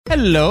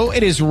Hello,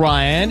 it is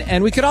Ryan,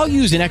 and we could all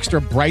use an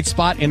extra bright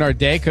spot in our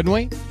day, couldn't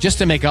we? Just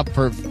to make up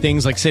for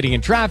things like sitting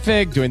in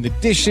traffic, doing the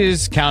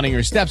dishes, counting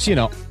your steps, you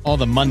know, all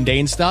the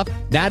mundane stuff.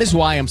 That is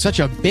why I'm such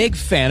a big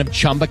fan of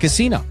Chumba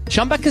Casino.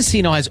 Chumba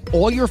Casino has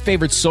all your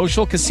favorite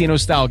social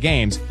casino-style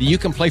games that you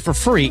can play for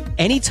free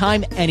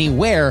anytime,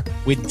 anywhere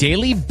with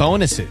daily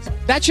bonuses.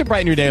 That should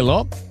brighten your day a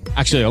little.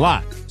 Actually, a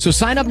lot. So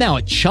sign up now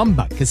at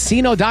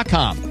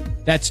ChumbaCasino.com.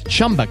 That's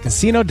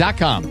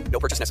ChumbaCasino.com. No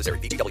purchase necessary.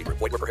 VGW Group.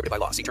 Void where prohibited by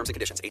law. See terms and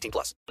conditions. 18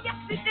 plus. Yes,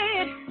 he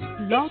did.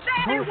 Love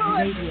Talk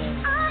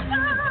Radio.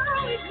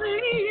 Oh, he's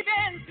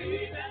leaving.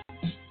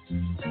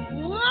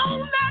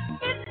 Oh, that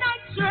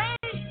midnight train.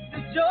 The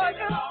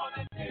Georgia.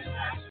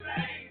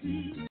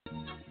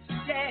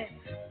 Yeah.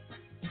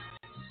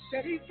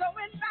 Said he's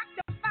going back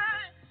to find.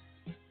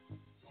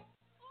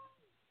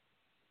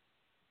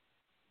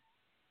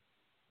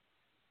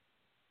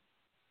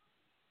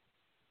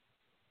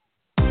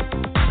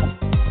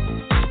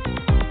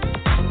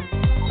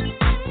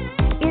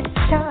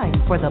 Time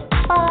for the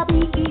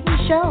Bobby Eaton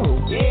Show,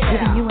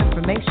 giving you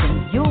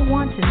information you'll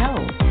want to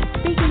know,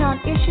 speaking on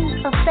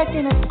issues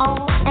affecting us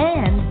all,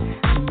 and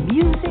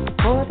music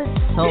for the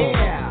soul.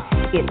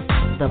 It's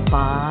the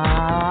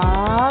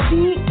Bobby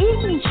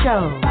Eaton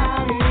Show.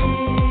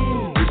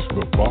 It's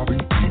the Bobby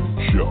Eaton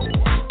Show.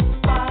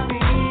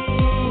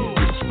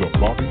 It's the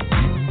Bobby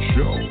Eaton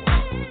Show.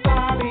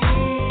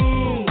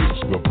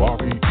 It's the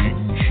Bobby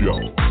Eaton Show.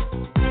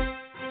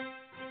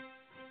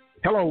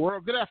 Hello,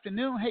 world. Good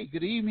afternoon. Hey,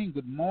 good evening,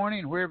 good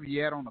morning, wherever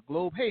you're at on the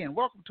globe. Hey, and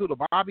welcome to the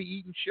Bobby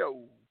Eaton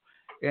Show.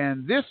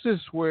 And this is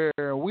where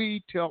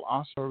we tell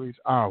our stories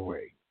our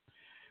way.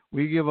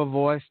 We give a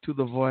voice to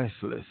the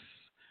voiceless.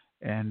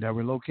 And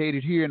we're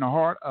located here in the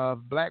heart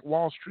of Black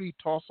Wall Street,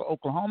 Tulsa,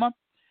 Oklahoma.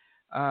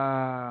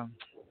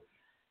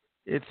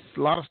 It's a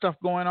lot of stuff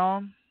going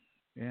on,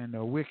 and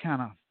we're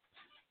kind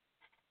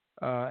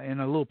of in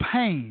a little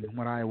pain,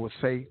 what I would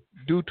say,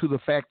 due to the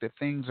fact that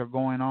things are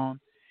going on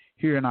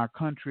here in our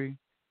country,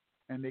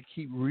 and they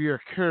keep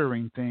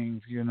reoccurring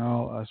things, you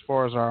know, as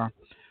far as our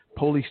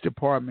police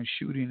department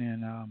shooting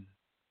and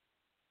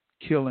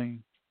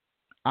killing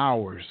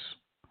ours.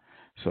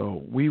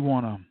 So we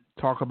want to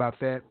talk about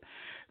that.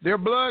 Their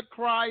blood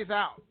cries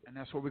out, and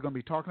that's what we're going to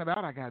be talking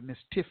about. I got Miss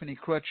Tiffany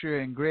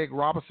Crutcher and Greg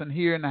Robinson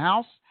here in the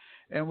house,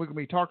 and we're going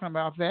to be talking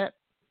about that.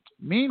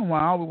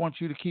 Meanwhile, we want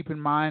you to keep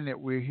in mind that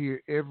we're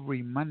here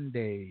every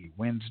Monday,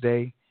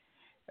 Wednesday,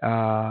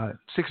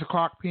 6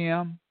 o'clock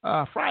p.m.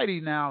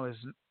 Friday now is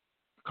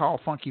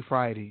called Funky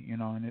Friday, you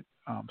know, and as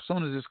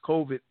soon as this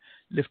COVID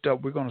lift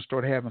up, we're going to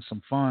start having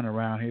some fun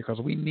around here because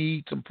we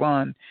need some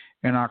fun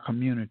in our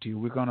community.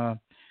 We're going to,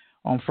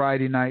 on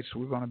Friday nights,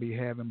 we're going to be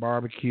having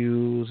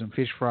barbecues and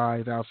fish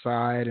fries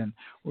outside, and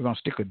we're going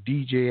to stick a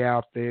DJ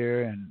out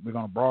there, and we're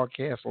going to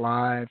broadcast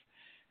live,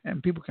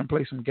 and people can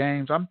play some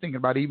games. I'm thinking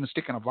about even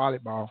sticking a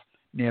volleyball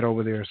net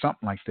over there or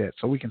something like that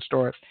so we can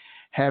start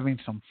having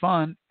some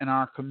fun in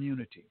our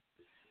community,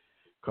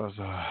 because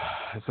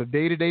it's a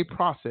day-to-day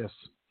process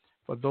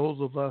for those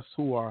of us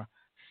who are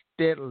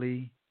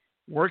steadily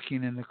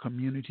working in the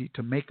community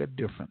to make a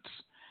difference,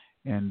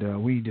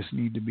 and we just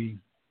need to be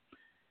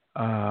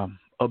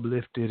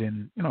uplifted.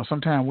 And you know,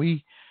 sometimes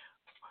we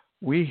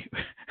need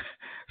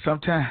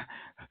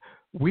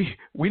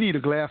a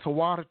glass of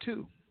water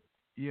too,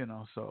 you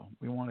know. So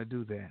we want to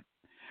do that.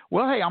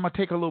 Well, hey, I'm gonna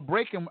take a little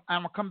break, and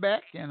I'm gonna come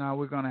back, and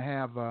we're gonna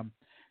have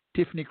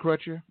Tiffany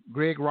Crutcher,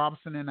 Greg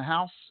Robinson in the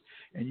house.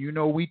 And you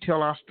know we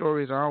tell our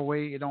stories our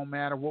way. It don't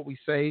matter what we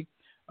say.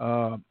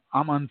 I'm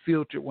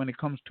unfiltered when it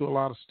comes to a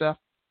lot of stuff.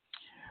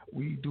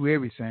 We do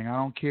everything. I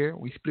don't care.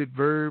 We split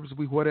verbs.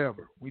 We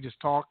whatever. We just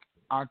talk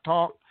our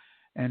talk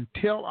and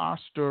tell our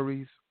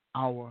stories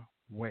our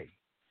way.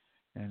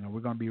 And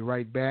we're going to be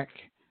right back.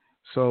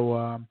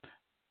 So,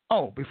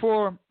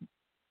 before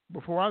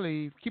I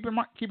leave, keep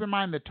in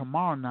mind that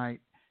tomorrow night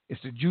is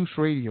the Juice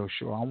Radio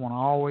Show. I want to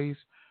always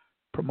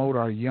promote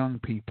our young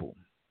people.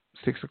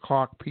 6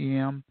 o'clock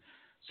p.m.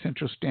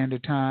 Central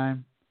Standard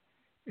Time.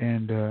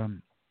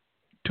 And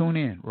tune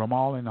in.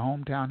 Ramal in the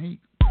Hometown Heat.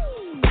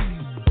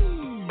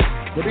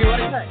 We'll be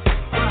right back.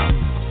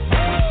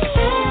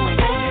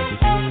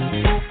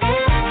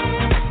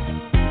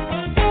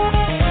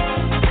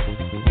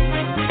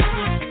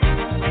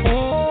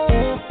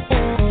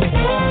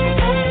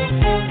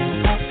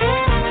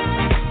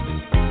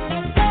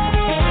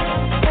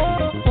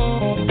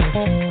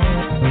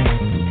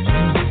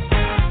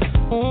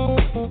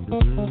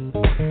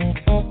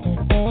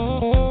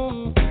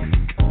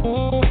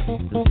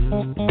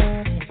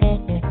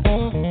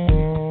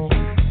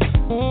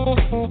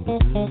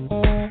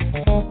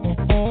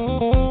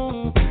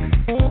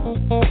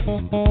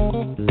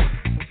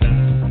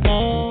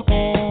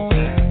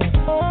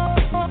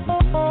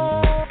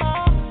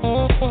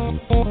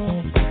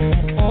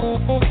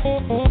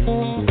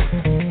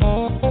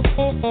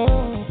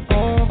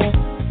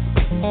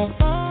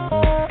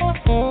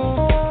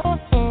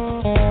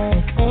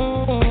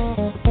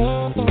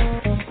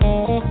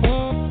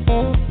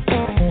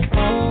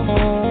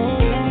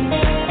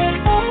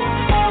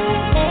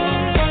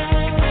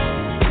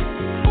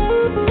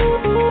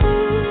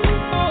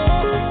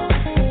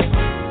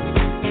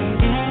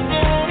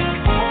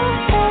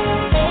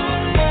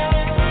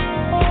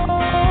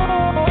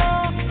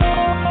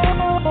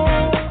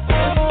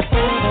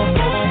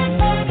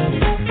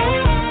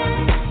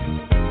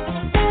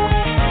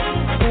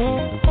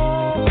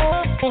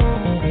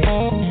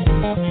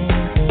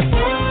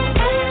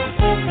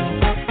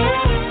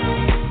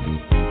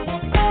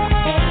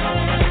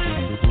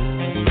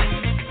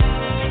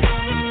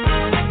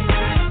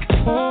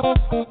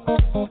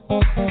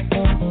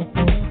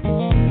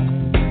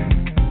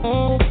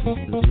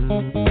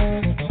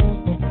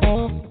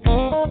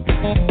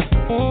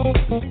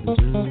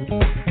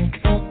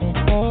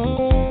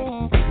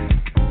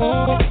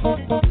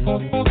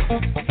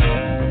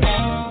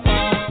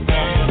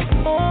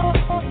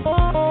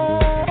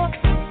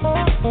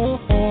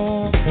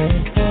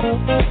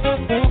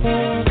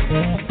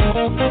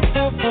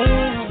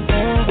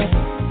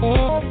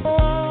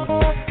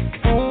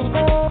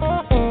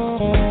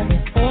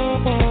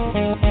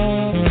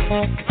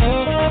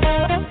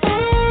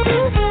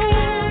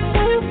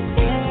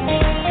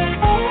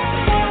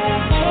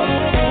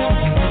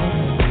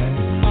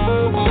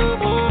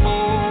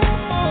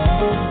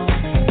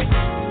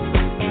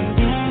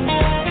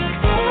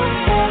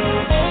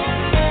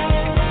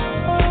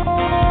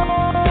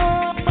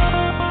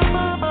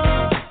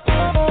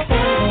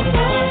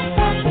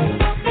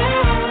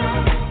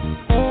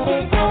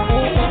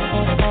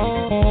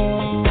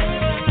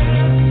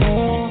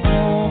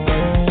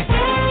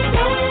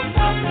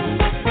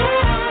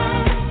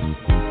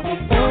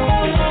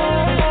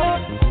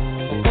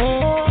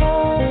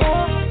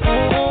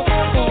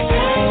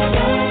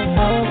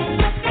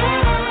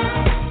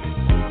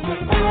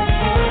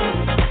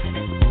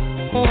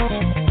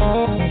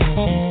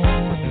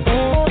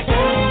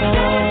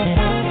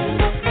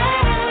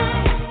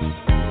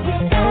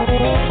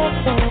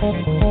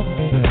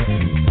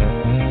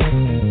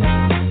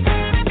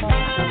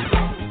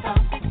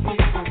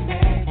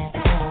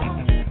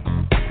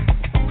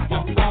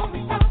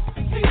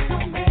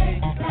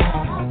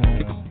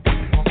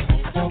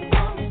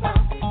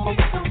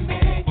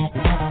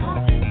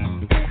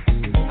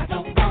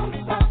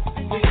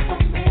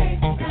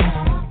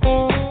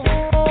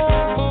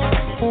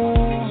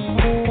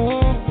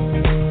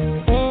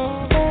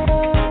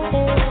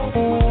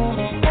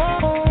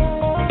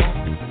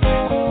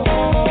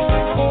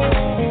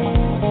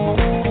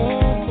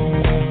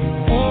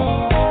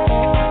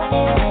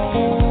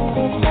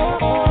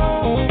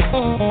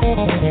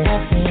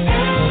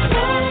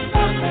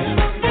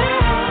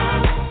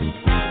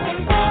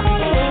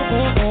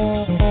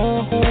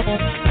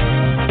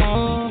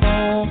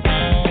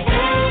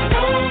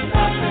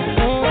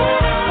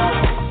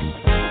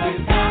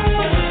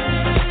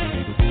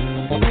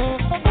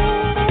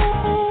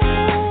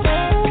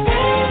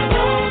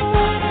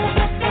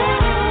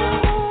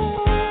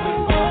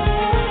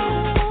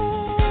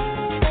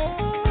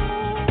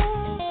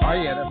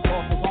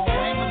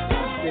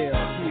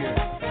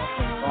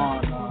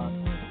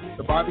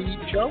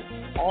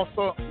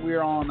 Tulsa.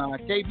 We're on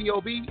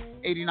KBOB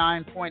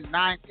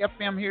 89.9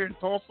 FM here in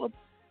Tulsa.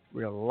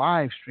 We're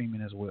live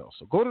streaming as well.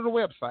 So go to the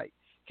website,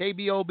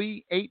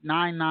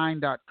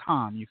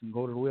 KBOB899.com. You can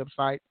go to the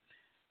website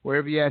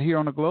wherever you're at here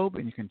on the globe,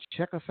 and you can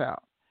check us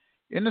out.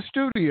 In the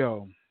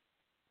studio,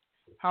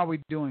 how are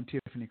we doing,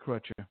 Tiffany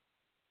Crutcher?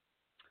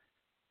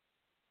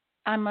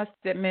 I must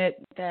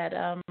admit that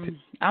I'm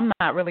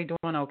not really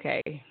doing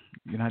okay.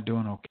 You're not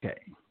doing okay.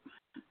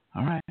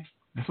 All right.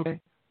 That's okay.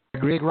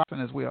 Greg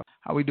Robinson as well.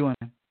 How are we doing?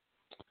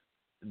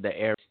 The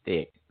air is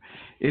thick.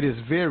 It is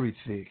very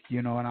thick,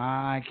 and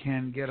I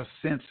can get a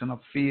sense and a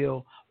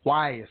feel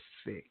why it's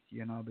thick,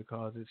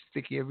 because it's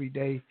thick every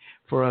day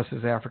for us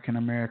as African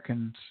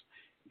Americans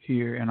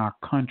here in our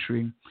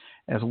country,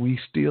 as we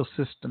still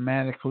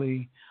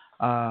systematically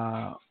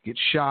get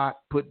shot,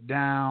 put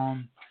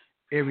down,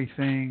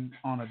 everything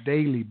on a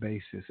daily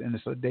basis, and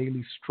it's a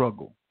daily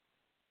struggle.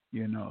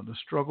 The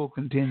struggle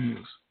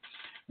continues,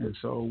 and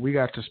so we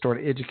got to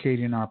start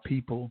educating our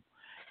people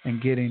and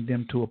getting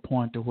them to a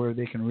point to where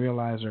they can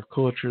realize their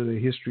culture, their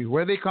history,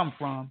 where they come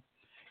from,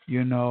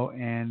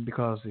 and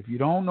because if you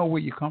don't know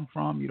where you come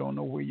from, you don't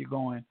know where you're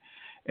going,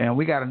 and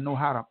we got to know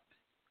how to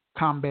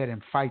combat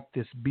and fight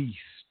this beast,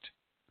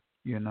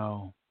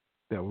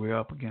 that we're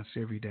up against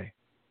every day.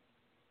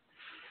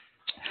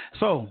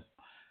 So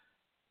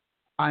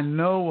I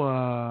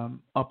know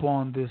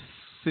upon this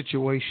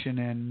situation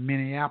in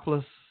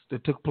Minneapolis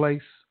that took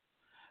place,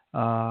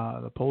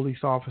 the police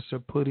officer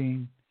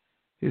putting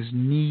his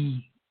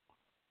knee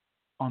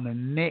on the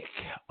neck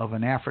of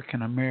an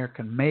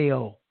African-American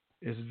male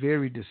is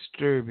very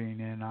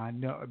disturbing, and I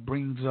know it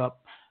brings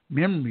up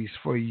memories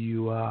for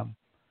you,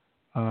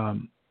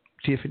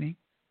 Tiffany.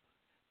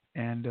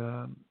 And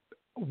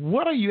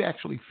what are you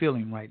actually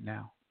feeling right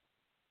now?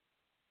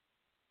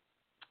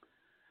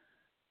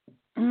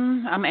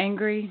 I'm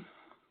angry.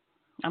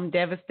 I'm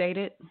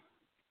devastated.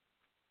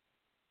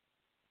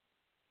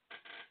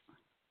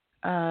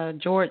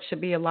 George should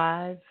be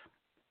alive.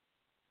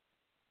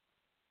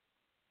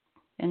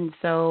 And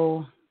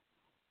so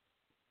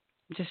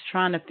just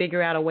trying to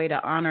figure out a way to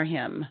honor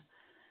him.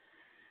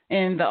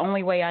 And the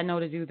only way I know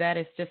to do that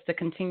is just to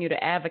continue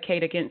to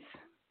advocate against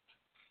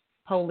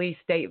police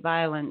state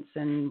violence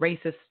and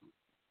racist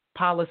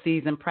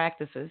policies and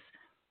practices.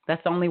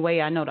 That's the only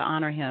way I know to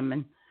honor him.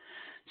 And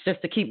it's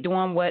just to keep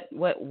doing what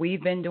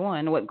we've been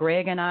doing, what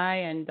Greg and I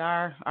and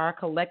our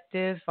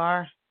collective,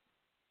 our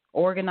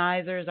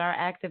organizers, our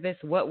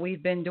activists, what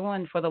we've been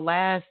doing for the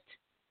last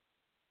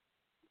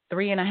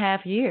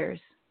 3.5 years.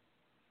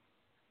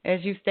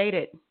 As you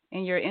stated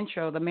in your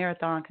intro, the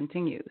marathon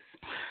continues.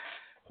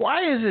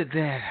 Why is it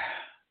that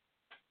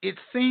it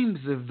seems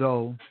as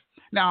though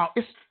now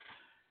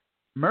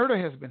murder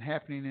has been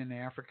happening in the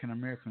African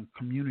American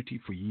community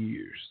for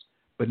years,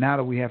 but now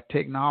that we have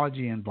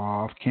technology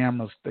involved,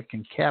 cameras that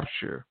can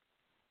capture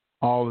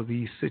all of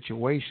these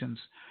situations,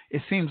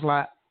 it seems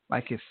like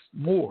it's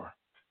more.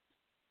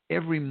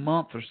 Every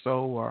month or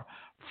so, or a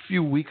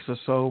few weeks or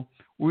so,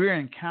 we're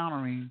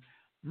encountering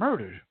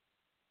murder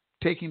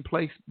taking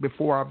place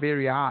before our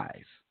very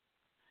eyes.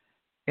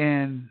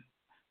 And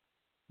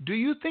do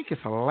you think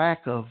it's a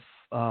lack of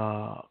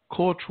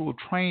cultural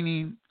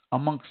training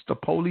amongst the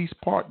police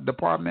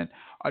department,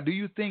 or do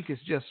you think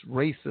it's just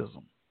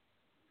racism?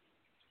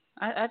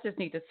 I just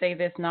need to say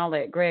this, and I'll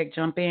let Greg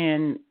jump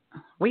in.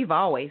 We've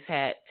always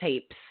had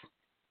tapes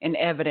and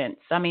evidence.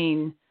 I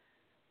mean,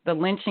 the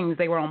lynchings,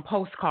 they were on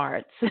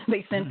postcards.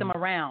 They sent them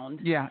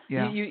around. Yeah.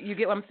 You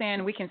get what I'm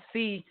saying? We can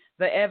see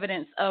the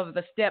evidence of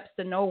the steps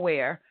to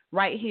nowhere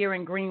right here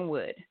in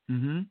Greenwood,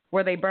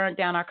 where they burned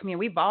down our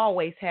community. We've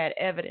always had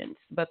evidence,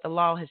 but the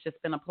law has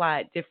just been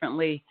applied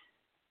differently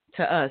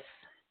to us,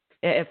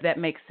 if that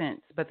makes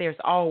sense. But there's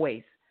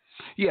always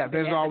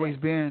there's always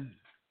been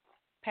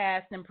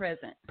past and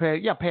present.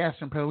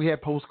 Past and present. We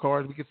had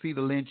postcards. We could see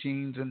the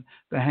lynchings and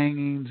the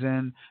hangings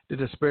and the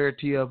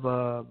disparity of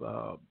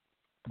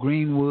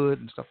Greenwood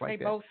and stuff like that.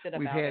 They boasted about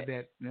We've had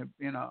that,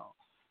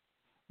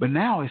 But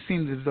now it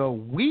seems as though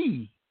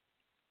we,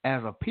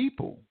 as a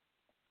people,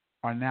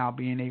 are now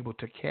being able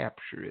to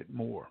capture it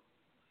more.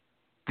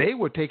 They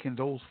were taking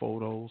those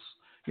photos.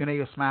 They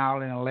were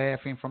smiling and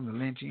laughing from the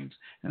lynchings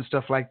and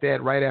stuff like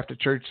that right after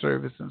church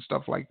service and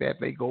stuff like that.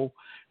 They go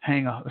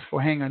hang a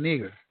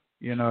nigger.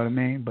 You know what I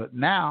mean? But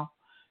now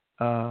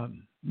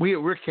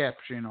we're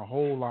capturing a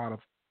whole lot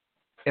of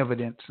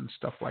evidence and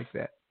stuff like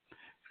that.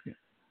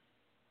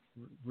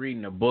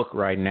 Reading a book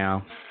right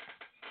now.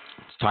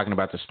 It's talking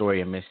about the story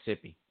of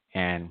Mississippi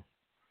and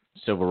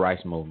civil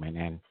rights movement,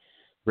 and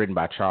written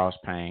by Charles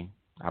Payne.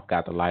 I've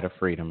got The Light of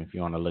Freedom if you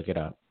want to look it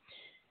up.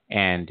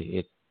 And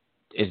it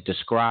is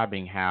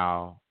describing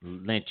how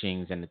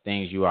lynchings and the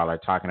things you all are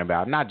talking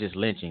about, not just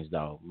lynchings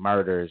though,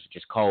 murders,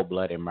 just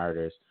cold-blooded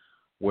murders,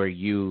 were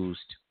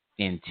used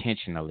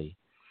intentionally.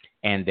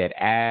 And that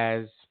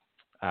as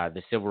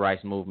the civil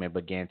rights movement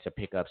began to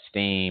pick up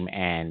steam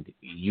and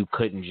you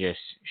couldn't just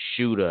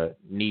shoot a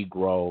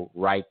Negro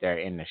right there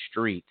in the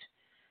street,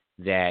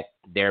 that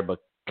there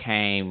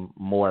became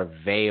more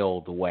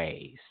veiled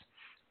ways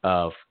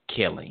of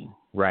killing,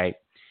 right?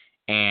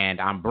 And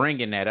I'm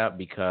bringing that up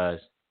because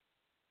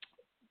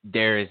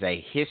there is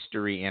a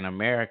history in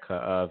America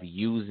of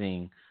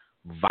using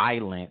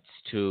violence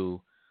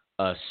to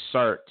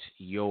assert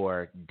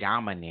your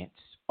dominance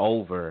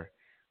over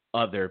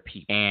other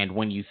people. And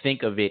when you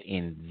think of it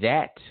in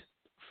that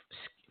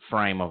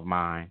frame of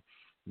mind,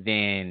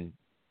 then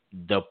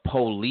the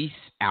police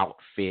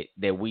outfit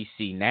that we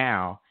see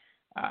now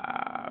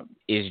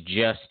is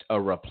just a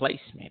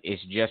replacement.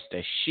 It's just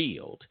a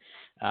shield.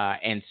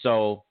 And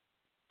so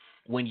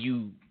when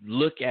you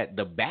look at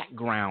the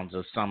backgrounds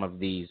of some of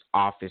these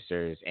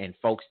officers and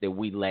folks that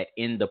we let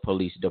in the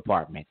police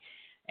department,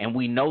 and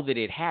we know that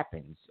it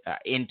happens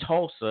in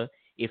Tulsa,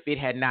 if it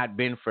had not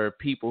been for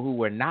people who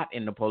were not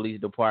in the police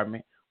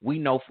department, we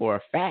know for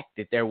a fact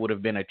that there would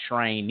have been a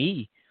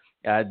trainee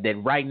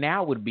that right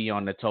now would be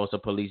on the Tulsa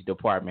Police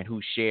Department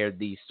who shared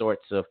these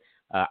sorts of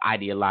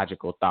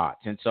ideological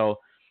thoughts. And so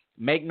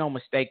make no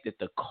mistake that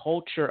the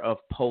culture of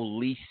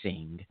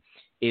policing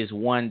is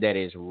one that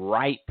is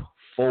ripe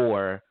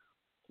for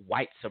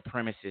white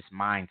supremacist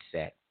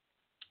mindset.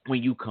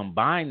 When you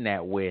combine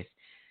that with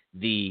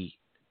the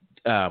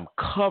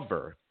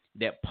cover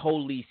that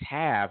police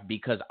have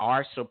because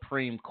our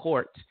Supreme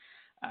Court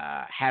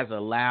has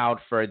allowed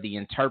for the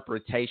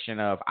interpretation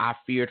of "I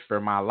feared for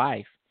my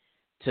life"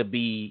 to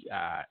be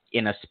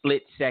in a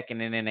split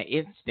second and in an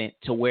instant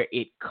to where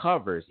it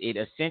covers. It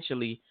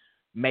essentially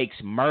makes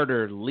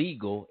murder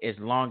legal as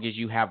long as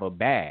you have a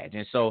badge.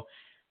 And so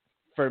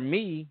for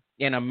me,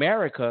 in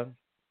America,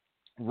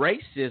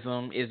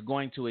 racism is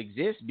going to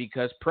exist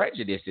because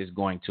prejudice is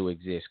going to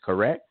exist,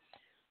 correct?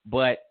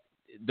 But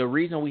the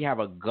reason we have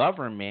a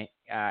government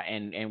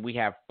and we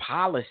have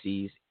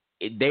policies,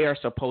 they are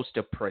supposed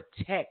to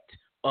protect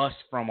us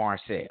from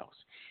ourselves.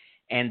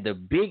 And the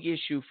big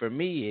issue for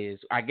me is,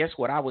 I guess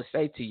what I would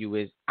say to you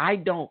is,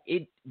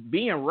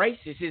 being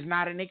racist is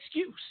not an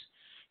excuse.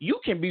 You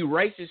can be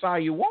racist all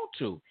you want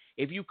to.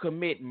 If you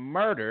commit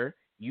murder,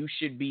 you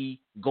should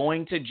be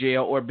going to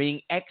jail or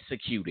being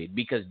executed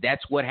because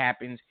that's what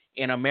happens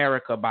in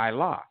America by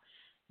law.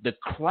 The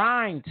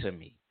crime to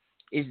me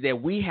is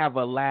that we have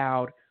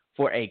allowed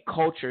for a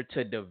culture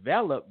to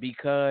develop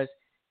because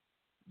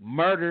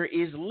murder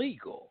is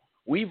legal.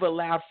 We've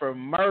allowed for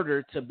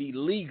murder to be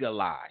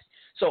legalized.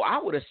 So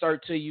I would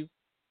assert to you,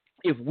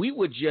 if we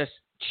would just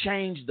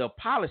change the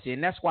policy,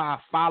 and that's why I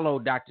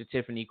followed Dr.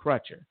 Tiffany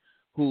Crutcher,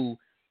 who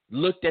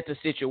looked at the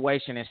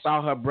situation and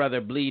saw her brother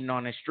bleeding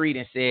on the street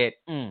and said,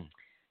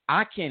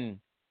 I can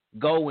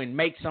go and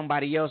make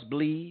somebody else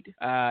bleed,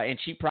 and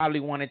she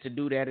probably wanted to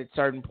do that at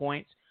certain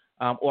points,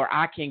 or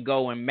I can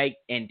go and make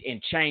and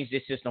change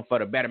this system for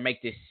the better,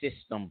 make this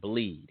system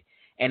bleed.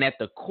 And at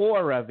the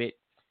core of it,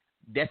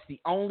 that's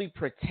the only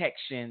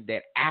protection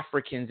that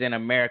Africans in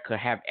America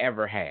have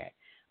ever had.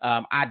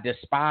 I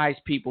despise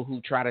people who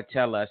try to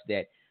tell us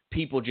that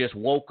people just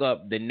woke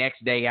up the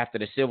next day after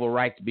the Civil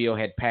Rights Bill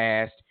had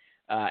passed,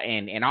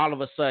 and all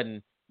of a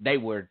sudden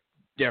their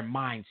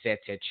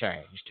mindsets had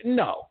changed.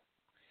 No.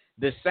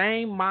 The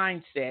same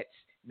mindsets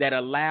that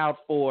allowed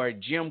for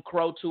Jim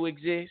Crow to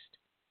exist,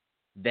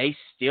 they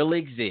still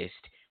exist.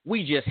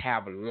 We just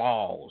have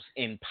laws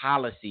and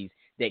policies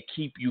that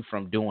keep you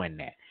from doing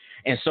that.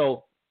 And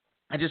so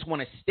I just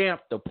want to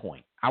stamp the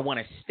point. I want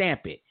to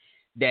stamp it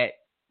that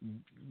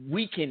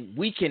we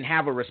can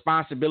have a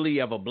responsibility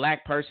of a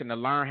black person to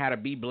learn how to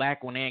be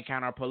black when they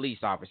encounter a police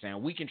officer.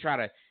 And we can try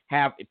to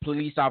have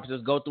police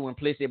officers go through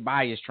implicit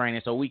bias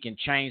training so we can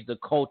change the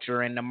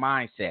culture and the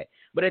mindset.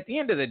 But at the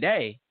end of the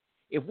day,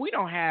 if we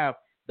don't have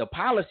the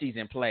policies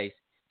in place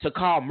to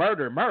call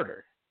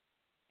murder,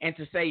 and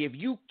to say if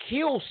you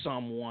kill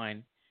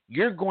someone,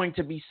 you're going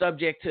to be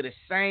subject to the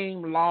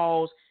same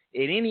laws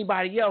that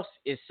anybody else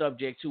is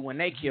subject to when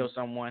they kill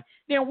someone,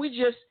 then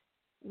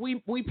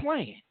we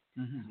playing.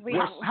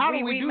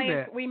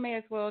 We may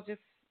as well just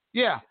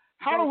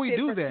How do we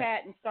do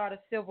that? And start a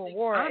civil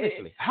war.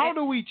 Honestly, how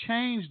do we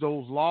change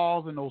those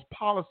laws and those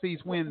policies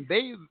when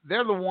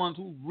they're the ones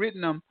who've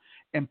written them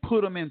and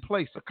put them in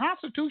place? The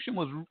Constitution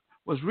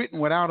was written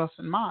without us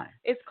in mind.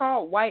 It's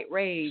called white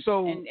rage.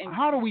 So and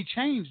how do we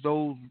change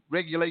those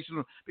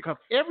regulations? Because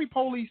every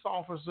police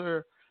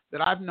officer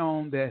that I've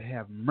known that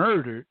have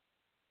murdered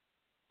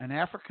an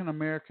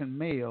African-American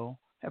male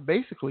have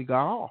basically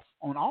got off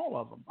on all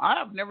of them. I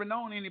have never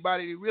known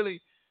anybody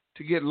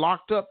to get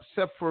locked up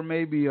except for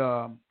maybe,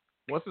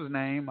 what's his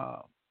name?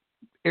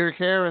 Eric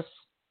Harris.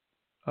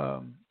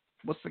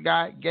 What's the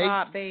guy? Gates?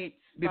 Bob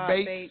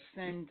Bates.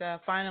 And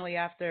finally,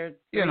 after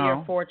 3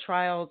 or 4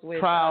 trials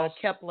with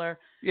Kepler.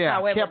 Yeah,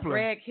 however, Kepler.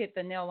 Greg hit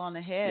the nail on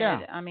the head.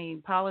 Yeah. I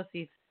mean,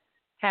 policies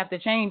have to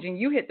change, and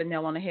you hit the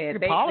nail on the head.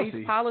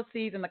 These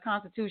policies and the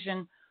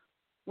Constitution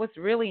was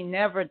really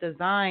never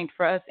designed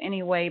for us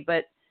anyway,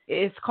 but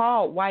it's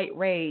called white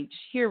rage.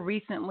 Here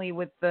recently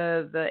with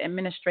the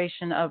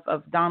administration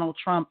of Donald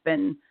Trump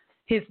and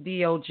his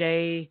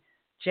DOJ,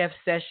 Jeff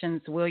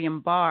Sessions,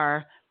 William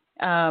Barr,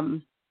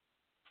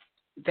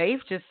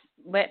 they've just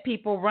let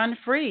people run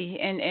free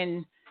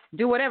and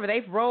do whatever.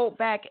 They've rolled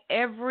back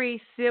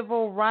every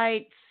civil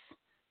rights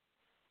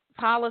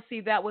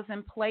policy that was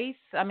in place.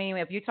 I mean,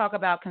 if you talk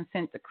about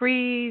consent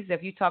decrees,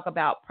 if you talk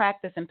about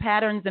practice and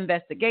patterns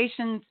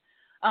investigations,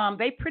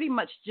 they pretty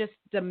much just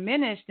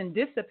diminished and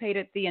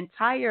dissipated the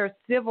entire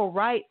civil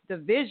rights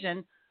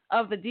division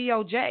of the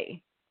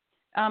DOJ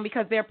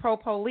because they're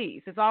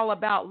pro-police. It's all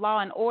about law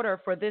and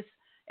order for this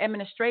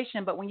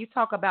administration. But when you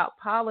talk about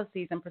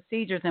policies and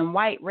procedures and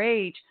white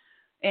rage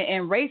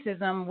and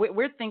racism,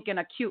 we're thinking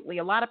acutely.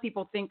 A lot of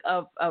people think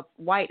of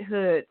white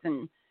hoods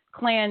and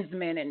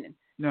Klansmen and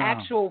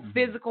actual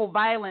physical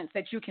violence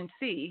that you can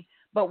see.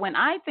 But when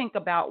I think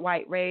about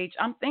white rage,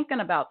 I'm thinking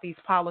about these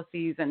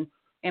policies and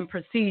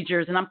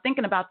procedures, and I'm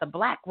thinking about the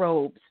black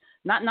robes,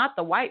 not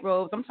the white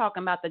robes. I'm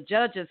talking about the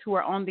judges who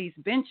are on these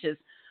benches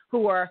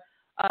who are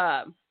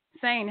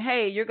saying,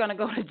 hey, you're going to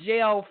go to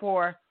jail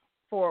for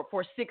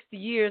 60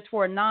 years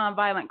for a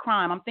nonviolent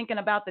crime. I'm thinking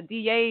about the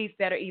DAs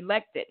that are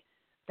elected.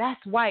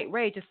 That's white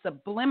rage. It's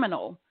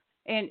subliminal.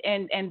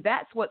 And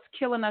that's what's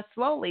killing us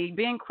slowly.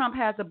 Ben Crump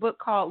has a book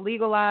called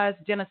Legalized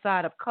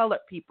Genocide of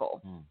Colored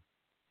People.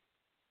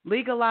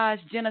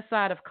 Legalized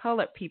Genocide of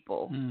Colored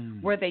People,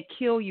 where they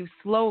kill you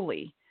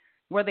slowly,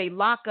 where they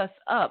lock us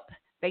up.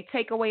 They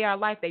take away our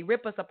life. They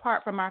rip us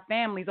apart from our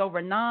families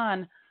over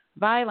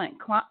non-violent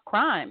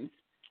crimes.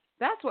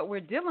 That's what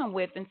we're dealing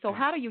with. And so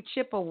how do you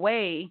chip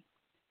away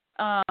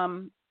at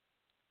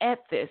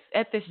this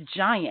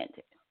giant,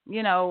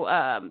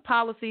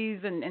 policies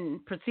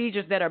and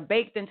procedures that are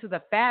baked into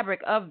the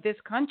fabric of this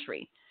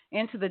country,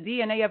 into the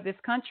DNA of this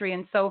country?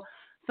 And so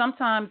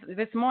sometimes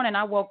this morning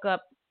I woke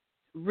up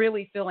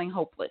really feeling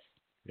hopeless.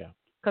 Yeah.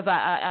 Because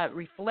I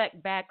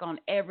reflect back on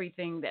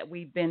everything that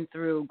we've been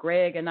through.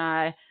 Greg and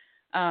I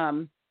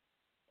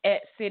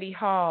at City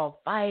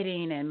Hall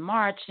fighting and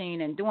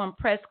marching and doing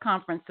press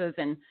conferences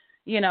and,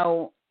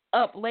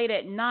 up late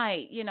at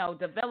night,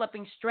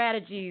 developing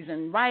strategies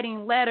and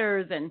writing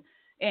letters and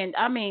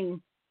I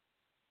mean,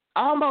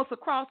 almost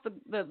across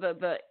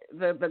the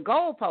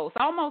goalpost,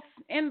 almost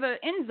in the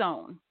end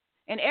zone.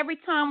 And every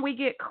time we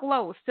get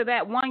close to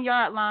that 1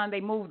 yard line,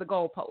 they move the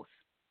goalpost.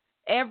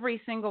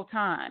 Every single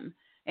time.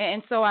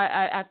 And so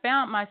I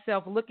found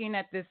myself looking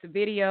at this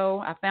video.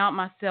 I found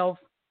myself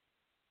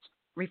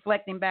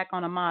reflecting back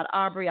on Ahmaud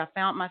Arbery. I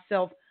found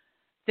myself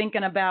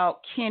thinking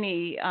about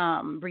Kenny,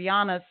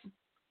 Breonna's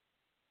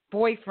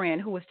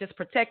boyfriend, who was just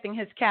protecting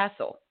his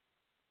castle,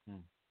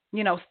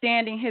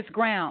 standing his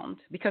ground,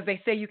 because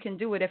they say you can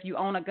do it if you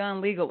own a gun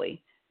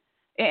legally.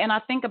 And I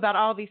think about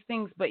all these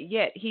things, but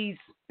yet he's,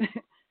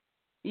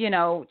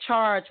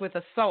 charged with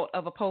assault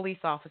of a police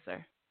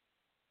officer.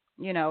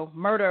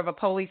 Murder of a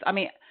police. I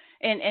mean,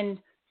 and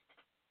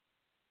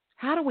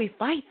how do we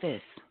fight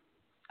this?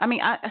 I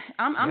mean,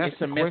 I'm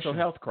it's a mental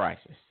health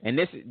crisis, and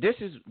this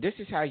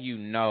is how you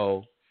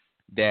know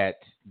that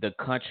the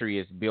country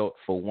is built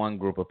for one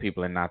group of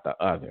people and not the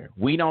other.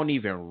 We don't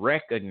even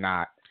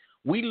recognize.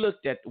 We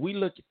looked at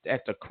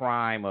the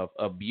crime of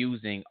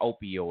abusing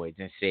opioids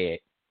and said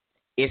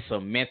it's a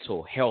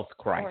mental health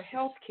crisis or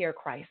health care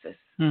crisis.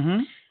 Mm-hmm.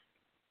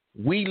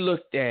 We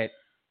looked at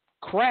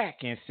crack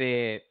and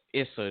said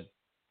it's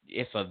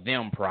a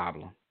them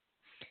problem.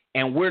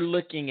 And we're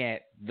looking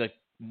at the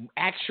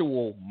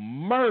actual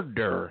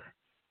murder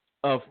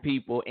of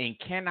people and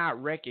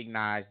cannot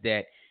recognize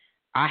that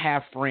I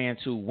have friends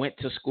who went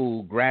to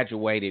school,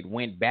 graduated,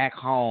 went back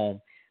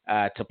home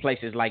to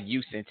places like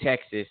Houston,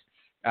 Texas,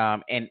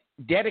 and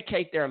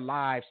dedicate their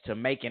lives to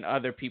making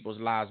other people's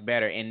lives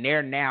better. And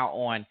they're now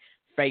on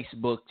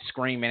Facebook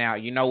screaming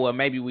out, you know what,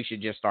 maybe we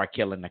should just start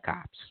killing the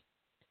cops.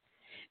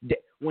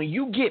 When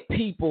you get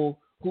people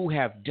who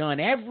have done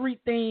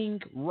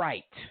everything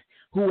right,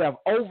 who have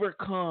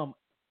overcome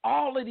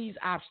all of these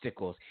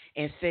obstacles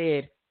and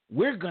said,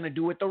 we're going to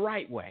do it the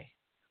right way.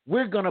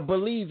 We're going to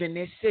believe in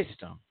this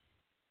system.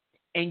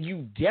 And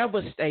you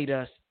devastate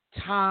us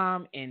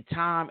time and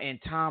time and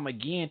time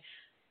again.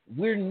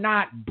 We're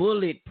not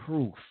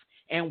bulletproof,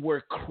 and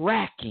we're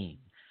cracking.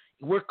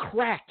 We're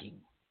cracking.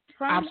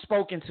 I've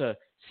spoken to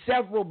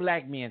several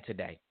black men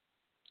today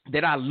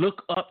that I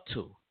look up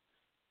to.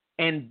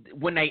 And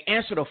when they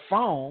answer the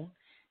phone,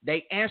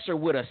 they answer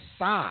with a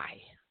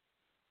sigh,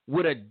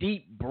 with a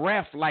deep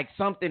breath, like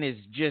something is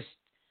just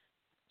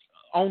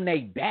on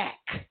their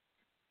back.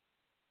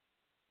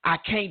 I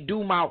can't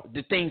do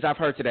the things I've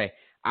heard today.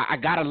 I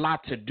got a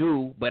lot to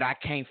do, but I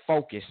can't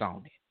focus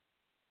on it.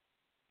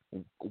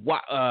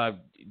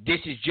 This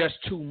is just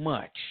too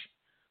much.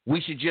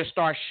 We should just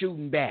start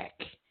shooting back.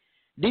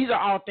 These are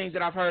all things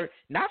that I've heard,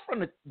 not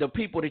from the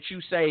people that you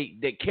say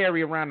that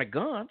carry around the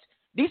guns.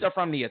 These are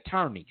from the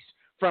attorneys,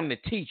 from the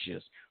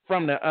teachers,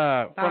 from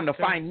the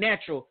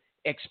financial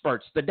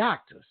experts, the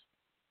doctors.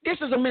 This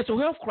is a mental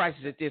health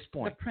crisis at this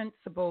point. The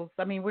principals.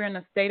 I mean, we're in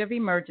a state of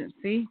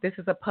emergency. This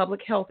is a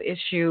public health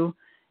issue.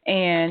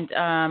 And,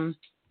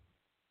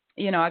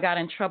 I got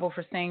in trouble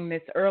for saying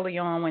this early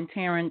on when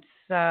Terrence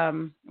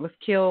was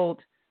killed.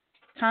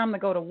 Time to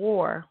go to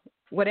war,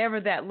 whatever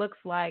that looks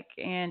like.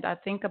 And I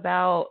think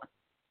about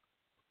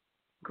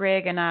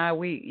Greg and I,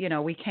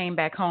 we came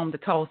back home to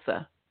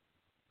Tulsa.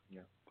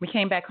 Yeah. We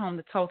came back home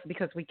to Tulsa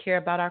because we care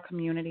about our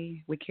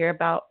community. We care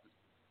about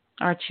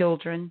our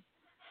children.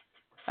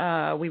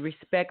 We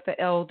respect the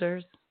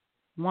elders,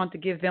 want to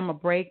give them a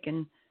break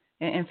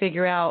and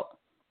figure out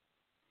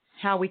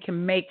how we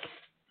can make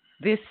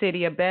this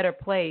city a better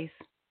place.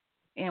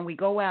 And we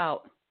go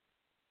out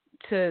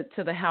to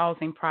the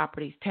housing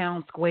properties,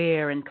 Town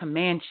Square and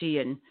Comanche,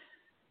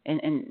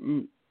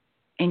 and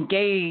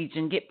engage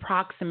and get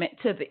proximate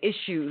to the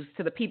issues,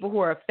 to the people who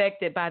are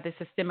affected by the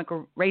systemic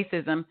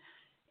racism.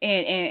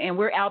 And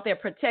we're out there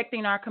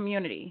protecting our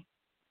community.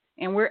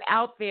 And we're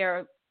out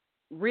there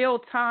real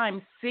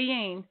time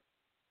seeing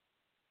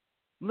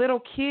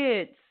little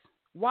kids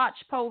watch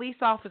police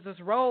officers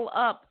roll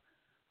up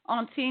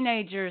on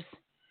teenagers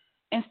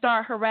and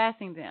start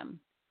harassing them.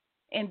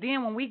 And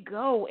then when we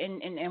go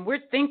and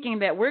we're thinking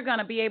that we're going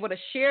to be able to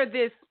share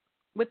this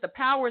with the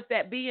powers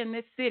that be in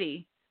this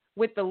city,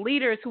 with the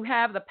leaders who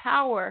have the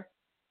power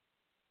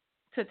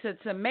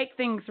to make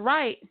things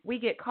right, we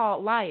get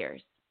called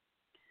liars.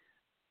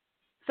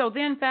 So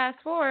then fast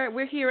forward,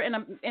 we're here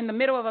in the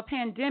middle of a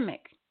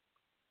pandemic.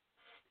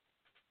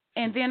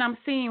 And then I'm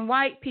seeing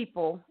white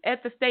people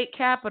at the state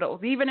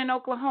capitals, even in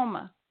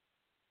Oklahoma,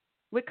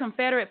 with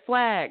Confederate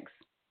flags,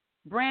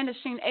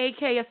 brandishing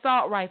AK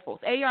assault rifles,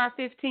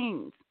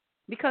 AR-15s,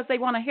 because they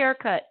want a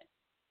haircut.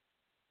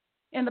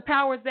 And the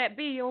powers that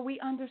be, we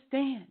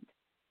understand.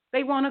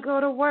 They want to go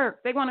to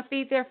work. They want to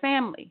feed their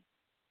family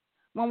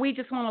when we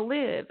just want to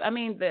live. I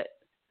mean,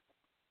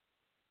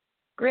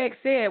 Greg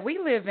said we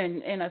live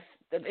in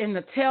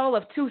the tale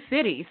of two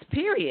cities,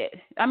 period.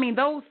 I mean,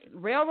 those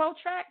railroad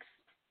tracks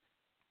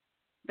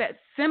that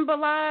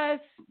symbolize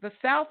the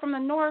South from the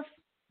North,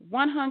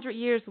 100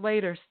 years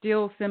later,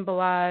 still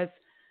symbolize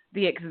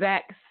the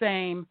exact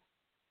same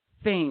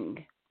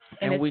thing.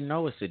 And we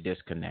know it's a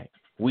disconnect.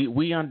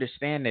 We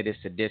understand that it's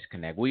a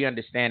disconnect. We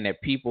understand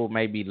that people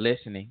may be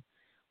listening,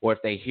 or if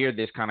they hear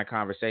this kind of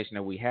conversation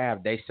that we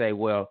have, they say,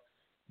 well,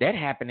 that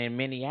happened in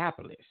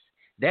Minneapolis.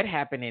 That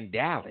happened in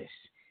Dallas.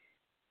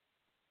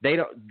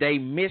 They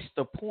missed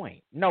the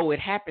point. No, it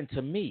happened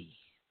to me.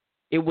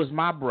 It was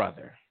my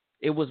brother.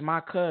 It was my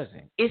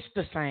cousin. It's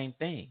the same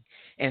thing.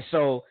 And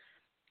so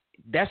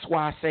that's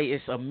why I say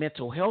it's a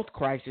mental health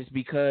crisis,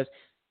 because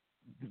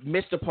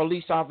Mr.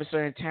 Police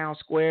Officer in Town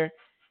Square,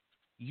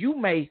 you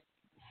may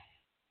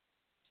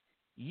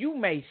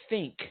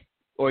think,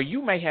 or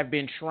you may have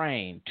been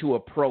trained to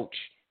approach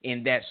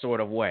in that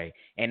sort of way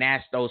and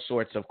ask those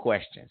sorts of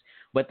questions.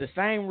 But the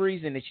same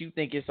reason that you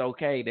think it's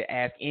okay to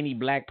ask any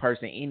black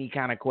person any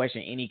kind of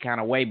question, any kind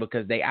of way,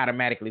 because they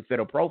automatically fit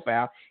a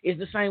profile, is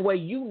the same way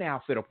you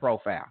now fit a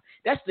profile.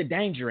 That's the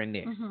danger in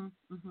this.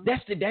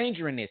 That's the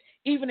danger in this.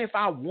 Even if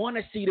I want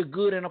to see the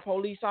good in a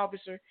police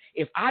officer,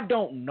 if I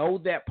don't know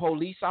that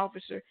police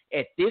officer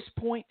at this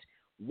point,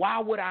 why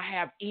would I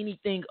have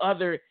anything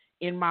other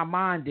in my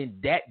mind than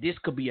that this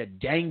could be a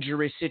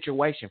dangerous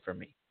situation for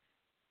me?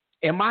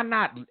 Am I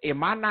not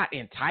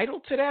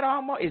entitled to that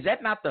almost? Is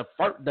that not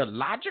the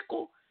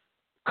logical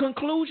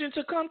conclusion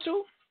to come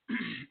to?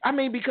 I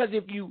mean, because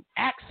if you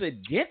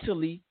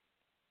accidentally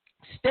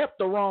step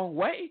the wrong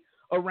way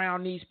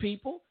around these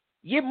people,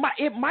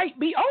 it might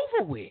be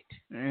over with.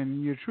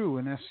 And you're true,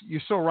 and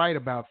you're so right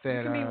about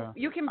that.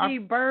 You can be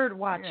bird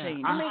watching.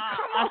 Yeah,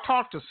 I've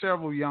talked to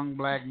several young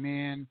black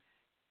men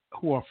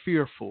who are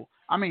fearful.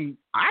 I mean,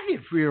 I get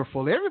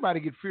fearful.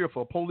 Everybody gets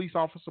fearful. A police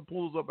officer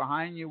pulls up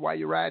behind you while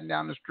you're riding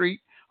down the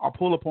street, or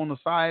pull up on the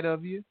side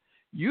of you.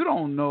 You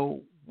don't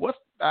know what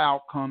the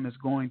outcome is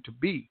going to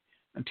be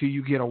until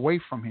you get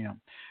away from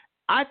him.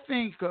 I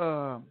think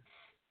that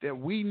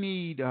we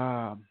need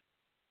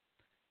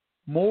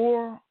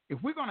more,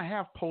 if we're going to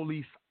have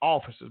police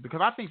officers,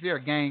 because I think they're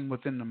a gang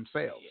within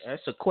themselves. Yeah,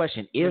 that's a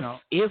question.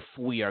 If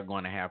we are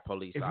going to have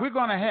police officers. If we're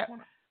going to have,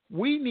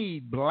 we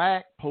need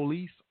black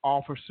police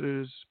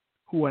officers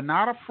who are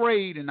not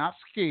afraid and not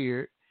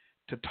scared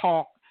to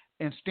talk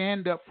and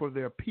stand up for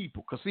their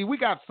people. Because, see, we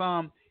got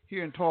some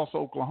here in Tulsa,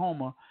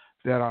 Oklahoma,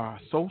 that are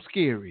so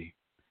scary.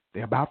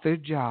 They're about their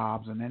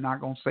jobs, and they're not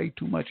going to say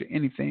too much of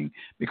anything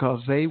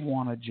because they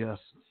want to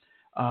just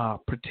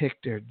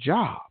protect their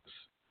jobs,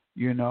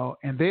 you know,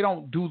 and they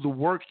don't do the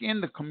work in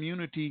the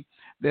community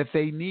that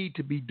they need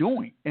to be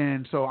doing.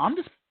 And so I'm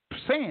just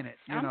saying it.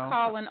 I'm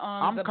calling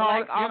on the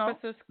Black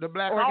Officers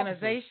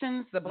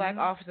organizations, the Black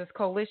Officers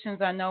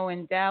Coalitions. I know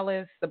in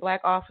Dallas, the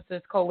Black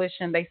Officers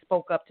Coalition, they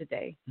spoke up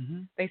today.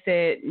 They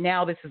said,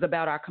 now this is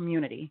about our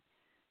community.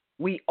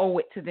 We owe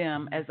it to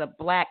them as a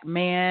black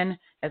man,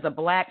 as a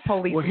black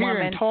policewoman.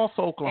 Here in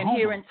Tulsa, Oklahoma. And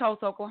here in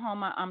Tulsa,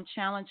 Oklahoma, I'm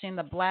challenging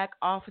the Black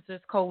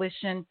Officers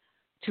Coalition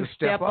to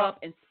step up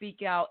and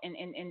speak out.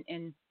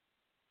 And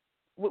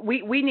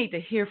we need to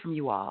hear from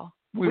you all.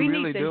 We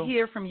really need to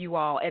hear from you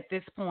all at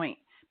this point.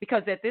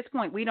 Because at this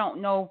point, we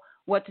don't know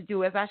what to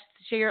do. As I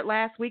shared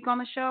last week on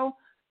the show,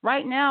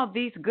 right now,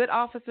 these good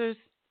officers,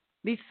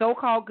 these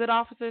so-called good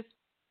officers,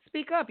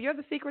 speak up. You're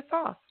the secret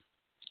sauce.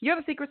 You're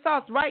the secret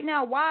sauce. Right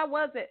now, why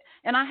was it?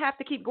 And I have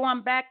to keep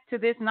going back to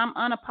this, and I'm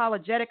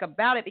unapologetic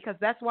about it because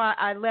that's why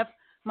I left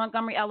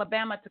Montgomery,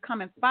 Alabama to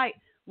come and fight.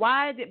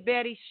 Why did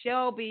Betty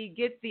Shelby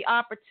get the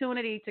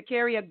opportunity to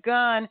carry a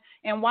gun,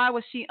 and why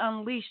was she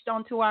unleashed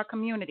onto our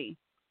community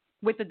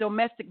with the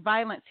domestic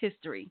violence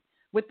history,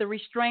 with the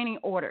restraining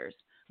orders,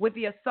 with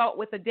the assault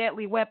with a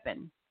deadly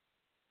weapon?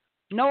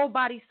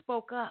 Nobody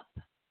spoke up.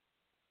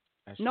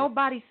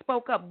 Nobody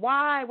spoke up.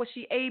 Why was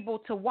she able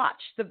to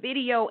watch the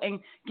video and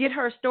get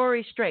her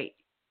story straight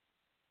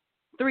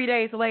 3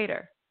 days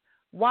later?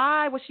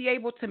 Why was she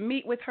able to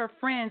meet with her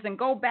friends and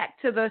go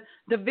back to the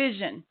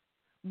division?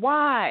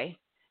 Why?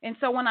 And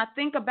so when I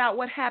think about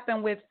what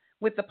happened with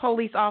the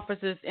police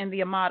officers in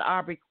the Ahmaud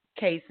Arbery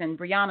case, and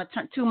Breonna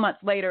 2 months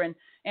later,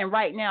 and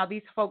right now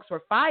these folks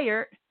were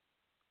fired.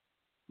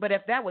 But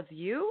if that was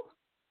you,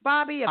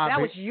 Bobby, if that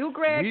was you,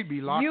 Greg, we'd be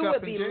locked you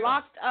up would in be jail.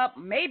 locked up,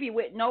 maybe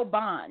with no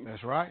bond.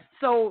 That's right.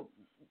 So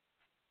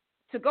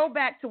to go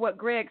back to what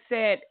Greg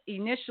said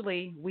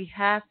initially, we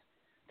have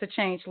to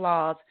change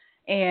laws,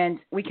 and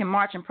we can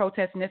march and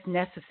protest, and it's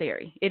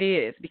necessary. It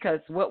is, because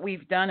what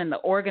we've done and the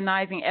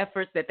organizing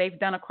efforts that they've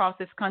done across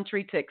this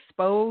country to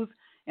expose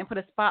and put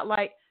a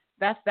spotlight,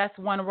 that's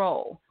one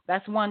role.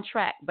 That's one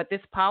track. But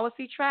this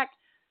policy track,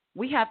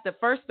 we have to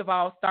first of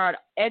all start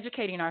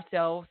educating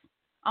ourselves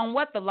on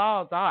what the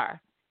laws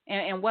are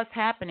and what's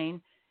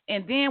happening.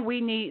 And then we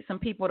need some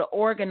people to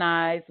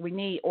organize. We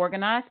need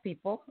organized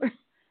people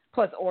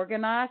plus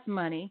organized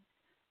money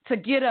to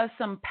get us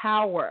some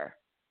power.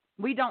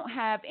 We don't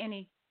have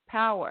any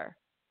power.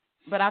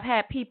 But I've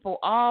had people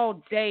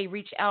all day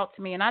reach out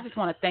to me, and I just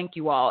want to thank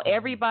you all.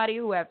 Everybody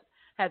who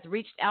has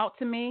reached out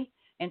to me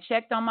and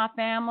checked on my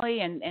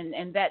family, and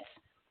that's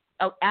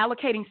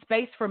allocating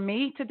space for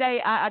me today.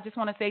 I just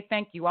want to say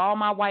thank you, all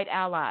my white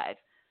allies,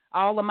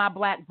 all of my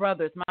black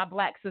brothers, my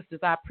black sisters.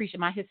 I appreciate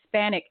my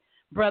Hispanic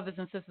brothers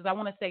and sisters. I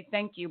want to say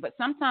thank you. But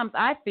sometimes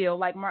I feel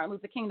like Martin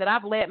Luther King, that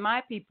I've led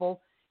my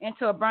people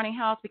into a burning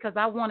house because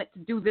I wanted to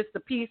do this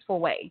the peaceful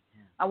way.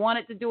 I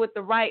wanted to do it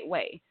the right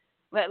way.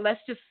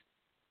 Let's just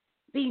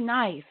be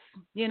nice.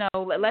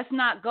 Let's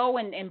not go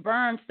and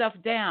burn stuff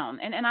down.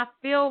 And I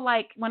feel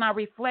like when I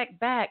reflect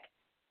back,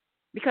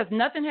 because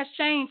nothing has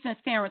changed since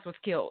Terrence was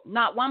killed.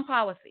 Not one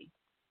policy.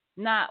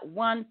 Not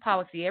one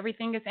policy.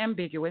 Everything is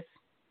ambiguous.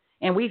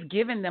 And we've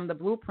given them the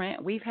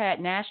blueprint. We've had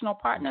national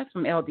partners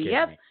from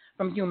LDF,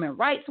 from Human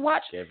Rights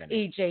Watch,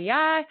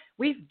 EJI.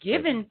 We've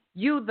given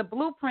you the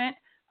blueprint.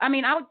 I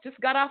mean, I just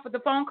got off of the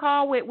phone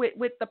call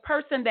with the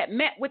person that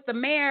met with the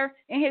mayor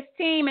and his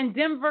team in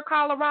Denver,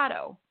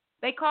 Colorado.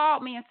 They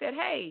called me and said,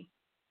 hey,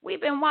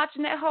 we've been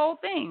watching that whole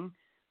thing.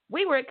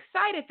 We were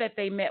excited that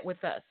they met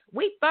with us.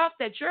 We thought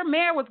that your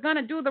mayor was going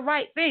to do the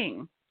right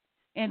thing.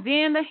 And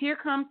then here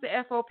comes the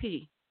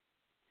FOP.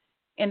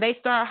 And they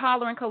start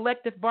hollering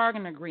collective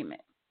bargaining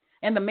agreement.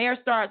 And the mayor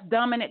starts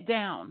dumbing it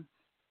down.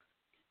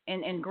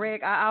 And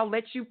Greg, I'll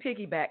let you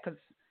piggyback because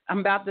I'm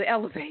about to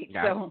elevate.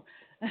 Got so,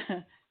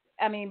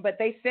 I mean, but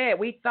they said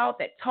we thought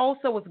that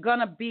Tulsa was going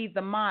to be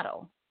the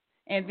model.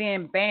 And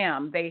then,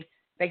 bam, they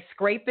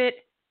scrape it,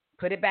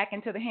 put it back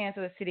into the hands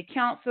of the city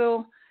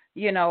council.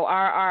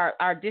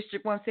 Our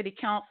District 1 city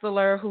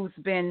councilor, who's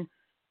been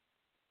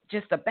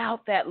just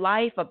about that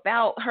life,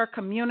 about her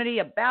community,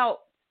 about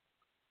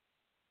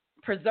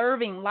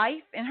preserving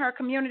life in her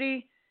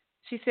community,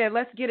 she said,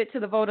 let's get it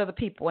to the vote of the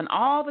people. And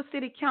all the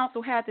city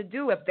council had to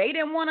do, if they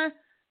didn't want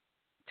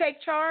to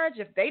take charge,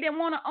 if they didn't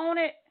want to own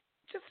it,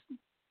 just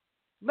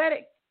let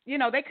it,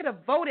 they could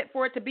have voted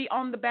for it to be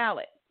on the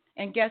ballot.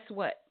 And guess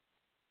what?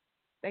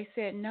 They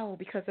said no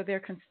because of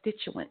their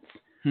constituents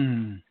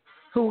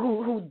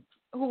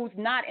who's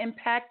not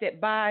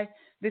impacted by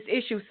this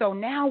issue. So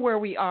now where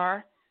we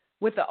are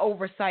with the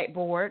oversight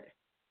board,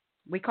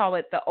 we call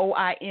it the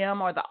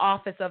OIM, or the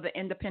Office of the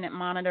Independent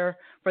Monitor,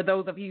 for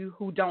those of you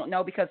who don't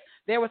know, because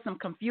there was some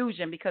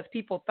confusion because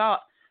people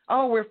thought,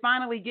 oh, we're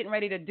finally getting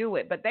ready to do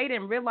it. But they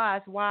didn't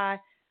realize why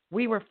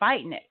we were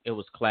fighting it. It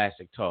was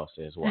classic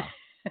Tulsa as well.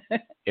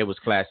 It was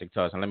classic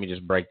Tulsa. And let me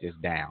just break this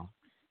down.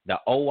 The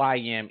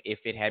OIM, if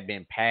it had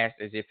been passed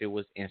as if it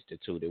was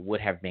instituted, would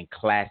have been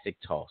classic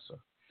Tulsa.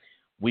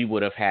 We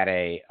would have had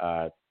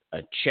a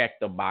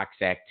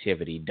check-the-box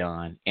activity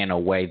done in a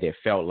way that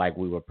felt like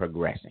we were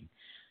progressing.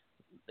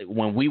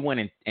 When we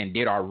went and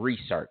did our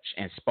research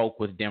and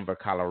spoke with Denver,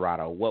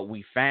 Colorado, what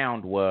we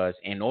found was,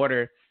 in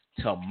order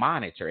to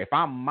monitor, if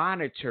I'm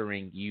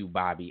monitoring you,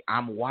 Bobby,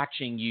 I'm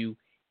watching you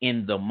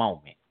in the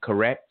moment,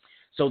 correct?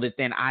 So that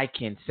then I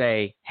can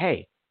say,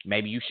 hey,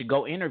 maybe you should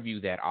go interview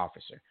that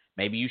officer.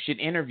 Maybe you should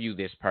interview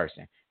this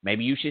person.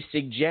 Maybe you should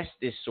suggest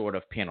this sort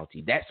of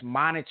penalty. That's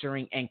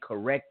monitoring and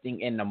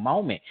correcting in the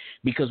moment,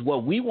 because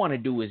what we want to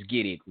do is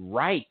get it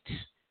right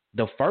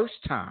the first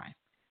time,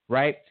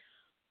 right?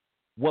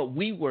 What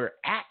we were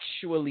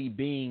actually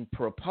being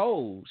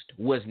proposed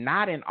was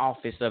not an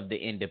Office of the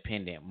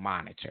Independent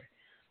Monitor.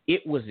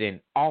 It was an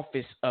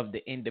Office of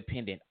the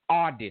Independent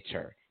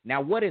Auditor.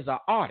 Now, what is an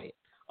audit?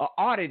 An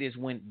audit is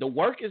when the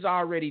work is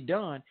already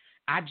done.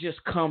 I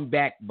just come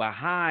back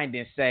behind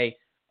and say,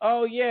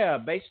 oh, yeah,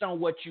 based on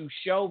what you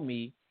show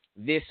me,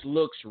 this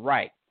looks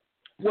right.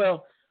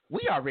 Well,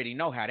 we already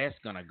know how that's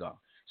going to go.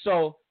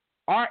 So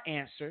our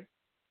answer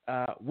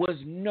was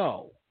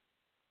no.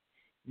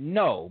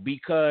 No,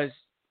 because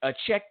a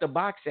check the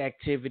box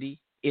activity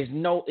is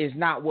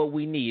not what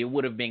we need. It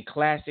would have been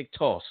classic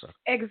Tulsa.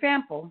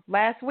 Example,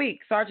 last week,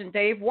 Sergeant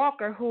Dave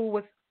Walker, who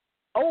was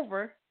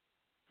over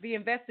the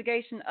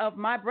investigation of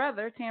my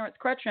brother, Terrence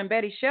Crutcher, and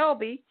Betty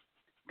Shelby,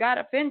 got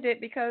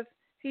offended because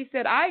he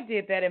said, I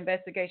did that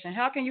investigation.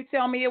 How can you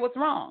tell me it was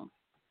wrong?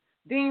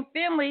 Dean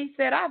Finley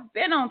said, I've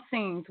been on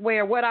scenes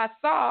where what I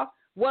saw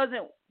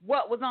wasn't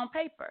what was on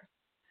paper.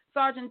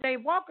 Sergeant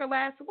Dave Walker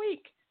last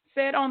week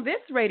said on this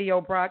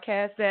radio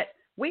broadcast that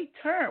we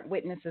turned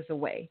witnesses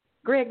away.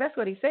 Greg, that's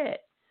what he said.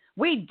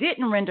 We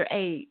didn't render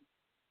aid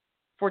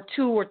for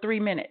 2 or 3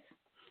 minutes.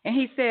 And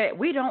he said,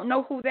 we don't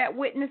know who that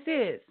witness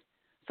is.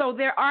 So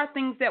there are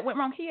things that went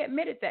wrong. He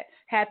admitted that.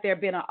 Had there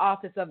been an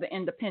Office of the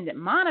Independent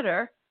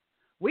Monitor,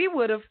 we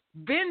would have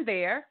been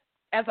there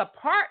as a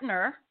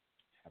partner.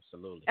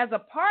 Absolutely. As a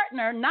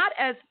partner, not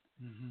as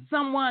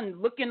someone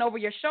looking over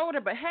your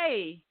shoulder, but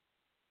hey,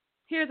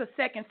 here's a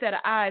second set of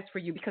eyes for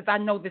you because I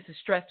know this is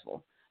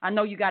stressful. I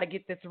know you got to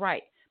get this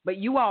right. But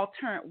you all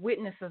turned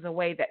witnesses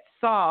away that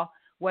saw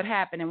what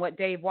happened. And what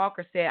Dave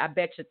Walker said, I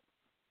bet you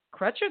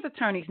Crutcher's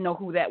attorneys know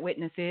who that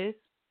witness is.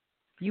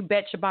 You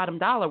bet your bottom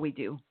dollar we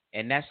do.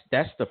 And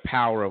that's the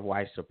power of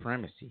white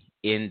supremacy,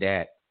 in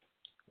that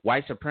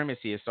white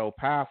supremacy is so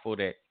powerful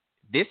that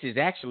this is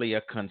actually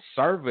a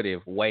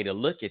conservative way to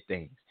look at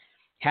things.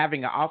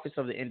 Having an Office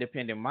of the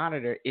Independent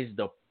Monitor is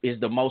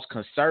the most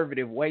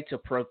conservative way to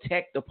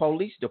protect the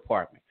police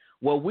department.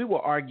 What we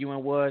were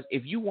arguing was,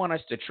 if you want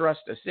us to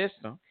trust the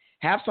system,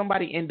 have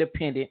somebody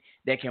independent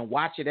that can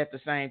watch it at the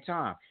same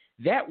time.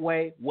 That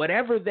way,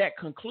 whatever that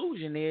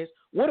conclusion is,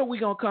 what are we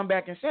going to come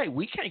back and say?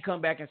 We can't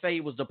come back and say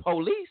it was the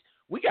police.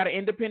 We got an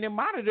independent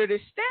monitor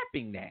that's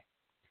stamping that.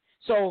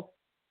 So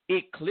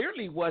it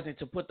clearly wasn't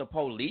to put the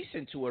police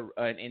into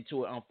an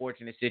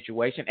unfortunate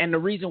situation. And the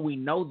reason we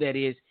know that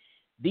is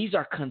these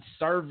are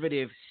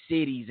conservative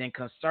cities and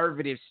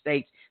conservative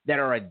states that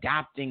are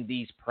adopting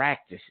these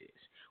practices.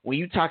 When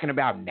you're talking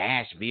about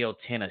Nashville,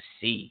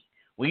 Tennessee,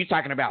 when you're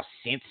talking about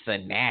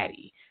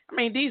Cincinnati, I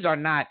mean, these are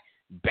not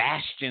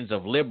bastions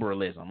of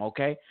liberalism,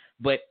 okay?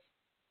 But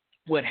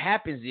what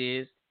happens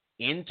is,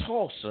 in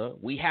Tulsa,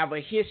 we have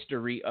a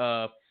history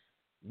of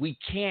we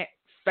can't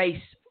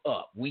face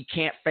up. We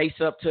can't face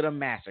up to the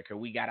massacre.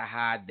 We got to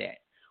hide that.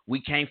 We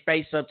can't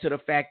face up to the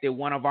fact that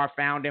one of our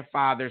founding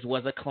fathers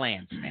was a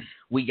Klansman.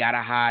 We got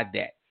to hide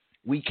that.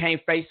 We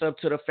can't face up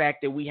to the fact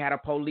that we had a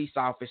police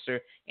officer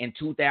in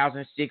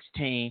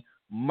 2016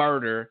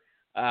 murder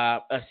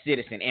a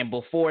citizen. And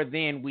before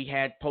then, we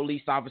had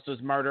police officers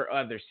murder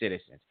other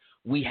citizens.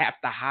 We have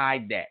to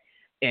hide that.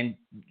 And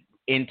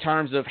in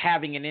terms of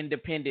having an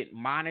independent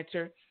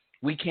monitor,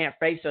 we can't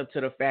face up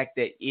to the fact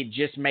that it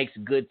just makes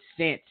good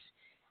sense.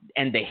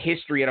 And the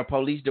history of the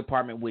police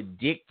department would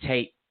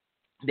dictate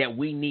that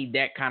we need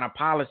that kind of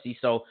policy.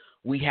 So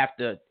we have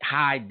to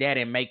hide that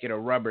and make it a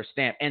rubber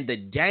stamp. And the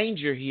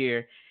danger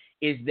here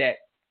is that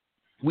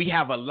we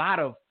have a lot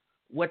of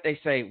what they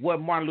say, what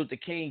Martin Luther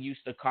King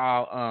used to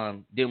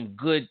call them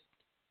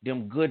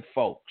good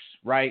folks,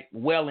 right?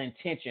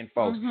 Well-intentioned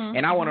folks.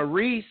 And I want to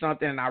read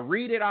something, and I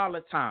read it all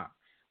the time.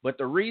 But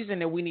the reason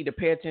that we need to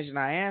pay attention to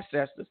our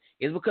ancestors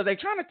is because they're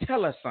trying to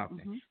tell us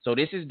something. So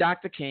this is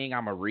Dr. King.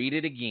 I'm going to read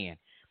it again.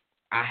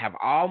 I have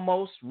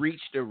almost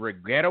reached a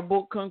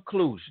regrettable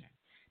conclusion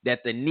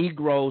that the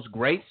Negro's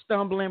great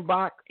stumbling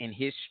block in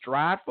his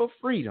stride for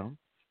freedom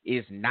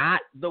is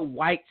not the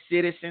white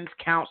citizens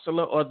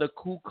counselor or the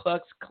Ku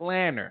Klux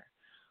Klanner,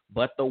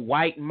 but the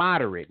white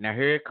moderate. Now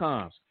here it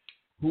comes,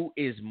 who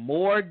is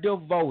more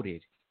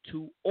devoted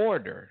to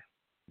order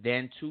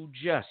than to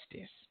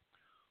justice,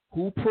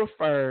 who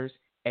prefers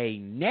a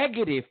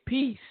negative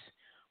peace,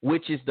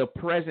 which is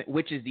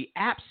the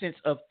absence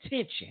of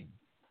tension,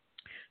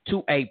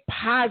 to a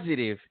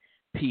positive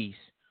peace,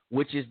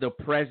 which is the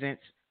presence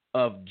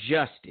of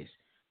justice.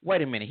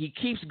 Wait a minute, he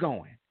keeps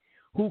going.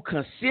 Who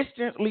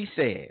consistently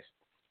says,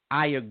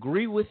 I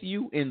agree with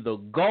you in the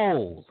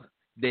goal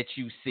that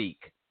you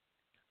seek,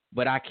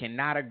 but I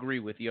cannot agree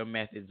with your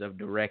methods of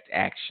direct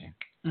action.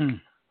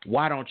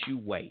 Why don't you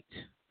wait?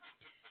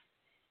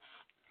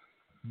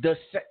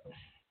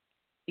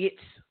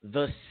 It's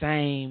the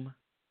same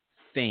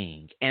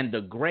thing. And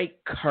the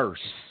great curse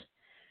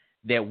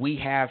that we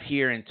have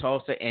here in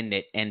Tulsa, and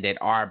that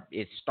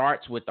it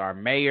starts with our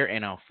mayor,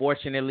 and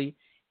unfortunately,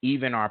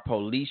 even our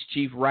police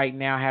chief right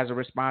now has a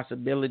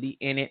responsibility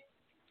in it,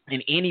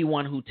 and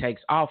anyone who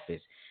takes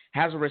office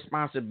has a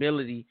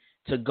responsibility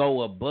to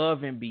go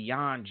above and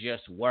beyond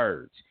just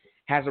words,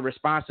 has a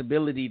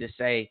responsibility to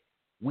say,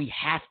 we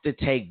have to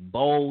take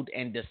bold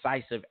and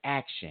decisive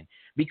action.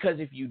 Because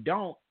if you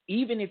don't,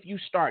 even if you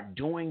start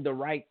doing the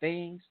right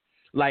things,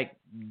 like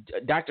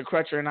Dr.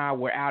 Crutcher and I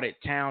were out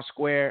at Town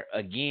Square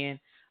again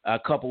a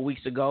couple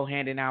weeks ago,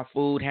 handing out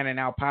food, handing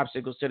out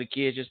popsicles to the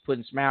kids, just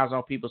putting smiles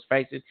on people's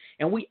faces.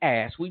 And we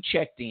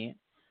checked in,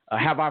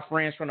 have our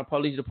friends from the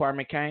police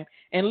department came.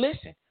 And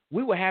listen,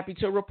 we were happy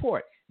to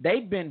report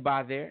they'd been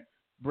by there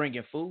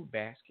bringing food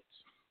baskets.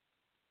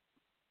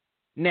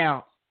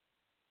 Now,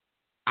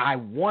 I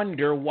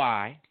wonder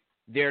why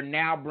they're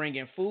now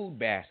bringing food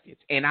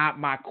baskets. And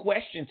my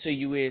question to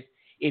you is,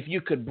 if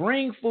you could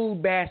bring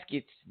food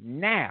baskets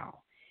now,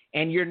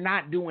 and you're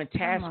not doing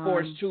Task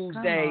Force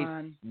Tuesdays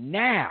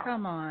now,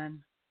 come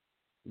on,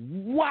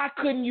 why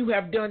couldn't you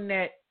have done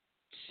that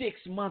 6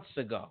 months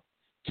ago,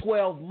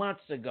 12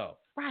 months ago,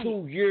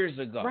 2 years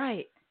ago?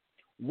 Right.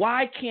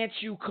 Why can't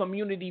you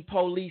community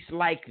police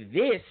like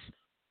this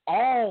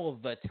all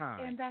the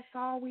time? And that's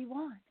all we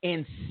want.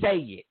 And say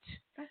it.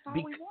 That's all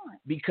we want.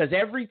 Because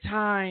every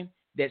time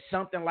that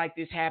something like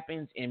this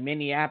happens in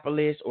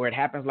Minneapolis, or it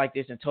happens like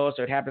this in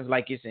Tulsa, or it happens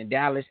like this in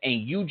Dallas,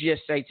 and you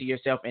just say to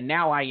yourself, and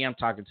now I am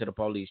talking to the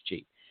police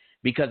chief,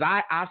 because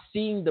I've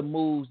seen the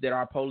moves that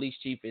our police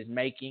chief is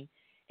making,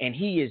 and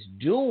he is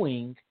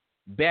doing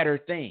better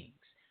things.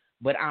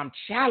 But I'm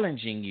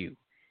challenging you.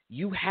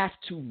 You have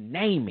to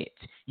name it.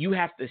 You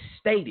have to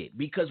state it,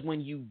 because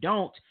when you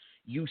don't,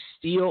 you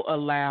still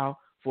allow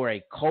for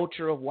a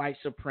culture of white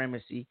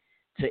supremacy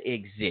to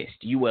exist.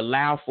 You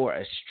allow for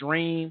a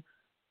stream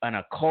and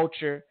a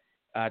culture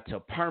to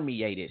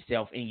permeate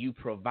itself, and you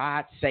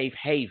provide safe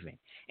haven.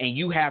 And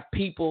you have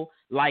people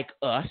like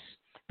us,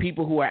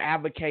 people who are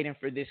advocating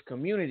for this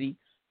community,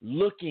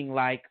 looking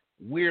like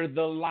we're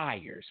the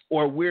liars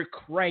or we're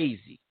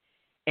crazy.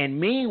 And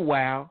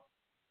meanwhile,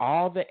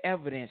 all the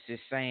evidence is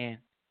saying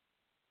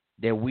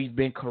that we've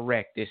been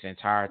correct this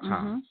entire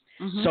time.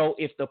 So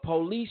if the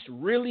police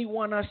really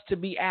want us to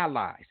be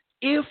allies,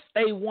 if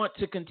they want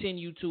to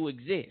continue to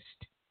exist,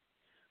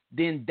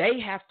 then they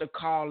have to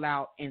call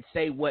out and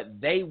say what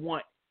they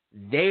want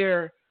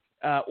their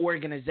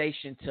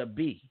organization to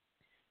be.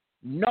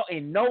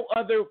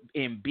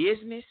 In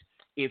business,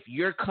 if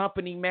your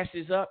company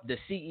messes up, the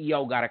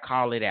CEO got to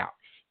call it out.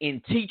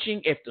 In teaching,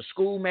 if the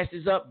school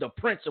messes up, the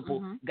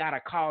principal got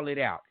to call it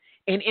out.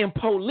 And in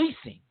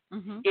policing,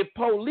 if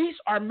police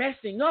are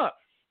messing up,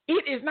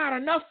 it is not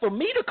enough for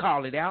me to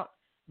call it out.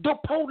 The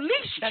police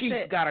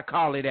chief got to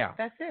call it out.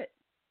 That's it.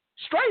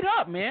 Straight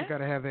up, man. You got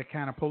to have that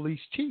kind of police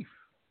chief.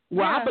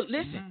 Well, but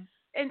listen.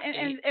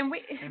 And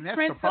we, that's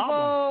the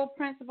problem.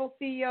 principal,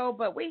 CEO,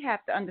 but we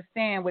have to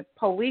understand with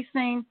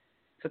policing,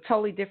 it's a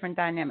totally different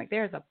dynamic.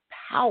 There's a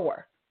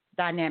power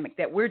dynamic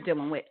that we're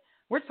dealing with.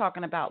 We're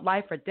talking about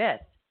life or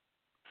death.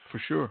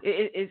 For sure.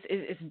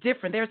 It's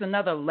different. There's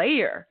another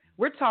layer.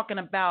 We're talking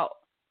about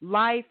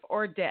life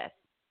or death.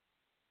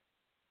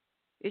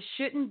 It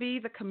shouldn't be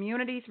the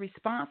community's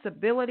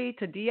responsibility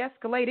to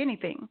de-escalate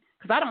anything,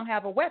 because I don't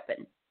have a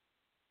weapon.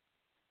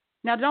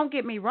 Now, don't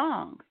get me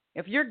wrong.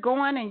 If you're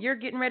going and you're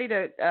getting ready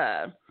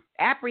to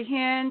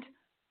apprehend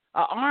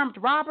an armed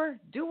robber,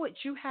 do what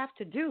you have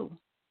to do.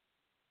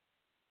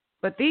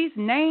 But these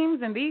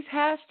names and these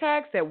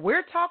hashtags that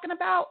we're talking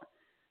about,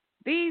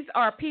 these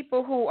are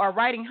people who are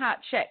writing hot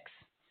checks.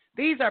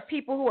 These are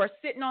people who are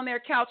sitting on their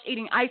couch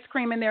eating ice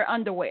cream in their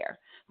underwear.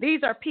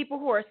 These are people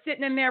who are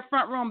sitting in their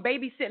front room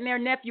babysitting their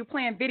nephew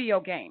playing video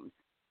games.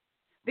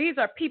 These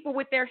are people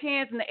with their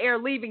hands in the air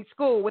leaving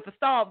school with a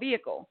stalled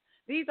vehicle.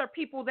 These are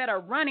people that are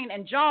running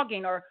and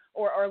jogging or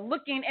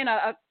looking in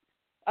a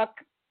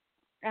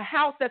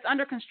house that's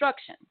under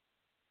construction,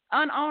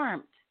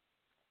 unarmed.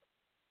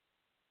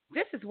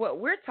 This is what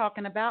we're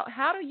talking about.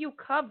 How do you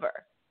cover?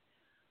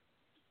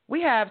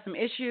 We have some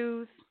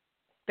issues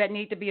that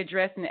need to be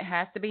addressed, and it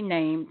has to be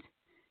named.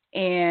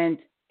 And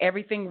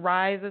everything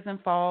rises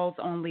and falls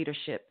on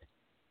leadership.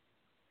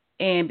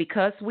 And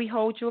because we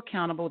hold you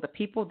accountable, the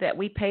people that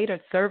we pay to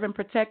serve and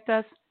protect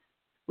us,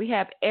 we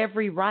have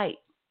every right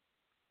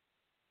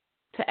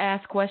to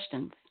ask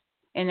questions.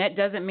 And that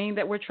doesn't mean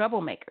that we're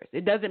troublemakers.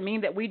 It doesn't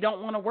mean that we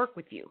don't want to work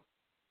with you.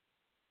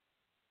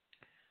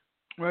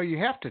 Well, you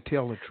have to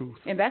tell the truth.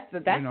 And that's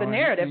the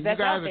narrative and that's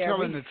out there. You guys are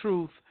telling the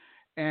truth.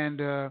 And,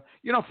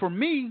 for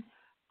me,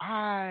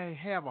 I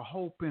have a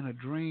hope and a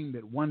dream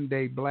that one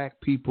day black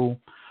people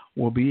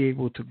will be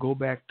able to go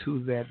back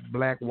to that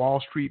Black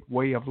Wall Street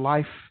way of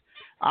life.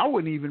 I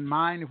wouldn't even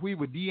mind if we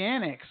would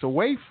de-annex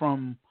away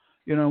from,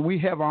 we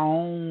have our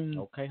own.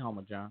 Okay,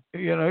 Homer John.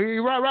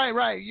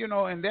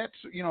 Right. And that's,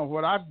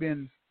 what I've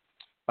been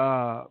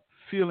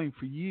feeling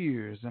for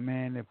years. I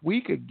mean, if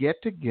we could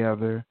get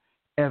together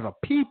as a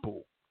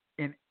people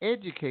and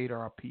educate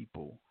our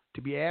people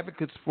to be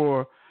advocates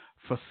for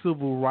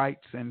civil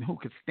rights, and who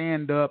could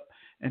stand up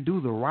and do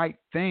the right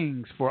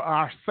things for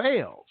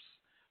ourselves,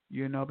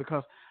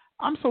 because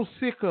I'm so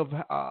sick of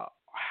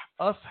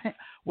us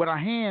with our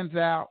hands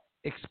out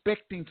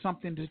expecting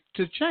something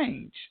to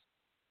change.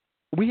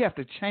 We have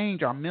to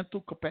change our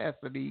mental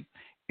capacity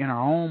in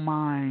our own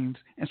minds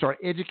and start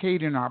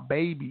educating our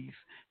babies,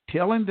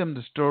 telling them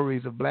the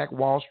stories of Black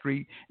Wall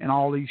Street and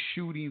all these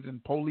shootings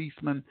and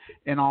policemen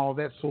and all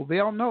that, so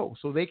they'll know,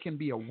 so they can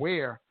be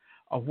aware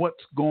of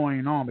what's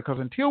going on. Because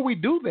until we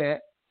do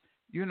that,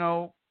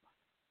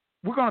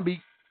 we're going to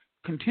be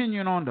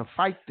continuing on to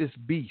fight this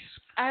beast.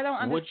 I don't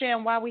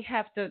understand why we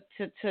have to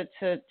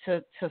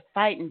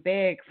fight and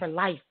beg for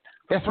life.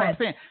 That's what I'm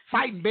saying.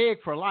 Fight and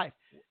beg for life.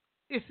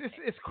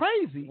 It's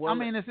crazy. Well, I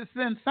mean, it's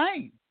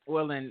insane.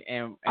 Well, and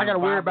I got to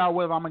worry about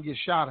whether I'm gonna get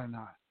shot or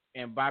not.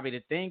 And Bobby,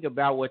 the thing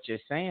about what you're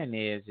saying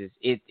is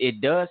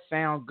it does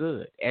sound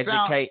good.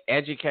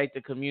 Educate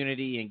the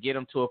community and get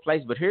them to a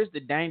place. But here's the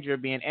danger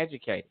of being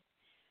educated.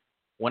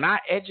 When I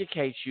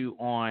educate you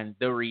on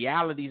the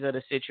realities of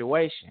the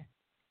situation,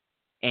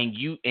 and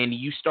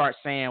you start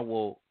saying,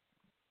 well,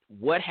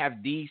 what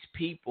have these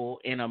people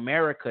in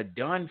America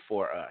done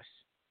for us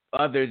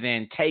other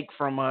than take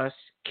from us,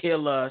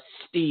 kill us,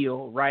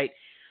 steal, right?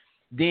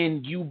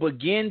 Then you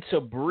begin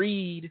to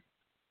breed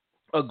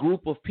a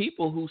group of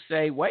people who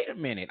say, wait a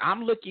minute,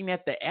 I'm looking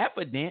at the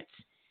evidence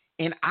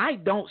and I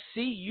don't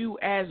see you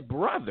as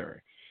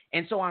brother.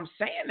 And so I'm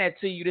saying that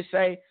to you to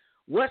say,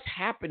 what's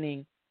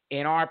happening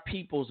in our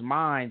people's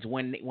minds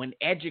when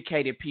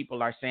educated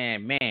people are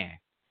saying, man,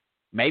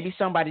 maybe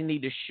somebody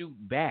need to shoot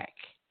back,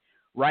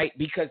 right?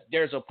 Because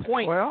there's a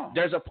point. Well,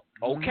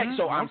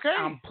 so I'm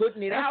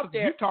putting it out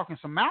there. You're talking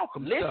some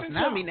Malcolm stuff now. Listen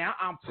to me now.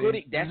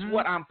 That's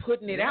what I'm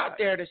putting it out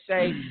there to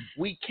say.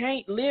 We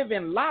can't live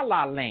in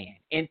la-la land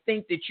and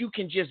think that you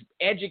can just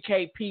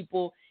educate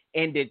people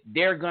and that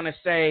they're going to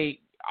say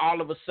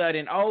all of a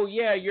sudden, oh,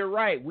 yeah, you're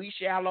right, we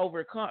shall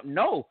overcome.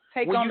 No.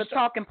 Take on the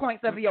talking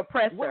points of the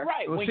oppressor. Well,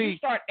 right. When you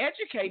start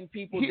educating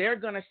people, they're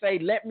going to say,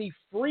 let me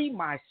free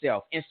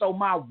myself. And so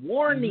my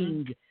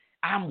warning,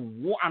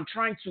 I'm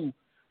trying to,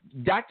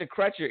 Dr.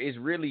 Crutcher is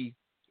really,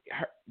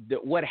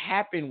 what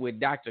happened with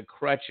Dr.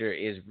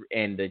 Crutcher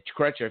and the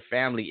Crutcher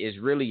family is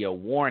really a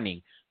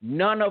warning.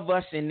 None of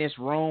us in this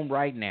room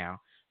right now,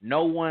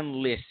 no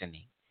one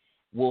listening,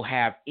 will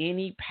have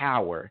any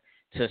power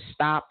to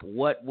stop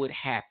what would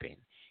happen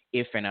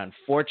if an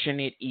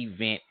unfortunate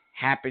event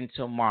happened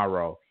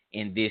tomorrow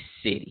in this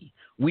city.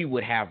 We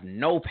would have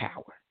no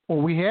power.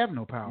 Well, we have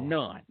no power.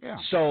 None. Yeah.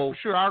 So for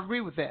sure, I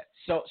agree with that.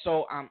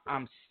 So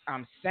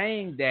I'm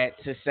saying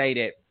that to say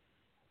that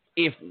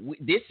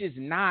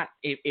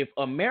if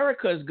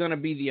America is going to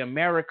be the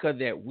America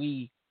that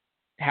we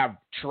have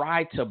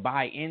tried to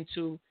buy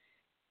into,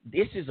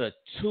 this is a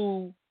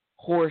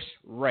 2-horse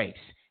race.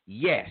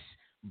 Yes,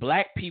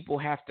 black people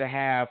have to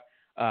have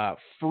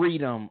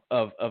freedom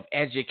of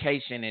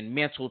education and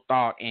mental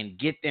thought and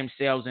get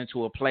themselves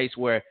into a place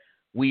where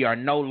we are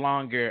no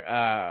longer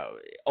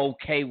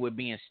okay with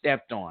being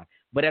stepped on.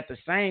 But at the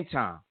same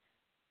time,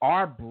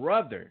 our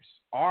brothers,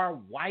 our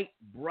white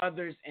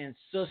brothers and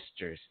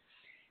sisters,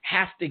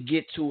 have to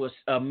get to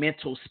a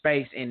mental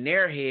space in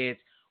their heads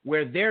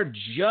where they're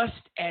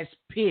just as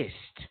pissed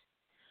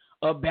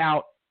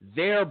about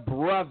their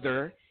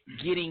brother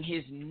getting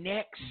his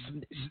neck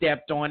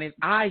stepped on as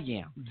I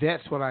am.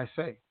 That's what I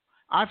say.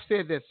 I've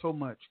said that so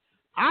much.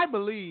 I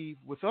believe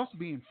with us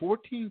being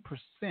 14%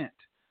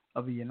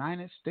 of the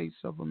United States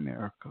of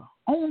America,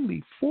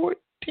 only 14%,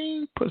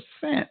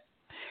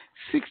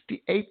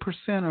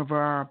 68% of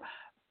our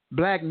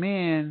black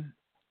men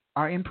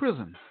are in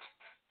prison.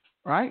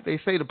 Right? They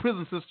say the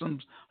prison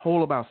systems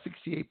hold about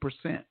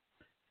 68%.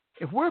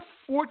 If we're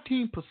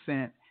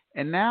 14%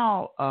 and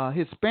now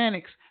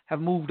Hispanics have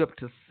moved up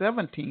to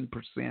 17%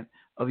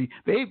 of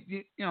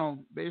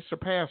they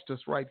surpassed us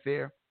right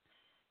there,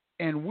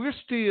 and we're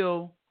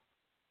still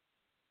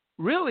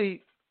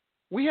really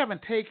we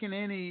haven't taken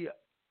any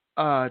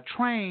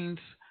trains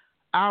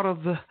out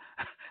of the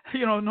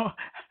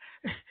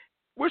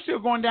we're still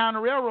going down the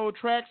railroad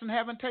tracks and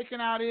haven't taken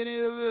out any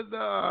of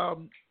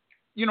the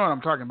you know what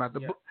I'm talking about,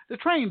 the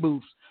train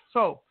booths.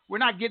 So we're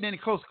not getting any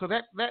closer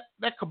because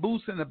that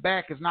caboose in the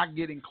back is not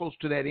getting close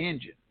to that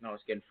engine. No,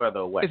 it's getting further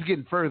away. It's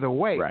getting further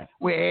away. Right.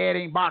 We're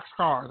adding box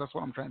cars. That's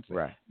what I'm trying to say.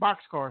 Right.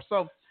 Box cars.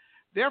 So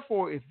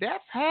therefore, if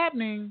that's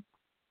happening,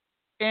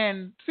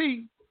 and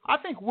see, I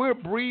think we're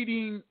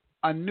breeding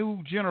a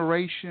new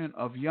generation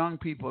of young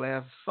people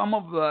as some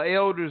of the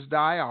elders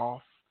die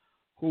off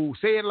who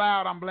say it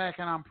loud, I'm black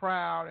and I'm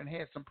proud, and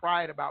had some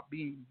pride about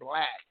being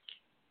black.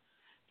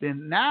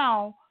 Then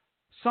now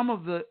some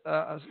of the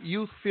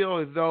youth feel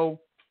as though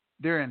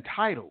they're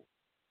entitled.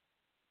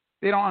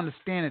 They don't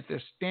understand that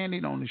they're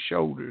standing on the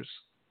shoulders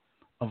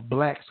of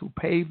blacks who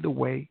paved the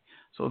way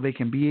so they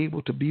can be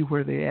able to be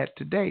where they're at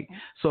today.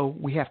 So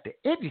we have to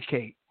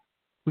educate.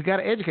 We got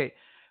to educate.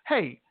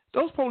 Hey,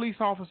 those police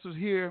officers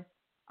here,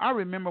 I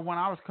remember when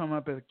I was coming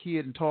up as a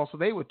kid in Tulsa,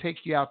 they would take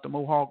you out to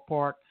Mohawk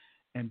Park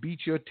and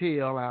beat your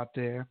tail out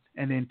there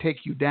and then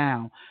take you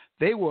down.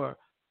 They were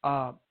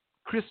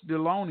Chris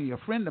Deloney, a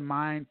friend of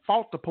mine,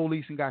 fought the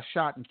police and got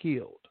shot and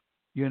killed,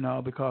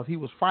 because he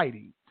was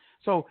fighting.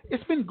 So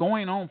it's been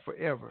going on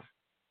forever.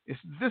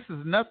 This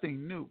is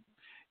nothing new.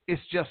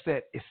 It's just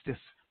that it's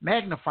just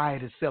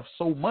magnified itself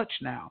so much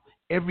now.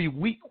 Every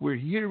week we're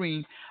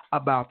hearing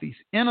about these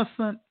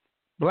innocent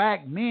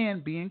black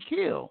men being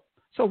killed.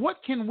 So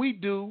what can we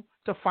do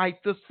to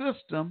fight the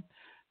system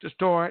to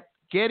start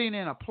getting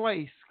in a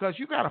place? Because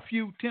you got a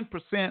few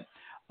 10%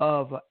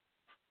 of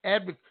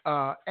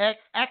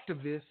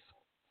activists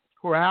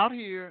who are out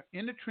here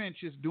in the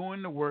trenches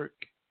doing the work.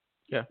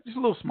 Yeah. Just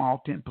a little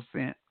small 10%.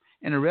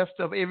 And the rest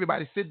of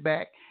everybody sit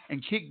back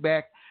and kick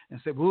back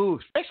and say, "Whoa!"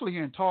 Especially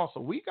here in Tulsa,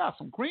 we got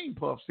some cream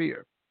puffs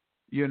here.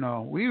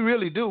 We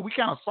really do. We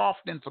kind of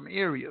soft in some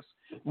areas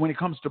when it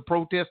comes to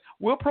protests.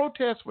 We'll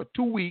protest for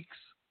 2 weeks,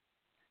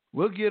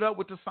 We'll get up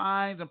with the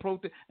signs and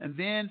protest, and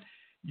then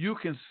you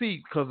can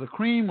see, because the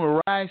cream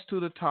will rise to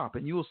the top,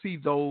 and you'll see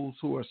those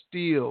who are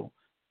still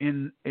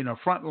in a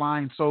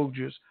frontline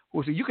soldiers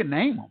who say, you can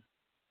name them.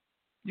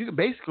 You can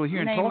basically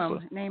here in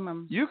Tulsa. Name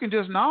them. You can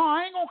just, no,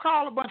 I ain't gonna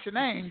call a bunch of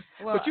names,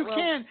 but you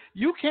can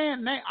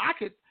name.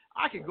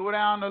 I could go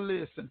down the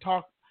list and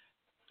talk.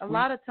 A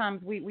lot of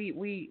times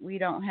we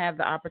don't have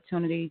the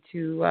opportunity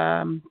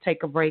to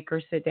take a break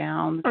or sit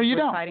down. Or you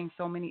We're don't. fighting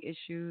so many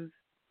issues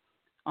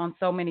on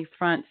so many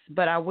fronts.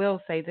 But I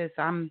will say this: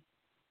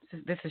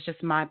 this is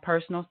just my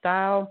personal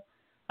style.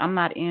 I'm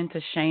not into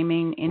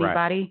shaming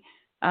anybody,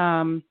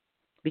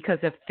 because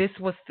if this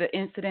was the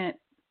incident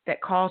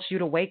that caused you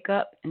to wake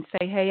up and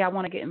say, "Hey, I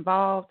want to get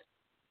involved,"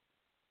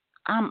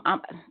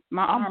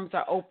 my arms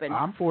are open.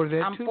 I'm for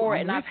that I'm too. for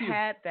it, I'm and I've with you.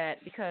 had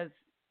that because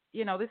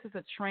this is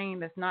a train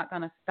that's not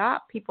going to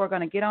stop. People are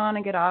going to get on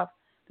and get off.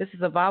 This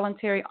is a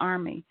voluntary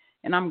army,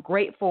 and I'm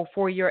grateful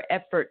for your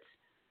efforts.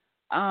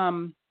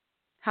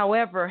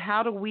 However,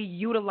 how do we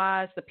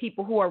utilize the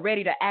people who are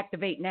ready to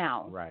activate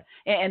now? Right.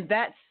 And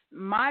that's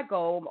my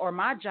goal or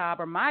my job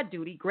or my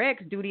duty,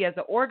 Greg's duty as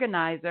an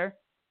organizer.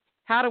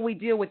 How do we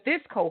deal with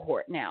this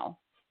cohort now?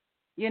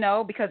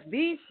 Because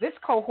this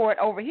cohort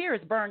over here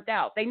is burnt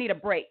out. They need a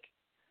break.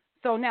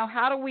 So now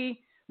how do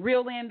we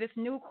reel in this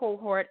new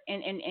cohort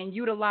and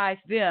utilize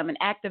them and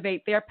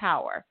activate their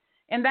power?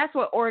 And that's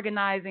what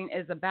organizing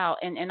is about.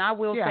 And I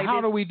will say how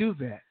this, do we do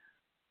that?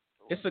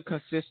 It's a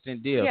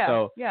consistent deal. Yeah,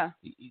 so yeah.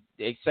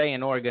 They say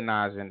in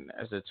organizing,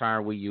 as a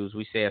term we use,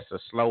 we say it's a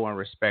slow and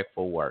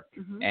respectful work.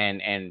 Mm-hmm.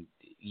 And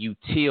you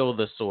till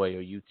the soil.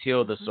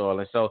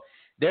 And so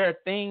there are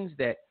things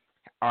that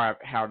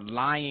are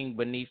lying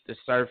beneath the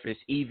surface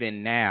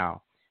even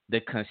now,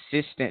 the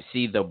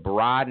consistency, the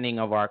broadening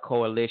of our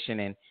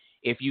coalition. And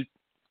if you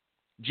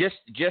just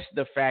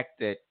the fact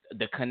that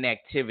the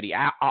connectivity,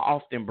 I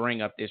often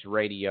bring up this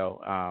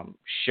radio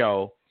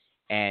show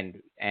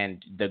and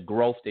the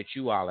growth that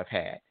you all have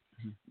had.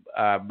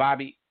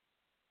 Bobby,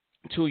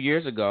 2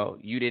 years ago,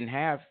 you didn't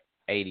have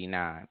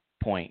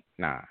 89.9,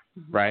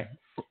 right?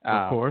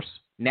 Of course.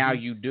 Now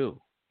you do,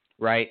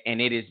 right?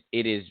 And it is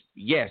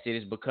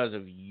because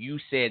of you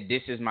said,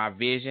 this is my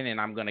vision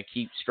and I'm going to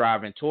keep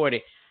striving toward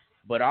it.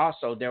 But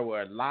also there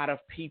were a lot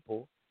of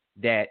people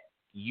that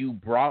you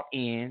brought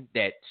in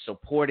that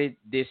supported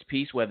this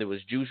piece, whether it was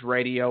Juice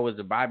Radio, or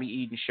the Bobby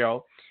Eaton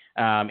Show.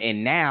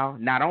 And now,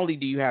 not only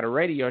do you have a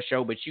radio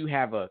show, but you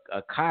have a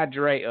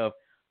cadre of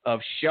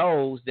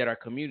shows that are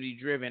community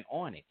driven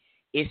on it.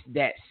 It's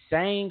that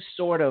same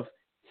sort of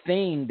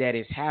thing that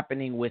is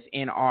happening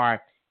within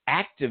our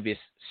activist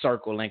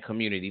circle and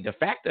community. The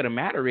fact of the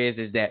matter is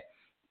that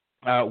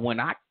when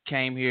I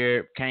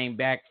came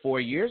back 4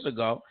 years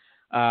ago,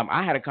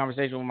 I had a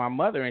conversation with my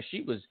mother, and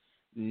she was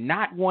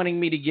not wanting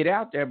me to get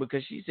out there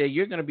because she said,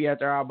 you're going to be out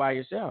there all by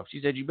yourself.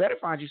 She said, you better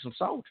find you some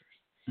soldiers.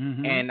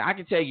 Mm-hmm. And I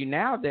can tell you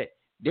now that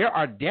there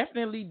are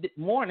definitely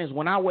mornings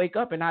when I wake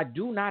up and I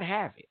do not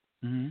have it.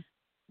 Mm-hmm.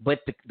 But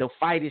the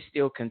fight is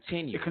still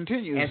continuing. It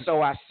continues. And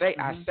so I say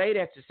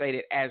that to say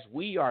that as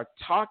we are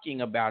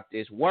talking about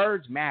this,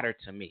 words matter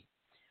to me.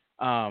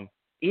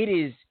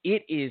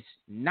 It is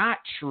not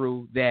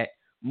true that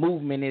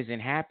movement isn't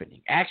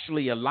happening.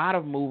 Actually, a lot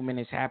of movement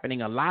is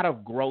happening. A lot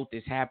of growth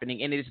is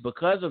happening. And it's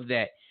because of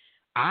that.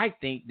 I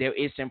think that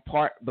it's in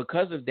part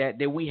because of that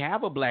we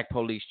have a black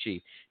police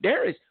chief.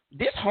 There is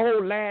this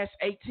whole last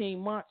 18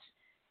 months,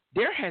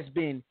 there has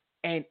been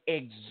an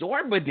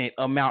exorbitant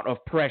amount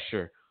of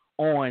pressure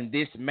on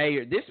this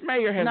mayor. This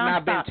mayor has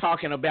not been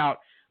talking about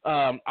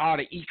all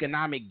the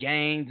economic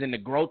gains and the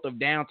growth of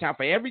downtown.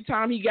 For every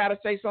time he got to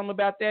say something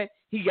about that,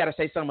 he got to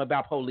say something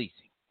about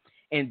policing.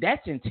 And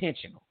that's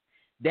intentional.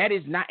 That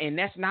is not, and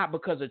that's not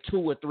because of 2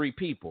 or 3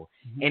 people.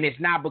 Mm-hmm. And it's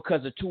not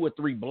because of 2 or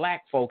 3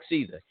 black folks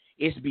either.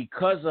 It's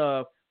because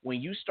of when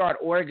you start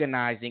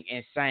organizing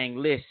and saying,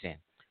 listen,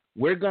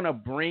 we're going to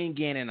bring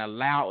in and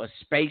allow a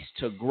space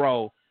to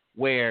grow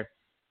where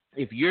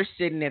if you're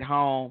sitting at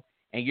home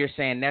and you're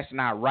saying that's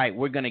not right,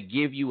 we're going to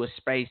give you a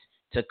space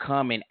to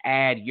come and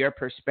add your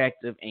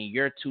perspective and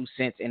your 2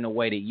 cents in the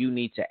way that you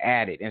need to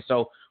add it. And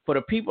so for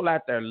the people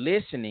out there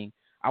listening,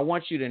 I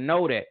want you to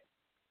know that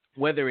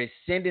whether it's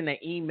sending an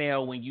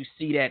email when you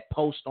see that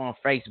post on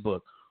Facebook,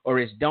 or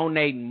it's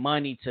donating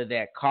money to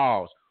that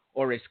cause,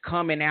 or it's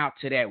coming out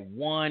to that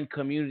one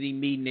community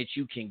meeting that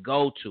you can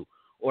go to,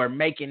 or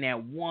making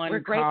that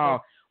one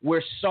call,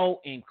 we're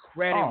so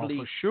incredibly,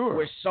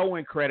 we're so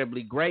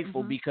incredibly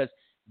grateful because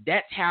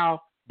that's how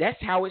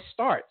it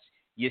starts.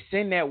 You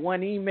send that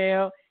one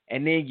email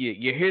and then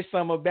you hear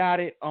something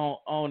about it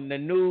on the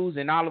news,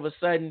 and all of a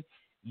sudden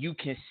you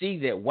can see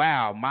that,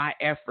 wow, my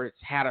efforts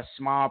had a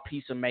small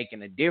piece of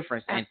making a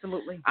difference.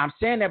 Absolutely. And I'm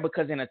saying that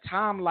because in a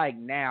time like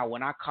now,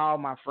 when I call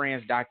my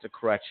friends Dr.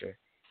 Crutcher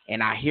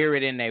and I hear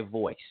it in their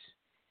voice,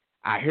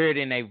 that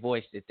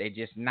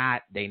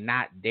they're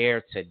not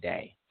there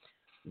today.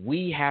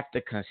 We have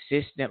to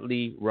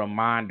consistently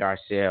remind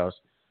ourselves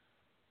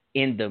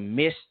in the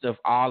midst of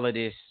all of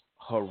this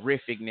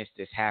horrificness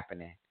that's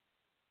happening,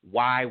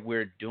 why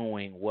we're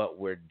doing what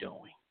we're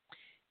doing.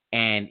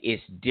 And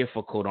it's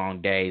difficult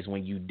on days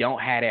when you don't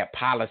have that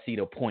policy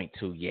to point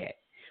to yet,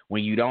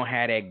 when you don't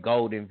have that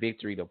golden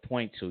victory to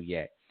point to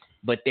yet.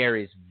 But there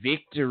is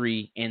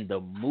victory in the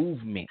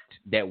movement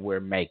that we're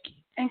making.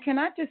 And can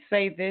I just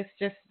say this,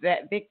 just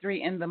that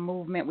victory in the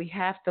movement, we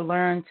have to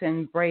learn to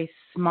embrace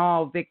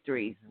small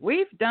victories.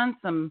 We've done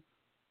some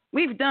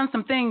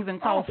things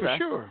in Tulsa. Oh, for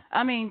sure.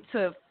 I mean,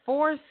 to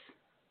force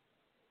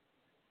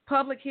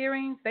public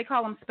hearings, they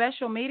call them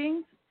special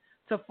meetings,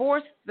 to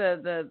force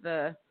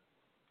the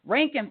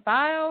rank and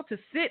file to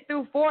sit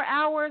through 4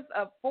 hours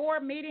of 4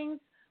 meetings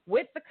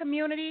with the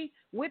community,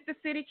 with the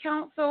city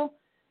council,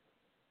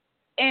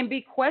 and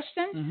be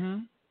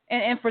questioned,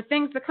 and for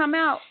things to come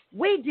out.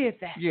 We did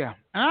that. Yeah,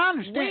 and I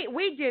understand.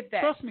 We did that.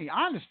 Trust me,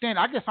 I understand.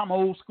 I guess I'm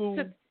old school.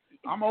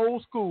 I'm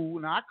old school,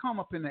 and I come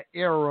up in the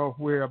era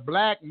where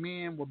black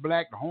men were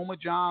black. The Homer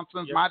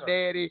Johnsons, my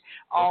daddy,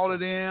 all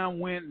of them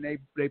went and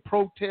they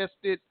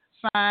protested.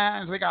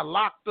 Signs, they got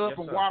locked up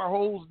and water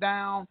hosed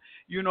down.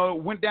 You know,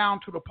 it went down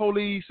to the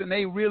police, and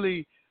they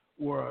really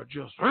were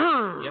just.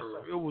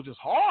 It was just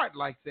hard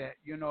like that.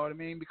 You know what I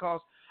mean?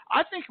 Because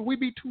I think if we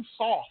be too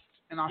soft,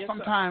 and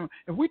sometimes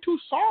if we too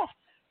soft,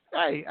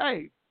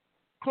 hey,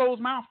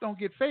 closed mouth don't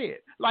get fed.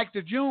 Like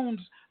the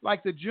June's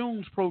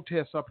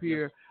protests up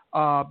here,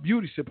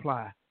 beauty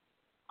supply.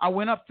 I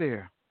went up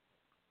there,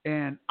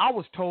 and I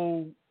was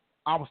told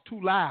I was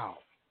too loud,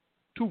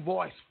 too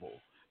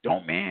voiceful.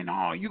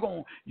 You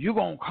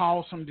gonna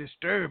cause some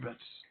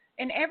disturbance.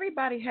 And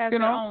everybody has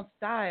their own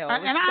style. I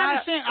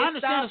understand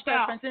the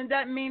style. And it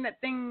doesn't mean that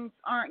things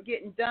aren't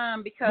getting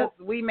done because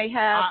we may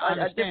have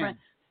a different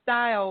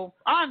style.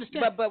 I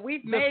understand. But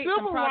we've made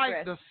some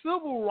progress. The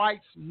civil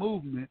rights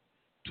movement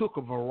took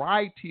a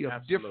variety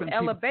of different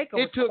people. Ella Baker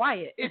was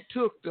quiet. It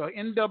took the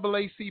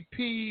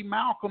NAACP,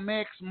 Malcolm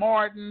X,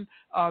 Martin,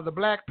 the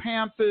Black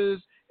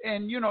Panthers,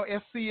 and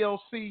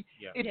SCLC.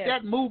 Yeah.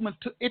 That movement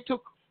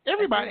took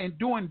everybody and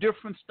doing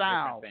different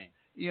styles,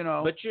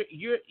 But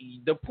you're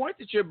the point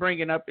that you're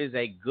bringing up is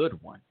a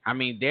good one. I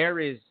mean, there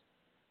is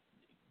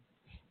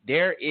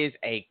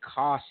a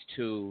cost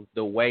to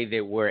the way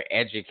that we're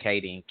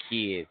educating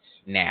kids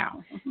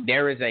now.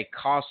 There is a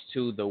cost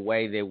to the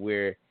way that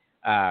we're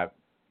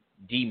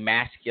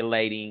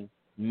demasculating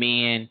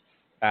men,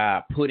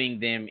 putting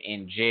them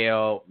in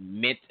jail,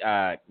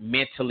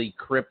 mentally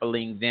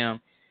crippling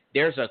them.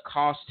 There's a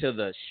cost to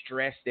the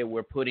stress that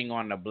we're putting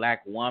on the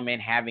black woman,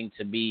 having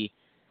to be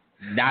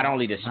not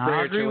only the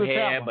spiritual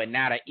head, but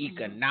now the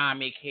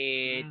economic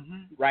head,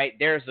 right?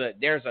 There's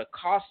a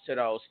cost to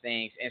those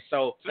things, and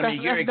so that's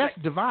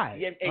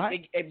divide. Yeah,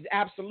 right?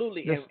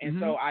 Absolutely. And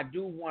so I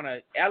do want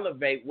to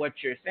elevate what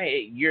you're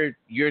saying.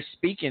 You're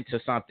speaking to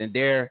something.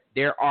 There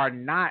is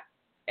not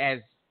as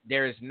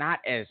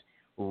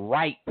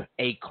ripe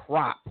a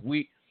crop.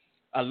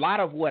 A lot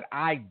of what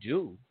I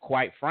do,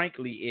 quite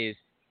frankly, is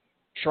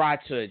try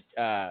to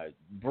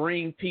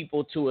bring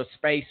people to a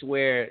space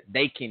where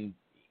they can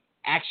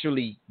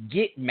actually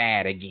get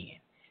mad again.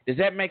 Does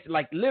that make sense?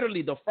 Like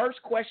literally the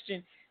first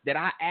question that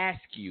I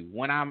ask you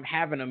when I'm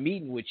having a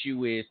meeting with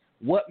you is,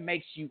 what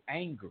makes you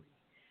angry?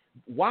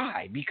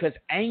 Why? Because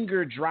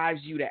anger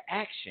drives you to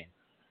action.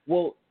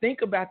 Well,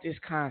 think about this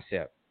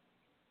concept.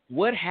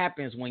 What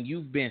happens when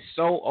you've been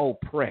so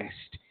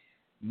oppressed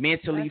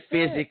mentally,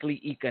 physically,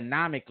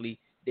 economically,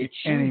 that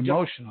you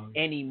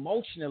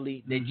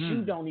emotionally that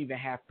you don't even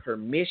have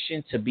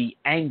permission to be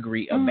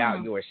angry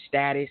about your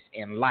status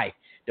in life?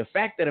 The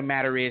fact of the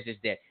matter is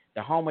that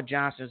the Homer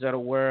Johnsons of the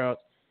world,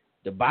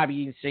 the Bobby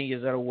Eaton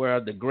Seniors of the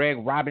world, the Greg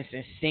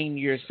Robinson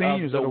Seniors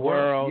of the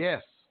world,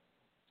 yes,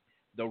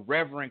 the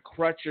Reverend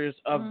Crutchers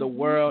of the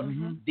world,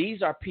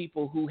 these are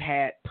people who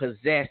had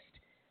possessed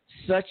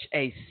such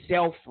a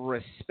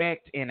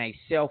self-respect and a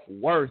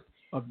self-worth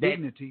of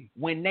dignity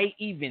when they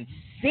even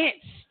sensed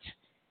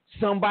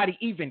somebody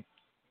even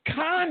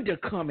kinda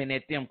coming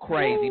at them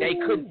crazy.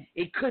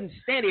 It couldn't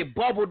stand it.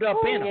 Bubbled up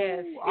in them.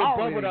 It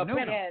bubbled up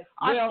in them.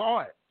 I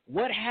saw it.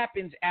 What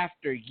happens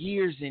after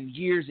years and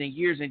years and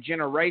years and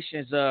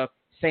generations of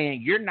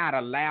saying you're not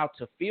allowed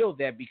to feel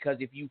that, because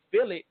if you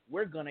feel it,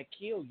 we're gonna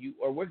kill you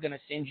or we're gonna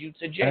send you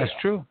to jail? That's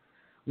true.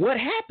 What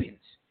happens?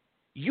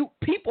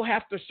 People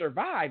have to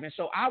survive, and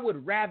so I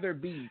would rather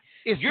be.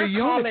 You're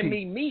calling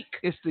me meek.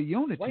 It's the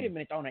unity. Wait a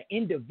minute, on an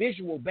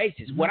individual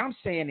basis. What I'm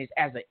saying is,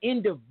 as an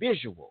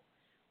individual,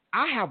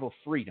 I have a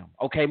freedom.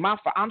 Okay,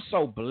 I'm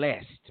so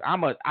blessed.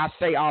 I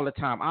say all the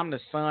time, I'm the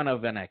son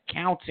of an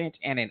accountant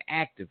and an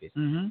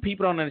activist.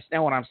 People don't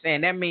understand what I'm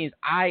saying. That means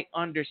I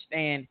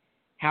understand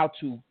how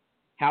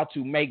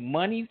to make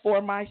money for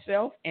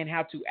myself and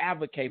how to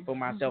advocate for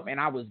myself,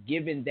 and I was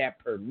given that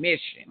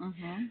permission.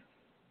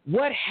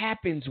 What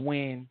happens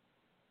when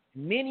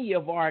many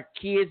of our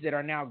kids that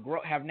are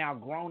have now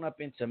grown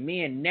up into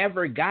men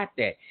never got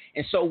that?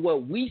 And so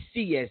what we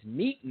see as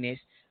meekness,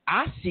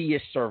 I see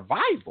as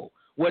survival.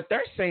 What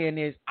they're saying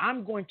is,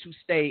 I'm going to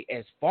stay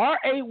as far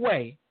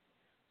away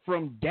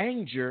from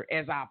danger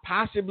as I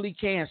possibly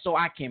can so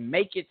I can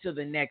make it to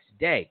the next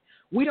day.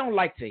 We don't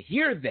like to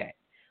hear that.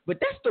 But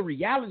that's the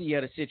reality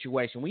of the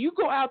situation. When you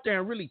go out there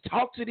and really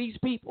talk to these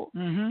people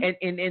and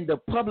in the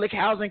public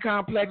housing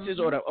complexes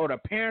or the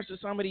parents of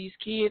some of these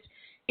kids,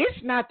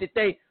 it's not that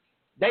they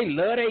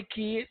love their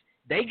kids.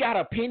 They got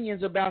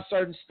opinions about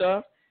certain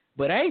stuff.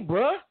 But, hey,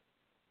 bruh,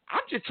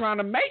 I'm just trying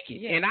to make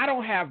it. Yeah. And I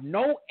don't have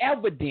no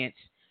evidence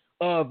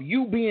of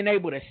you being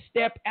able to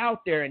step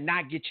out there and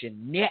not get your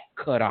neck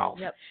cut off.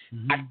 Yep.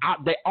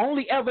 The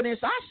only evidence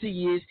I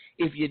see is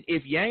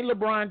if you ain't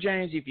LeBron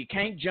James, if you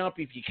can't jump,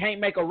 if you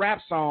can't make a rap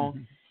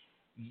song,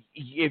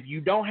 if you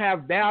don't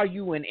have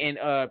value and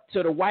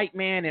to the white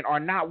man and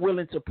are not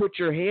willing to put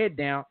your head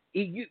down,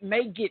 you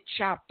may get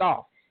chopped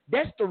off.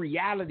 That's the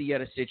reality of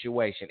the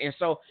situation. And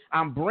so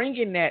I'm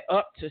bringing that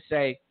up to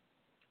say,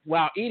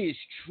 while it is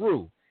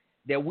true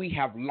that we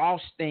have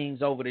lost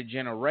things over the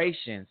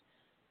generations,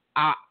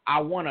 I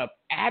want to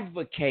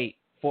advocate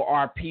for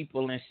our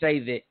people and say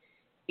that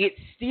it's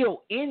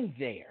still in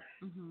there.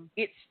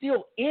 It's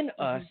still in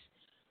us.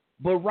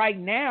 But right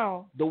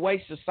now, the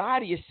way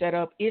society is set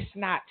up, it's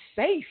not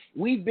safe.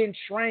 We've been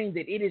trained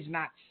that it is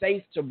not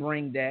safe to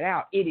bring that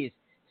out. It is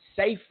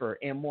safer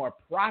and more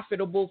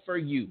profitable for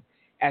you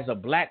as a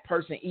black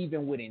person,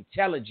 even with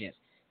intelligence,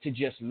 to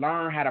just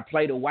learn how to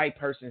play the white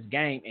person's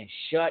game and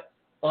shut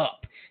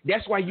up.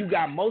 That's why you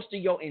got most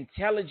of your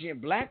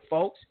intelligent black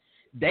folks,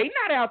 they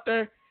not out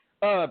there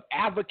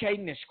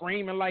advocating and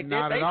screaming like this.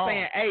 They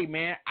saying, hey,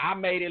 man, I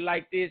made it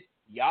like this.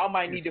 Y'all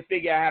might need to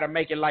figure out how to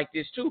make it like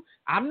this too.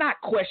 I'm not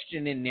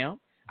questioning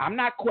them. I'm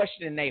not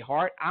questioning their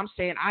heart. I'm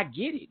saying I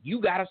get it. You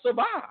got to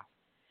survive.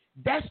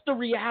 That's the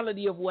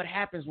reality of what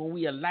happens when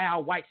we allow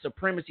white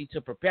supremacy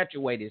to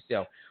perpetuate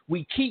itself.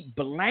 We keep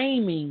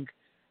blaming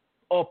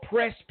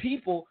oppressed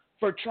people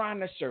for trying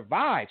to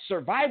survive.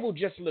 Survival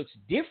just looks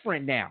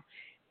different now.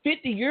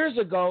 50 years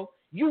ago,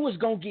 you was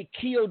going to get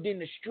killed in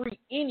the street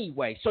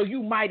anyway, so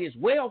you might as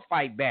well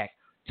fight back.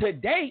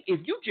 Today,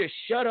 if you just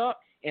shut up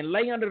and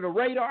lay under the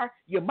radar,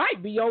 you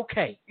might be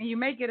okay. And you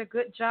may get a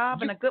good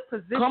job and a good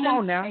position. Come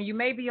on now. And you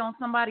may be on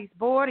somebody's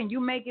board and you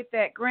may get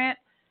that grant.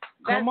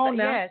 Come on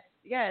now.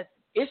 Yes.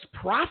 It's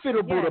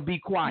profitable to be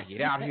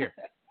quiet out here.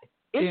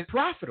 It's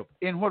profitable.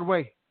 In what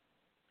way?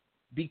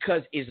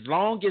 Because as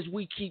long as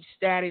we keep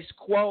status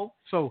quo,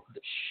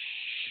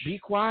 be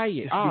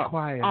quiet. Be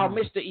quiet.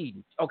 Mr.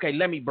 Eden. Okay,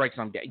 let me break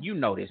something down. You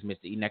know this,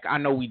 Mr. Eden. I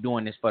know we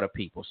doing this for the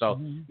people.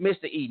 So,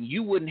 Mr. Eden,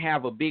 you wouldn't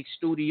have a big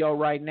studio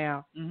right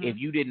now if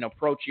you didn't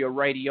approach your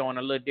radio in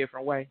a little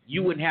different way.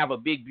 You wouldn't have a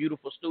big,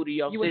 beautiful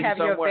studio. You would have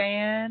somewhere. your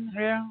van.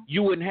 Yeah.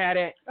 You wouldn't have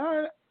that.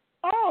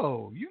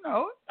 You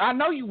know it. I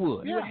know you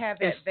would. You would have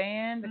that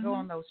van to go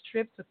on those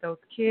trips with those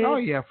kids. Oh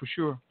yeah, for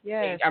sure.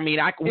 Yes. I mean,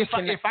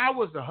 if I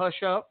was to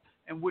hush up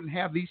and wouldn't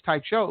have these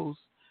type shows,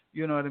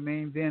 you know what I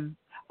mean? Then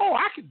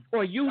I could.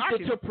 Or use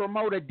it to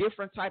promote a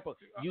different type of.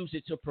 Use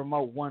it to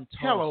promote one.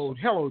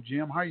 Hello,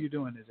 Jim. How you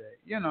doing today?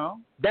 You know.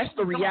 That's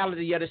the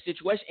reality of the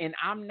situation, and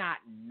I'm not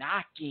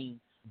knocking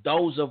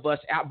those of us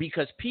out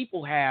because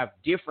people have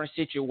different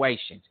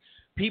situations.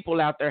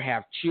 People out there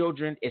have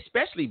children,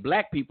 especially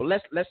black people.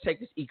 Let's take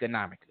this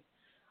economically.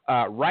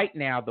 Right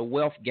now, the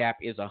wealth gap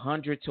is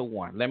 100 to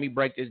 1. Let me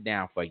break this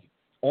down for you.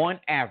 On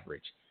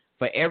average,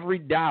 for every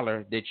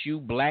dollar that you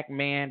black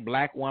man,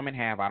 black woman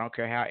have, I don't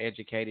care how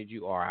educated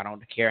you are, I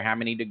don't care how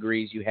many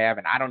degrees you have,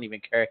 and I don't even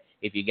care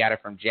if you got it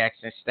from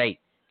Jackson State,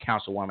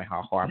 Councilwoman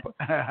Harper.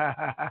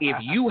 If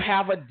you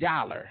have a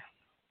dollar,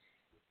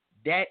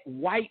 that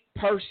white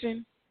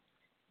person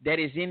that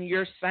is in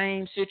your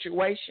same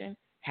situation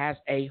has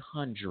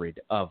 100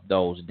 of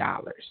those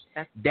dollars.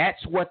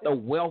 That's what the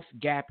wealth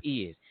gap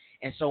is.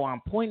 And so I'm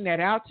pointing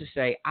that out to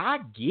say, I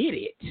get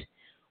it.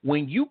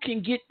 When you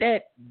can get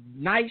that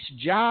nice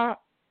job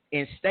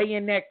and stay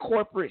in that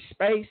corporate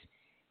space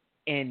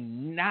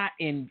and not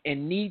and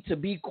need to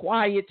be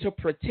quiet to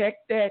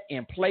protect that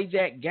and play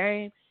that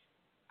game,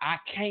 I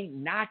can't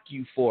knock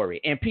you for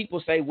it. And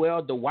people say,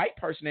 well, the white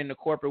person in the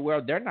corporate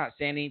world, they're not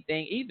saying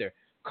anything either.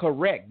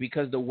 Correct,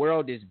 because the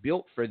world is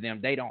built for them.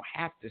 They don't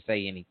have to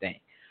say anything.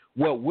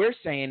 What we're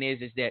saying is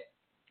that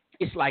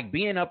it's like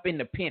being up in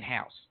the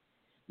penthouse,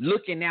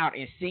 looking out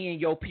and seeing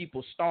your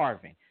people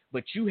starving.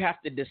 But you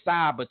have to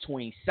decide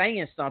between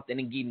saying something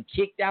and getting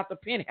kicked out the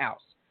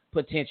penthouse,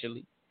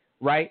 potentially,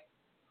 right?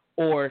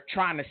 Or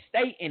trying to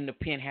stay in the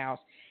penthouse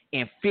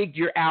and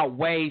figure out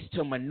ways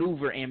to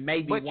maneuver and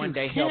maybe one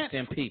day help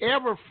them people.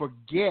 Ever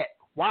forget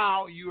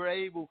how you're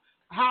able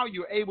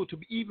to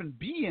even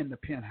be in the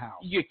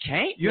penthouse. You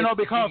can't. Because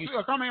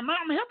I'm going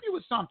to help you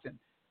with something.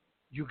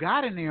 You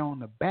got in there on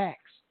the backs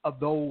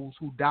of those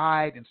who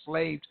died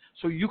enslaved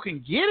so you can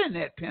get in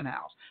that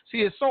penthouse. See,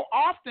 it's so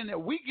often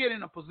that we get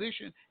in a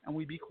position and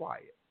we be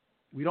quiet.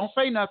 We don't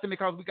say nothing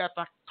because we got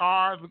the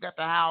cars, we got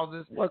the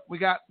houses, but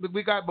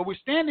we're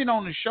standing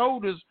on the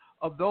shoulders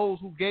of those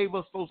who gave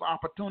us those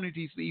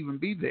opportunities to even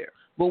be there.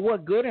 But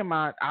what good am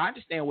I? I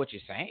understand what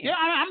you're saying. Yeah,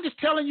 I'm just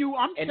telling you.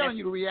 I'm telling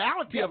you the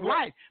reality of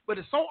life. But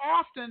it's so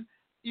often,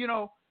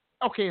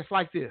 okay, it's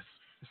like this.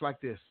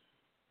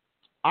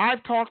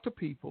 I've talked to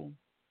people.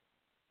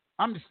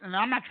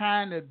 I'm not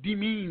trying to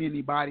demean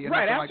anybody or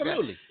Right, nothing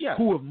absolutely. like that. Yeah.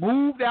 Who have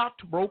moved out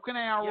to Broken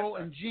Arrow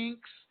Yes, and Jinx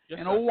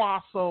and sir.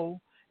 Owasso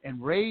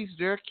and raised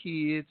their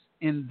kids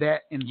in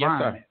that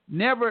environment.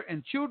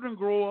 And children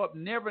grow up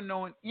never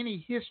knowing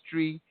any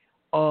history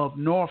of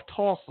North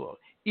Tulsa,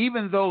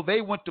 even though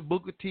they went to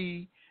Booker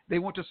T, they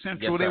went to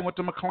Central, they went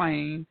to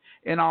McLean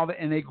and all that,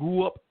 and they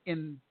grew up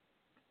in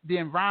the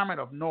environment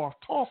of North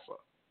Tulsa.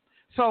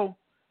 So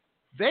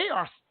they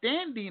are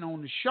standing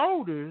on the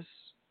shoulders,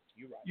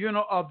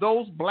 of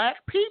those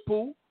black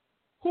people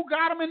who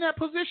got them in that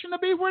position to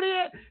be where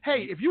they at.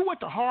 Hey, if you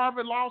went to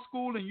Harvard Law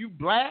School and you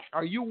black,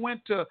 or you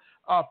went to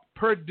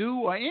Purdue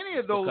or any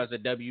of those, because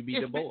of W.B.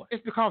 Du Bois.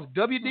 It's because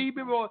W.B.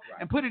 Du Bois,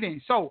 and put it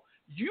in. So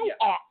you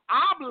are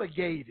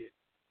obligated.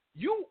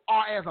 You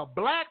are, as a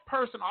black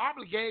person,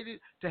 obligated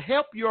to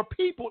help your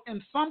people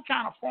in some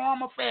kind of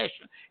form or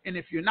fashion. And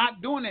if you're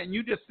not doing that, and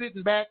you're just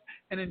sitting back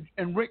and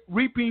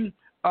reaping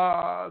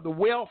the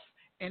wealth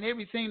and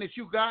everything that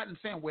you got and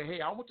saying, well, hey,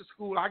 I went to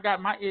school, I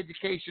got my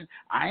education,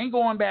 I ain't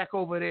going back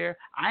over there,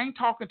 I ain't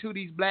talking to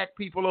these black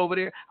people over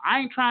there, I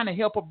ain't trying to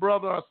help a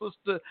brother or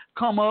sister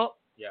come up,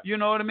 you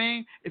know what I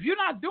mean? If you're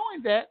not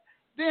doing that,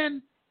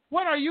 then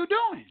what are you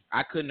doing?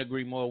 I couldn't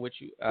agree more with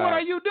you. What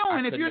are you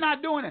doing if you're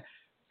not doing it?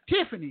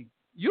 Tiffany,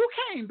 you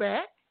came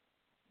back.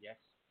 Yes.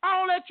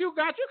 All that you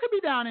got, you could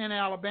be down in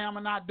Alabama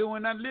not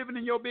doing nothing, living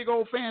in your big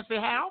old fancy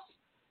house.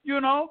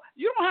 You don't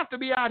have to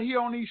be out here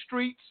on these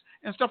streets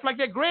and stuff like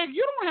that. Greg,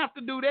 you don't have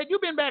to do that.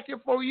 You've been back here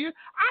for a year.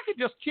 I could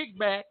just kick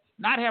back,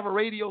 not have a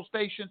radio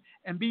station,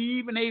 and be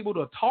even able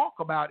to talk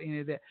about any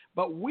of that.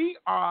 But we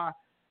are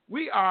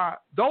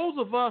those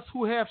of us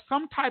who have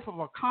some type of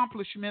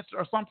accomplishments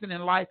or something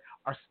in life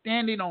are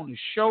standing on the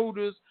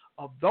shoulders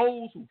of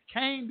those who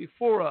came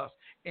before us.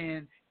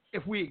 And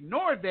if we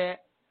ignore that,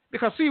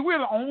 because, see, we're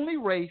the only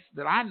race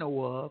that I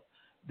know of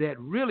that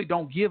really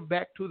don't give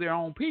back to their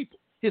own people.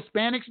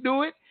 Hispanics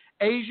do it.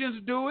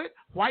 Asians do it.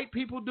 White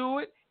people do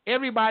it.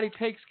 Everybody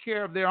takes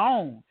care of their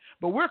own.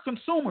 But we're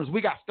consumers.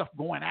 We got stuff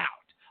going out.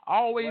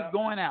 Always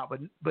going out.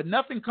 But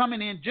nothing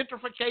coming in.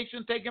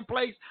 Gentrification taking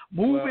place.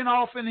 Moving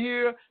off in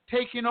here.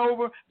 Taking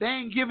over. They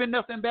ain't giving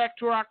nothing back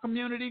to our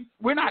community.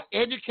 We're not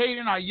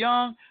educating our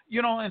young,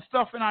 and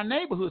stuff in our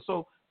neighborhood.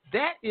 So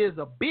that is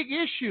a big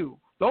issue.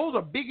 Those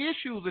are big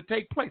issues that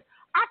take place.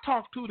 I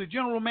talked to the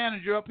general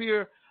manager up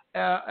here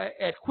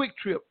at Quick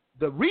Trip,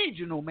 the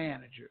regional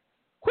manager.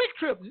 Quick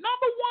Trip, number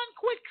one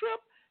Quick Trip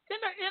in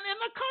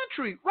the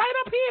country, right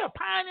up here,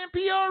 Pine and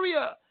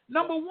Peoria,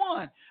 number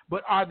one.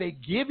 But are they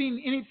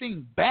giving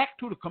anything back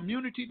to the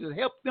community to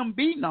help them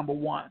be number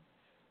one?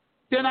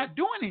 They're not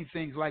doing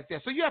anything like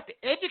that. So you have to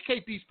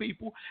educate these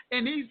people,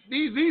 and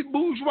these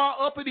bourgeois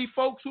uppity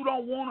folks who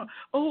don't want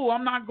to,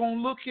 I'm not going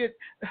to look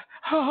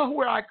at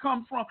where I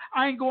come from.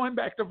 I ain't going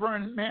back to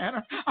Vernon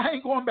Manor. I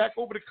ain't going back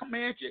over to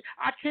Comanche.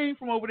 I came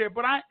from over there,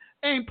 but I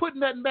ain't putting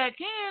nothing back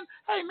in.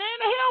 Hey, man,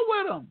 the hell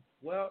with them.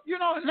 Well,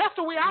 and that's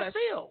the way I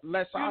feel.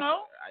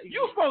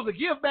 You're supposed to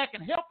give back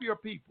and help your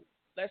people.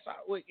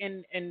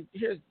 And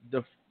here's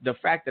the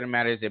fact of the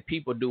matter is that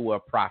people do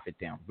what profit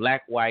them.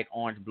 Black, white,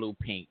 orange, blue,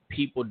 pink.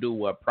 People do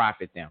what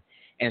profit them.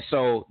 And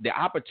so the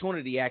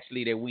opportunity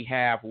actually that we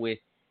have with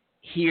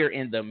here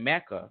in the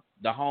Mecca,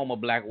 the home of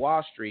Black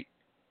Wall Street,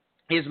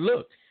 is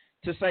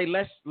to say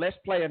let's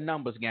play a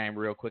numbers game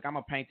real quick. I'm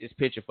gonna paint this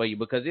picture for you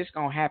because it's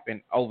gonna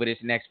happen over this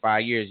next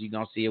 5 years. You're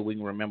gonna see it. We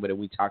can remember that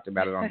we talked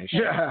about it on the show.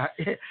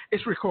 Yeah,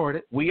 it's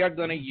recorded. We are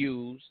gonna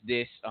use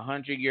this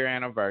 100-year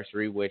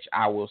anniversary, which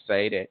I will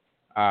say that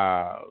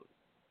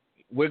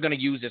we're gonna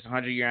use this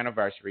 100-year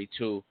anniversary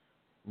to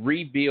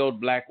rebuild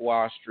Black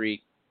Wall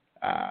Street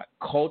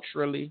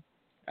culturally,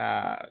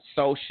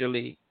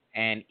 socially,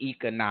 and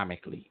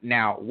economically.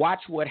 Now,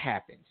 watch what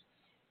happens.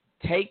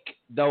 Take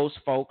those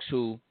folks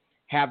who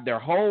have their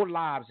whole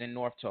lives in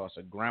North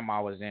Tulsa.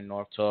 Grandma was in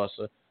North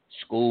Tulsa.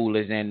 School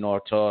is in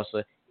North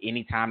Tulsa.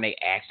 Anytime they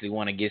actually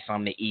want to get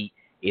something to eat,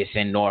 it's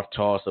in North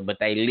Tulsa. But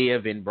they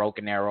live in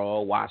Broken Arrow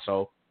or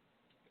Owasso.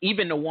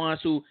 Even the ones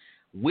who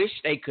wish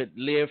they could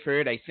live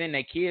here, they send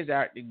their kids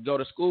out to go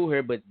to school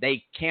here, but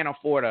they can't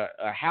afford a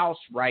house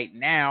right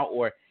now,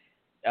 or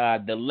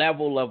the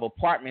level of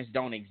apartments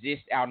don't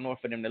exist out north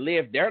for them to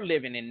live. They're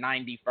living in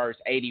 91st,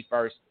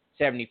 81st,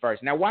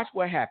 71st. Now watch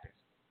what happens.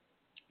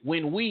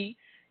 When we,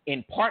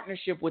 in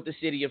partnership with the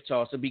city of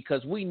Tulsa,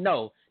 because we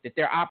know that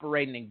they're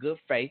operating in good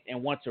faith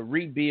and want to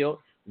rebuild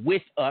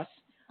with us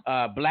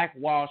Black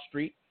Wall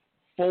Street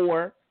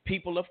for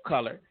people of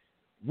color,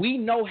 we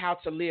know how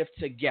to live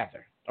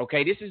together.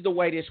 Okay, this is the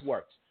way this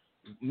works.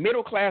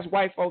 Middle-class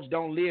white folks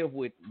don't live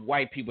with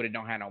white people that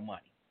don't have no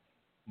money.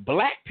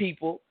 Black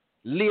people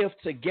live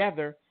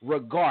together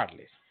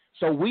regardless.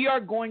 So we are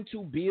going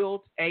to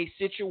build a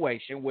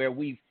situation where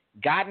we've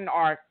gotten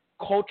our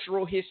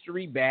cultural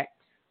history back.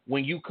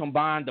 When you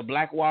combine the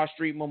Black Wall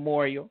Street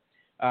Memorial,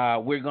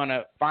 we're going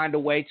to find a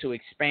way to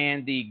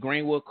expand the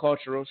Greenwood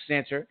Cultural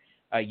Center.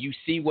 You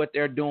see what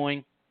they're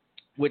doing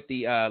with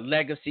the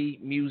Legacy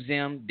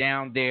Museum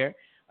down there.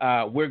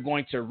 We're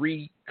going to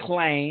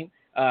reclaim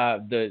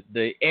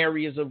the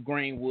areas of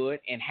Greenwood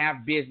and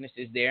have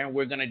businesses there, and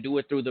we're going to do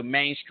it through the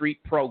Main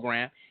Street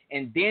program.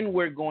 And then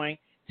we're going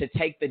to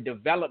take the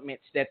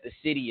developments that the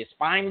city is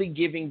finally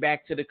giving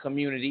back to the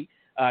community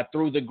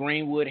through the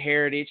Greenwood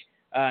Heritage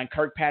and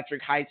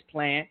Kirkpatrick Heights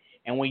plan.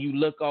 And when you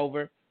look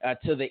over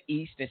to the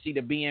east and see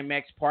the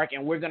BMX Park,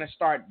 and we're going to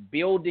start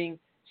building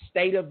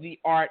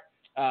state-of-the-art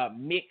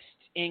mixed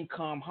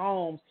income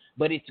homes,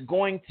 but it's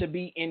going to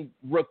be in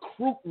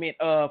recruitment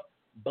of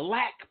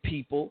black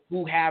people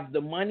who have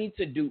the money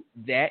to do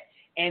that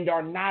and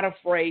are not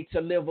afraid to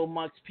live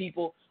amongst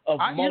people of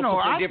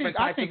multiple different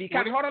types of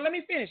economy. Hold on, let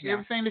me finish now.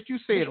 Everything that you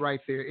said right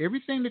there,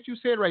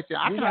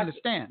 I can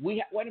understand. We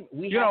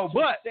have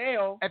but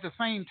sell. At the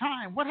same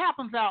time, what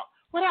happens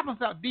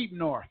out deep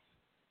north?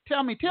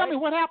 Tell me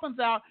what happens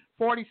out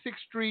 46th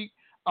Street,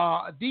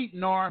 deep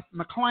north,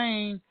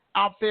 McLean,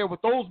 out there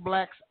with those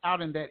blacks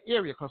out in that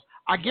area. Because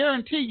I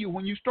guarantee you,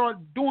 when you start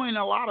doing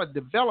a lot of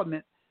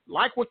development,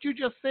 like what you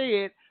just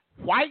said,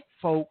 white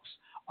folks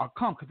are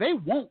come because they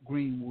want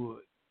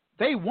Greenwood.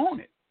 They want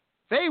it.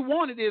 They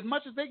want it as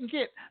much as they can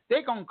get.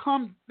 They're gonna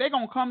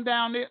come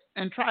down there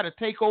and try to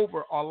take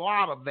over a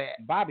lot of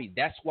that. Bobby,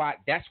 that's why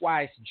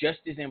it's just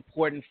as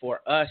important for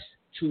us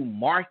to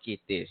market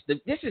this.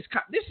 This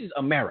is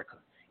America.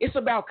 It's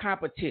about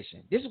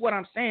competition. This is what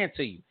I'm saying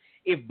to you.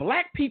 If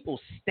black people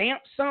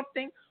stamp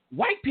something,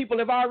 white people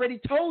have already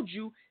told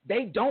you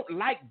they don't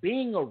like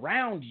being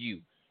around you.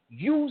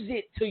 Use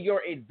it to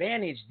your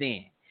advantage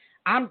then.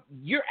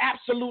 You're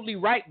absolutely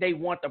right. They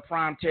want the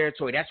prime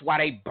territory. That's why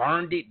they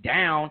burned it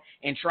down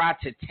and tried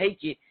to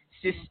take it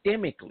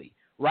systemically,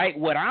 right?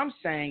 What I'm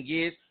saying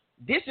is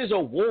this is a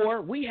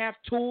war. We have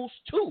tools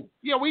too.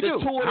 Yeah, we do.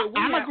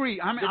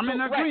 I'm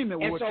in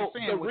agreement with what you're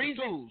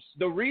saying.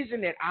 The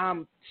reason that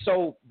I'm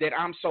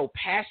so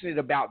passionate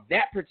about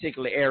that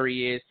particular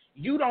area is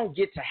you don't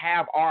get to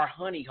have our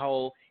honey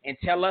hole and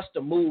tell us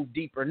to move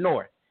deeper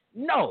north.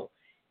 No.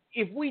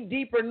 If we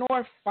deeper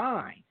north,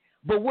 fine.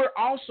 But we're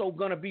also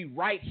going to be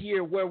right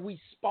here where we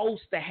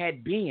supposed to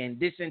have been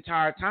this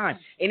entire time.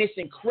 And it's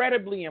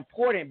incredibly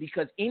important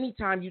because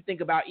anytime you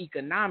think about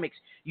economics,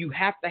 you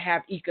have to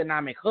have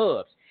economic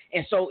hubs.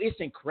 And so it's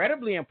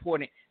incredibly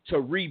important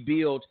to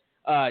rebuild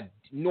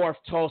North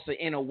Tulsa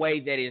in a way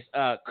that is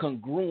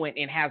congruent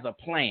and has a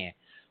plan.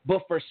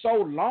 But for so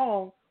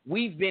long,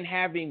 we've been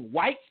having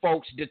white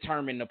folks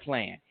determine the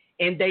plan.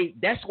 And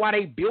that's why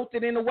they built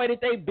it in the way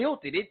that they built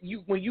it.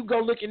 When you go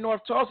look in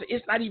North Tulsa,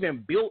 it's not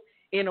even built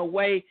in a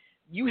way.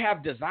 You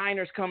have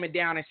designers coming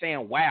down and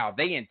saying, wow,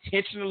 they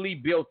intentionally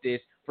built this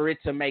for it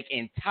to make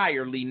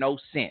entirely no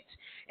sense.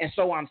 And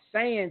so I'm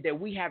saying that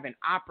we have an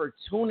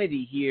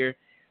opportunity here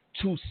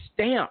to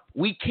stamp.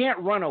 We can't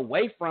run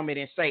away from it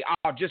and say,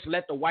 oh, just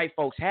let the white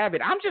folks have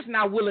it. I'm just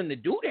not willing to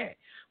do that.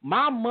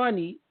 My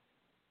money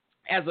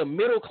as a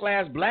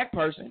middle-class black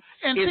person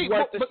is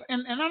worth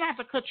and I'm not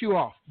to cut you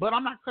off, but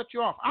I'm not cut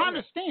you off. I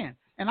understand,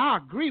 and I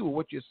agree with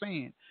what you're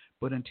saying.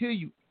 But until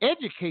you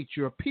educate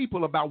your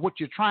people about what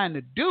you're trying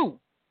to do,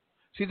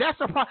 see, that's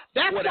the problem.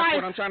 That's what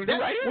I'm trying to do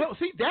right here. Well,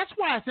 see, that's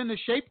why it's in the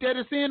shape that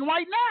it's in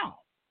right now.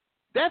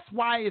 That's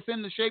why it's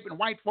in the shape, and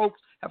white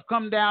folks have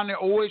come down there,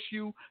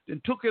 OSU,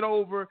 then took it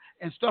over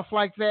and stuff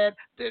like that.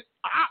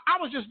 I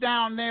was just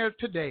down there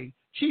today.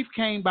 Chief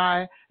came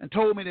by and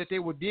told me that they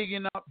were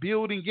digging up,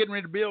 getting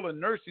ready to build a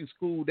nursing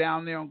school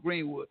down there on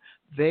Greenwood.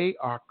 They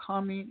are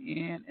coming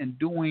in and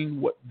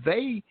doing what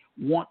they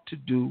want to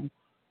do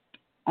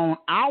on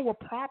our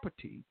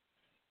property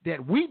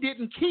that we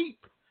didn't keep.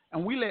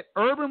 And we let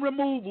urban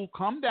removal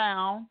come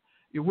down,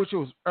 which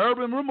was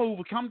urban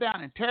removal, come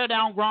down and tear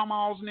down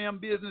grandmas and them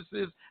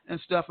businesses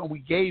and stuff, and we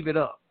gave it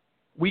up.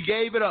 We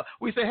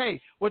said, hey,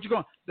 what you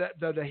going?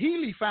 The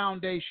Healy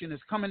Foundation is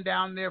coming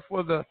down there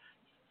for the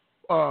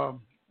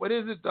what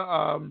is it?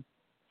 The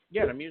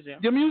museum.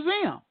 The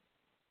museum.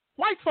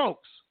 White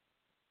folks.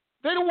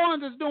 They're the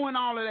ones that's doing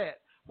all of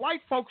that.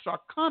 White folks are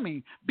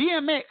coming.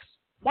 BMX,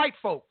 white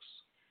folks.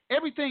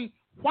 Everything,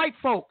 white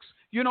folks.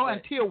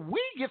 Right. Until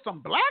we get some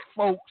black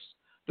folks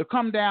to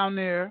come down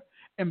there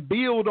and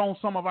build on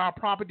some of our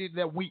property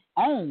that we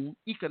own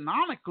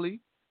economically,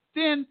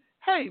 then,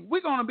 hey,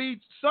 we're going to be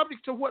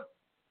subject to what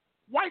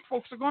white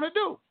folks are going to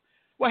do.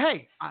 Well,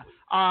 hey,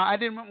 I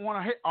didn't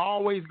want to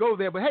always go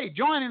there, but hey,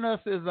 joining us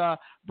is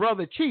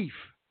Brother Chief.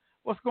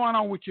 What's going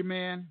on with you,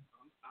 man?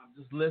 I'm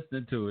just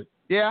listening to it.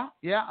 Yeah.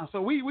 So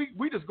we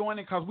just going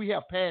in because we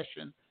have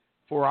passion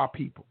for our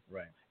people.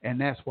 Right. And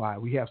that's why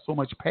we have so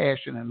much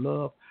passion and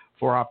love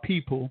for our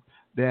people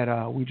that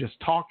we're just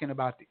talking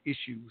about the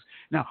issues.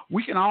 Now,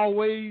 we can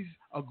always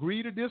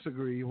agree to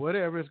disagree,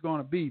 whatever it's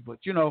going to be, but,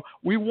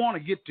 we want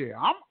to get there.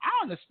 I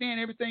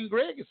understand everything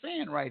Greg is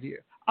saying right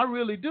here. I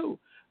really do.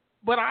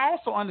 But I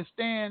also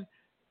understand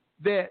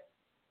that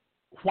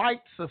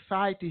white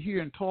society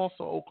here in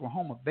Tulsa,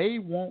 Oklahoma, they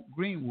want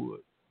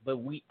Greenwood. But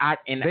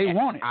they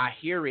want it. I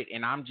hear it,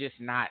 and I'm just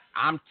not.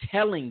 I'm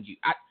telling you,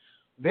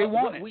 they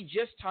want it. We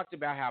just talked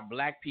about how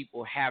black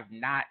people have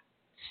not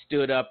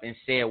stood up and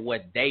said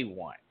what they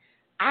want.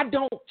 I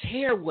don't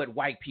care what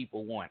white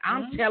people want.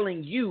 I'm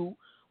telling you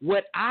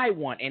what I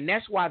want, and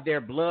that's why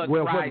their blood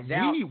cries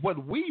out.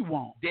 What we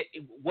want.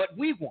 What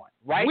we want,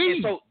 right? We.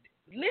 And so,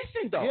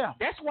 listen, though. Yeah.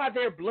 That's why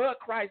their blood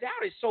cries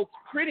out is so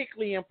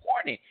critically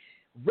important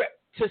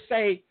to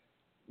say,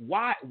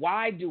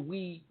 why do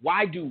we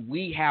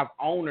have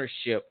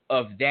ownership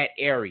of that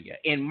area?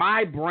 In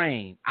my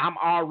brain, I'm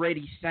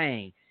already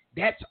saying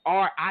that's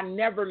I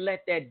never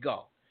let that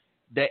go.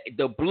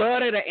 The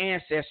blood of the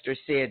ancestors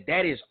said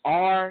that is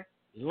our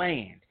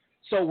land.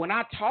 So when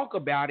I talk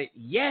about it,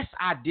 yes,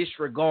 I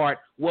disregard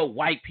what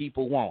white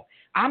people want.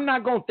 I'm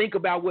not going to think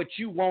about what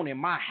you want in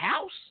my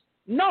house.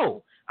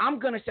 No, I'm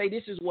going to say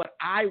this is what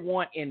I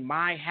want in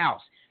my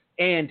house.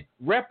 And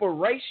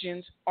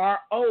reparations are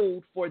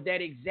owed for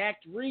that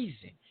exact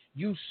reason.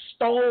 You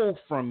stole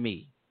from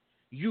me.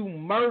 You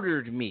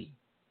murdered me.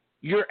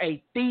 You're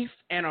a thief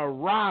and a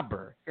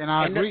robber. And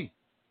I agree.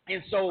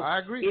 And so I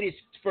agree. It is,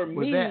 for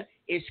me,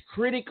 it's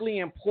critically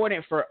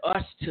important for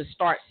us to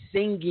start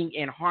singing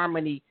in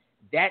harmony.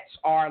 That's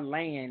our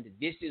land.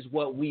 This is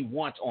what we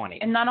want on it.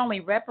 And not only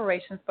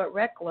reparations, but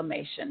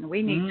reclamation.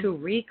 We need to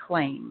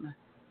reclaim.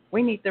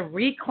 We need to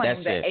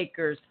reclaim the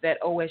acres that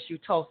OSU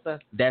Tulsa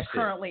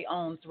currently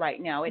owns right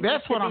now.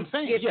 That's what I'm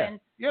saying. Yeah.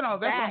 You know,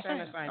 that's what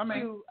I'm saying. I mean,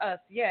 to us,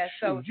 yeah.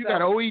 So you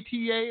got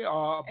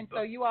OETA. And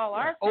so you all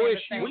are saying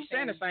OSU. We're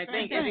saying the same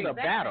thing. It's a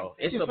battle.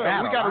 It's a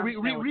battle. We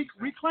got to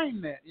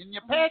reclaim that. And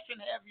your passion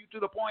have you to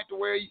the point to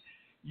where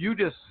you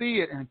just see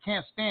it and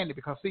can't stand it.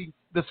 Because, see,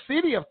 the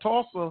city of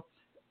Tulsa,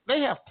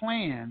 they have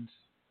plans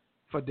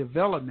for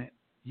development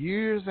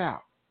years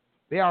out.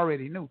 They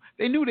already knew.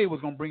 They knew they was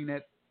going to bring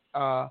that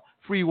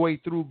freeway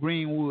through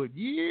Greenwood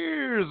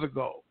years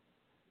ago.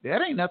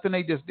 That ain't nothing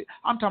they just did.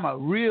 I'm talking about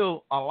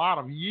a lot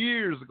of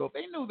years ago.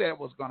 They knew that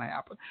was going to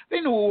happen. They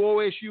knew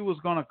OSU was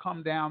going to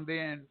come down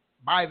there and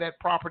buy that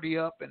property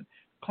up and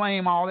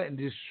claim all that and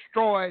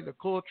destroy the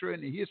culture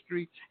and the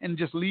history and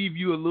just leave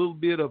you a little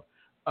bit of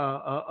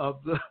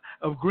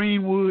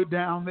Greenwood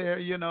down there,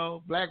 you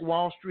know, Black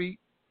Wall Street,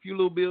 a few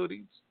little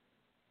buildings.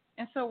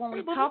 And so when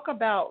we talk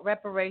about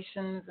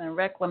reparations and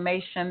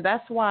reclamation,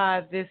 that's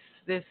why this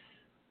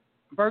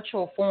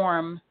virtual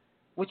forum,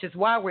 which is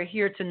why we're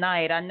here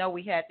tonight. I know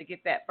we had to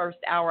get that first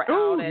hour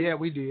out. Yeah,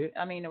 we did.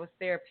 I mean, it was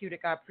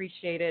therapeutic. I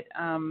appreciate it.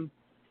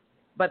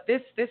 But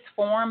this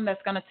forum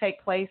that's going to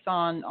take place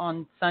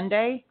on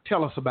Sunday.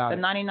 Tell us about the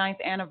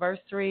 99th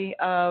anniversary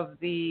of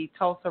the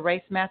Tulsa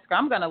Race Massacre.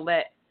 I'm going to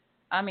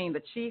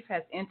the chief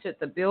has entered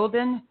the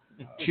building.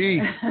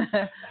 Chief,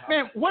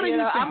 man, what do you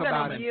think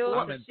about it?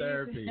 I'm in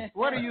therapy.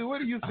 What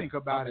do you think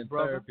about it,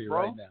 brother? Therapy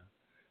right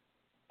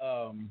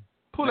now.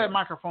 Pull that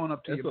microphone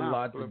up to your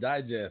mouth. It's a lot to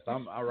digest.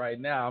 Right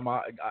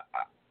now.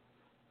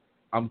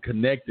 I'm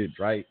connected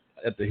right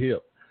at the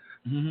hip.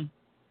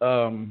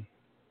 Mm-hmm.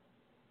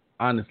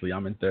 Honestly,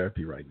 I'm in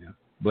therapy right now.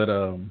 But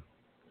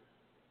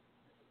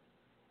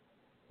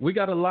we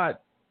got a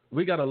lot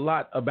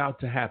about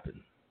to happen,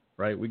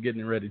 right? We're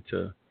getting ready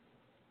to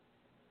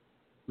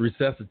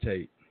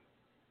resuscitate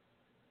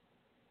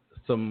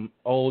some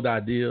old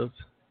ideas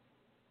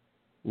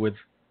with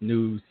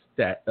new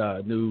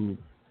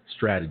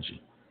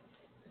strategy.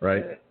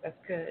 Right. Good. That's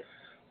good.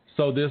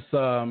 So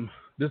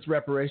this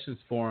reparations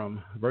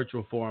forum,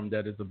 virtual forum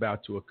that is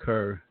about to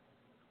occur,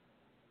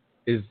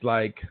 is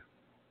like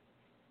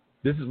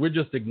we're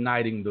just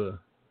igniting the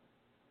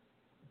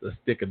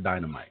stick of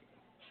dynamite.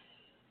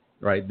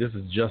 Right. This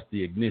is just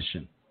the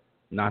ignition,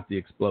 not the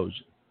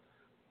explosion.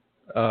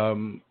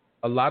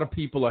 A lot of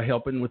people are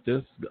helping with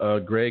this.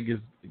 Greg is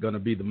going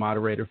to be the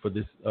moderator for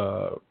this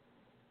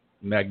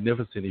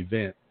magnificent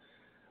event.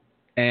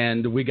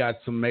 And we got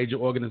some major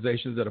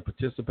organizations that are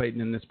participating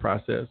in this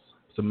process,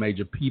 some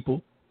major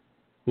people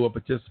who are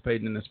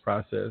participating in this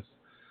process,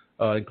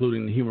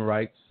 including the Human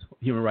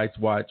Rights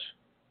Watch,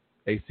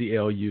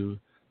 ACLU,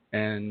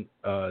 and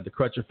the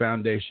Crutcher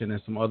Foundation,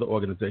 and some other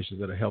organizations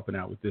that are helping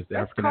out with this. The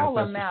African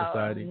Ancestral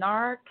Society,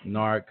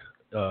 NARC,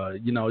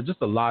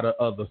 just a lot of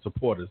other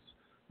supporters.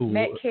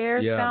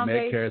 Medcare's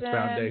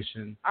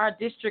Foundation, our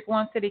District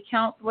 1 City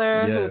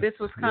Councilor, who this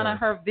was kind of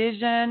her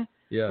vision.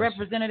 Yes.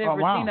 Representative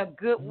Regina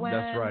Goodwin.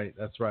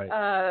 That's right.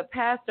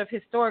 Pastor of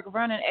Historic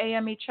Vernon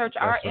AME Church,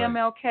 that's our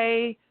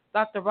MLK,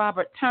 Dr.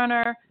 Robert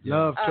Turner.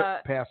 Love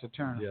Pastor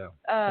Turner.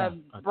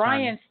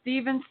 Brian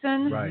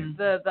Stevenson, right.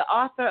 the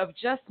author of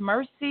Just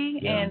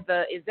Mercy and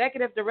the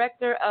executive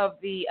director of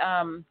the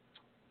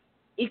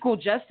Equal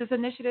Justice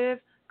Initiative,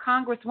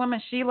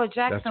 Congresswoman Sheila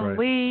Jackson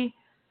Lee.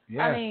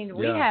 Yes. I mean,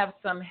 we have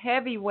some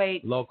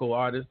heavyweight local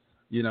artists.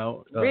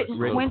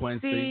 Written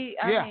Quincy.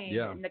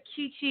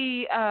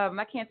 Nakichi,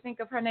 I can't think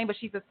of her name, but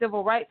she's a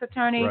civil rights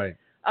attorney. Right.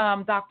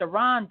 Dr.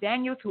 Ron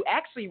Daniels, who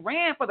actually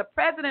ran for the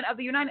president of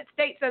the United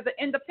States as an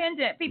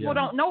independent. People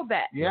don't know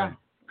that. Yeah.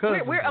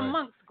 We're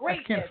amongst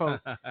greatness.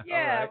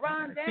 Yeah,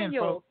 Ron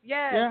Daniels.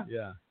 Yeah.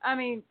 I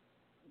mean,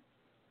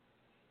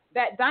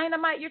 that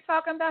dynamite you're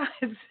talking about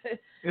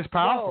it's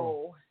powerful.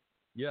 Whoa.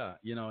 Yeah,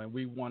 and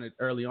we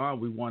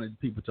wanted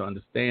people to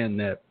understand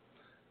that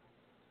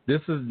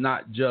this is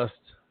not just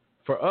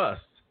for us.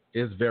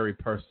 It's very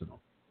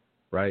personal,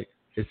 right?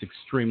 It's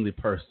extremely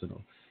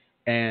personal.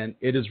 And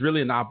it is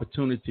really an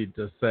opportunity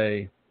to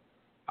say,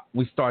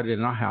 we started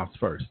in our house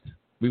first.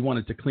 We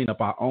wanted to clean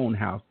up our own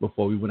house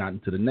before we went out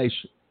into the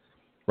nation,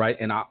 right?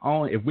 And our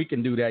own, if we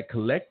can do that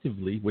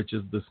collectively, which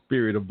is the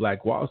spirit of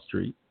Black Wall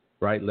Street,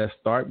 right? Let's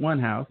start one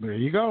house. There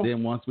you go.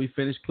 Then once we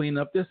finish cleaning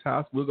up this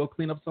house, we'll go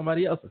clean up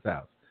somebody else's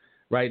house,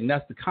 right? And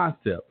that's the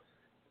concept.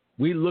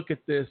 We look at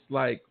this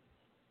like,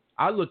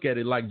 I look at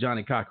it like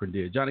Johnny Cochran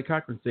did. Johnny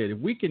Cochran said, if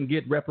we can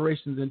get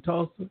reparations in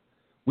Tulsa,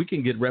 we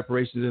can get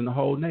reparations in the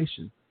whole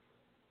nation,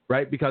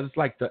 right? Because it's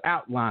like the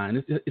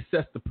outline. It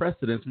sets the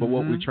precedence for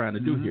what we're trying to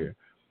do here.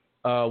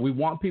 We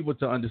want people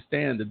to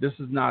understand that this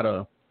is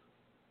not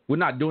we're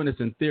not doing this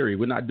in theory.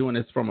 We're not doing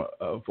this for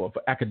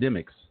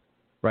academics,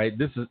 right?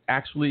 This is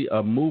actually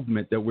a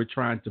movement that we're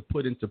trying to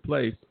put into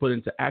place, put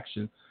into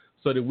action,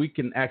 so that we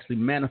can actually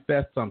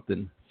manifest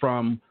something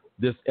from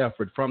this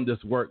effort, from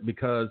this work,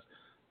 because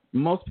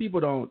most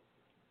people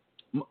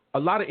a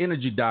lot of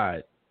energy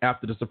died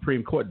after the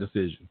Supreme Court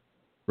decision,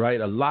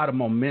 right? A lot of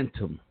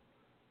momentum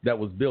that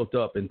was built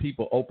up, and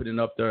people opening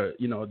up their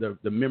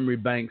memory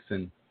banks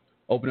and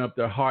opening up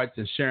their hearts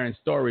and sharing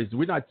stories.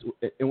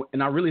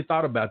 And I really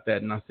thought about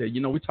that, and I said,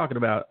 we're talking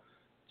about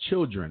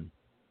children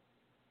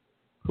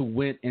who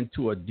went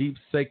into a deep,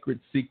 sacred,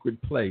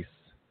 secret place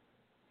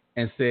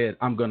and said,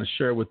 I'm going to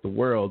share with the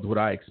world what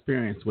I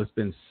experienced, what's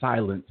been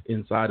silent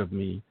inside of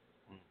me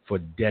for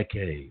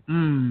decades.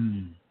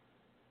 And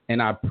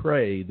I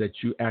pray that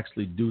you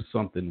actually do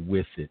something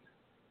with it.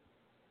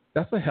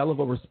 That's a hell of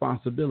a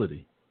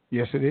responsibility.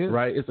 Yes, it is.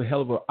 Right? It's a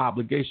hell of an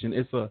obligation.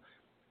 It's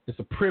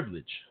a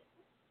privilege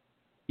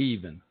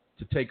even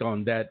to take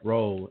on that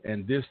role.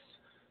 And this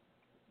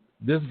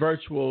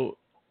virtual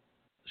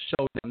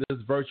showdown, this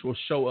virtual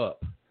show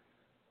up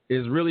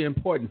is really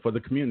important for the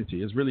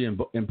community. It's really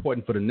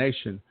important for the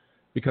nation,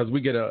 because we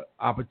get an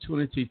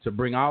opportunity to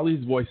bring all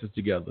these voices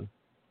together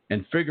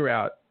and figure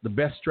out the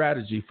best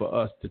strategy for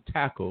us to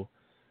tackle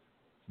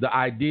the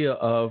idea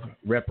of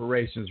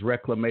reparations,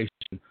 reclamation,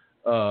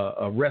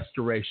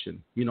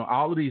 restoration,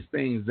 all of these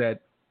things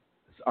that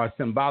are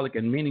symbolic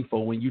and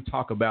meaningful when you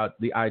talk about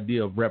the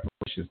idea of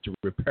reparations, to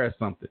repair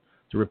something,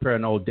 to repair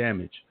an old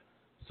damage.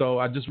 So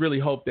I just really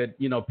hope that,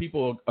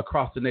 people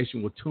across the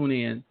nation will tune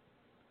in,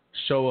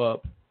 show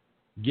up,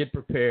 get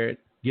prepared,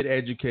 get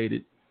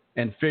educated,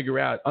 and figure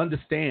out,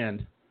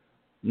 understand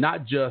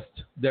not just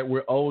that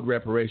we're owed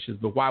reparations,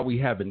 but why we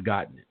haven't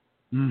gotten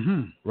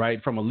it,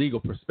 right? From a legal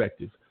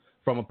perspective,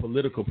 from a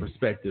political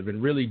perspective,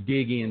 and really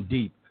dig in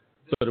deep,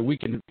 so that we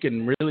can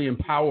really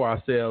empower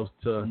ourselves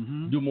to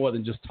do more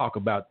than just talk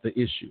about the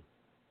issue.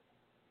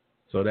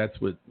 So that's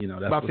what, that's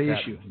about the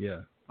happening. issue. Yeah.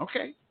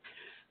 Okay.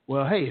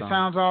 Well, hey, it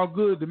sounds all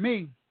good to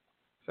me.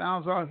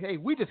 Hey,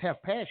 we just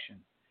have passion,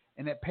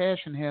 and that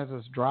passion has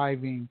us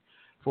driving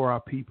for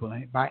our people.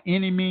 And by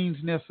any means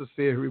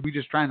necessary, we're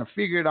just trying to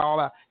figure it all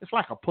out. It's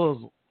like a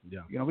puzzle.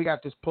 Yeah. We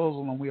got this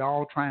puzzle, and we're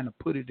all trying to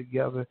put it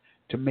together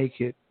to make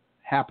it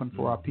happen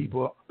for our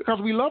people, because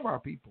we love our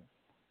people.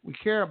 We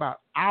care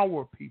about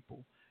our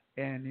people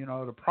and,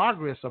 the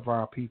progress of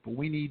our people.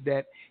 We need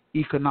that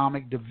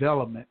economic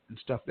development and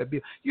stuff.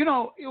 It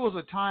was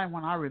a time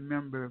when I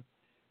remember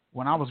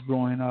when I was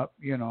growing up,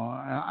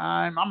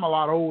 I'm a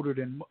lot older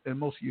than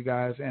most of you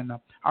guys. And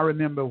I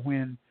remember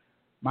when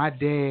my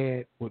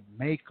dad would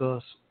make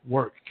us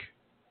work.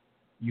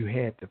 You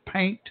had to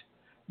paint,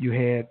 you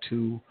had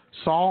to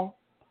saw,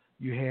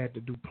 you had to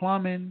do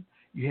plumbing,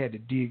 you had to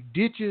dig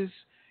ditches,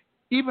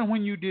 even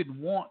when you didn't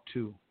want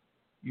to.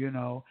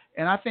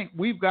 And I think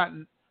we've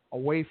gotten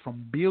away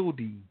from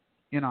building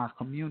in our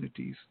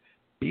communities.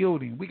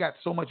 Building. We got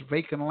so much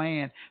vacant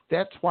land.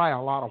 That's why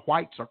a lot of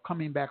whites are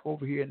coming back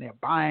over here, and they're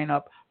buying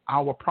up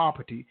our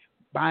property,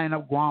 buying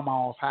up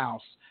grandma's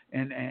house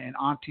and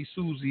Auntie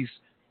Susie's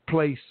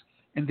place.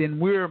 And then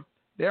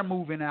they're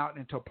moving out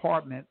into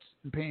apartments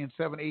and paying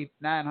 $700,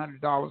 $800,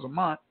 $900 a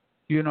month,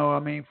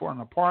 for an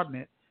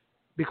apartment,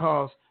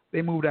 because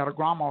they moved out of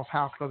grandma's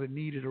house because it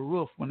needed a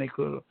roof when they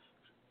could have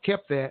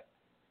kept that.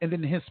 And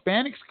then the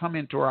Hispanics come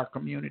into our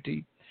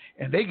community,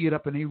 and they get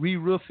up and they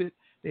re-roof it,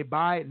 they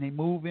buy it, and they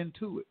move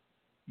into it.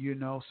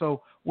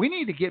 So we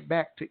need to get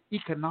back to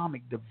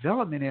economic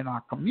development in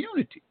our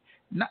community.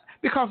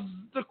 Because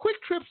the Quick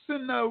Trips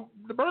and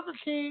the Burger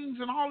Kings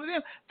and all of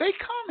them, they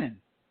coming.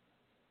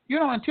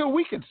 Until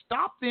we can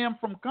stop them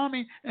from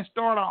coming and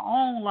start our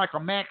own, like a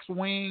Max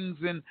Wings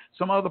and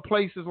some other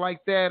places like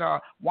that, or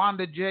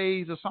Wanda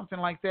J's or something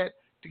like that,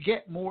 to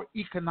get more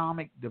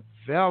economic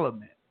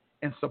development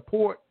and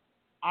support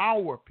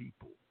our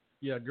people.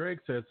 Yeah, Greg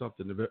said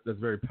something that's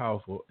very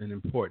powerful and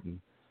important.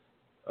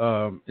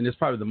 And it's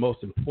probably the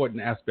most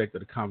important aspect of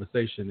the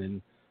conversation,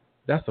 and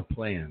that's a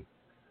plan,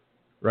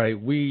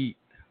 right? We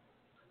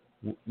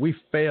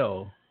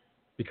fail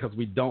because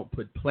we don't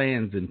put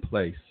plans in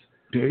place.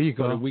 There you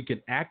go. So that we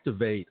can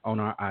activate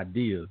on our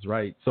ideas,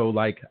 right? So,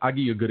 like, I'll give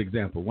you a good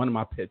example. One of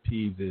my pet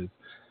peeves is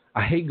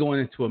I hate going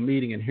into a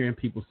meeting and hearing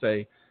people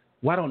say,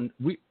 why don't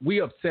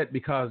we upset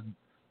because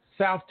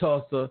South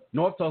Tulsa,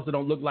 North Tulsa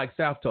don't look like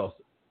South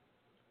Tulsa.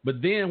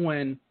 But then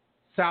when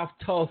South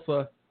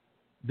Tulsa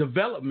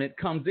development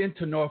comes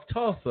into North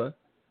Tulsa,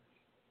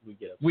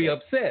 we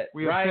upset.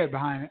 We right? upset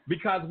behind it.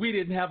 Because we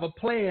didn't have a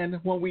plan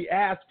when we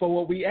asked for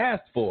what we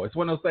asked for. It's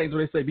one of those things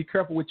where they say, be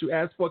careful what you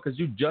ask for because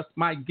you just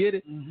might get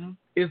it. Mm-hmm.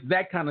 It's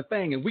that kind of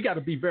thing. And we got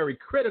to be very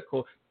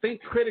critical. Think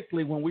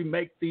critically when we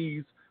make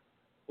these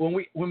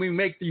when we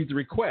make these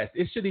requests.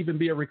 It should even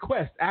be a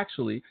request,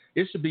 actually.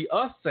 It should be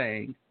us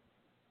saying,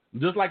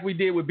 just like we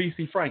did with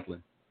B.C.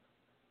 Franklin.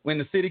 When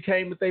the city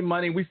came with their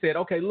money, we said,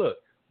 okay, look,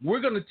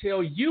 we're going to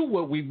tell you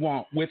what we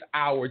want with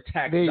our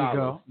tax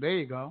dollars. There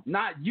you go.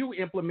 Not you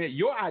implement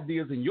your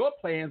ideas and your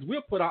plans.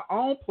 We'll put our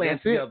own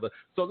plans together.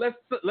 So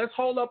let's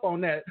hold up on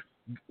that.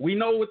 We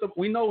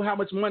know how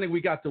much money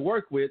we got to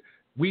work with.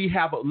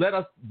 Let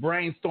us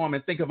brainstorm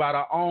and think about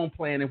our own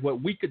plan and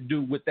what we could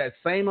do with that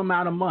same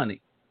amount of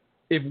money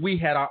if we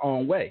had our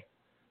own way.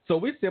 So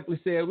we simply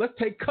said, let's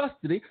take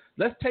custody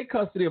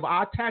of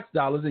our tax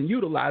dollars and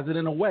utilize it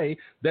in a way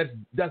that's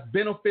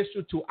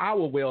beneficial to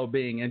our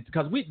well-being. And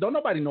because don't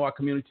nobody know our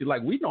community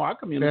like we know our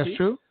community. That's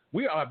true.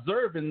 We are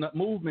observing the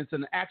movements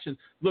and the actions.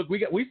 Look,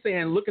 we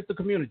saying, look at the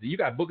community. You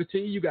got Booker T,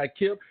 you got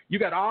Kip, you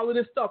got all of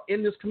this stuff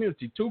in this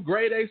community. 2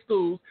 grade A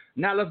schools.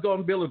 Now let's go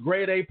and build a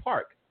grade A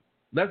park.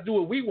 Let's do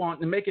what we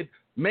want and make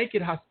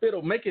it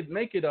hospitable, make it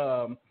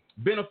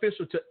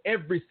beneficial to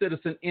every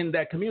citizen in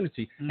that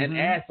community, and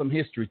add some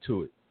history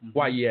to it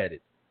while you're at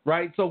it,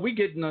 right? So we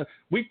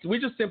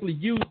just simply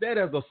use that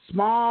as a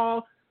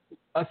small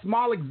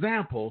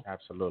example,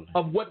 absolutely,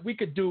 of what we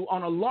could do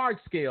on a large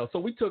scale. So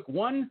we took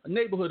one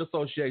neighborhood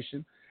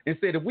association and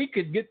said if we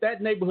could get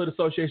that neighborhood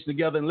association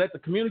together and let the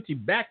community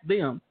back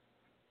them,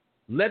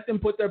 let them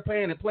put their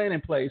plan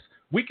in place,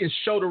 we can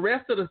show the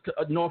rest of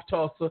the North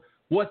Tulsa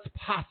what's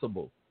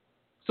possible.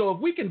 So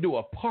if we can do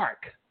a park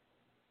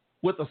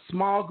with a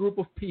small group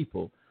of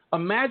people,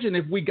 imagine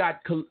if we got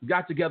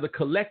together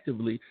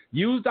collectively,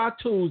 used our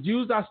tools,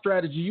 used our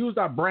strategy, used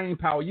our brain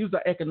power, used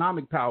our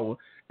economic power,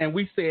 and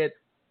we said,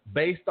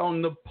 based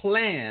on the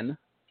plan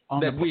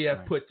that we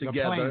have put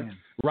together,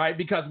 right?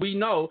 Because we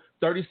know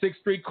 36th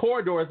Street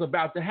corridor is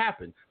about to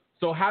happen.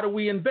 So how do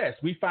we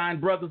invest? We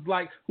find brothers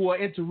who are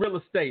into real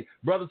estate,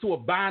 brothers who are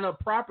buying up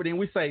property, and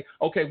we say,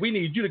 okay, we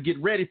need you to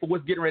get ready for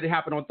what's getting ready to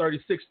happen on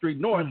 36th Street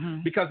North,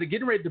 because they're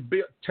getting ready to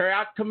tear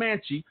out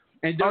Comanche,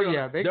 and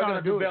they're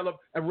going to develop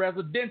a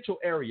residential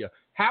area.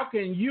 How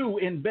can you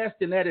invest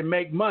in that and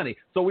make money?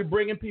 So we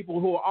bring in people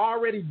who are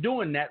already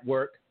doing that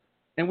work,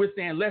 and we're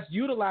saying, let's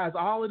utilize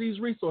all of these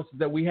resources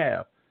that we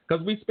have.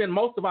 Because we spend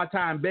most of our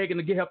time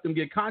begging to help them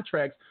get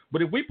contracts.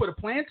 But if we put a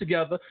plan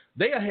together,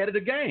 they're ahead of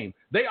the game.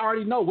 They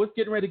already know what's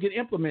getting ready to get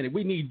implemented.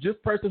 We need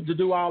just persons to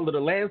do all of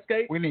the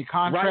landscape. We need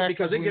contractors. Right,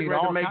 because they're getting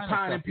ready to make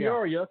Pine and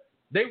Peoria.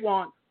 They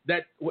want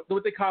that,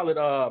 what they call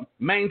it,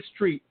 Main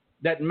Street,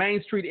 that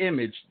Main Street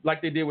image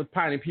like they did with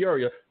Pine and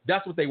Peoria.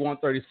 That's what they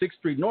want 36th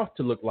Street North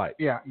to look like.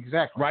 Yeah,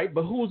 exactly. Right?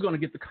 But who's going to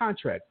get the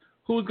contract?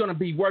 Who's going to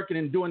be working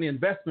and doing the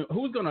investment?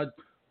 Who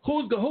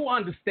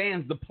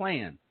understands the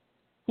plan?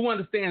 Who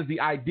understands the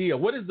idea?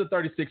 What is the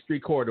 36th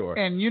Street corridor?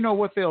 And you know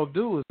what they'll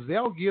do is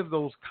they'll give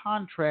those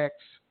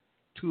contracts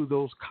to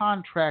those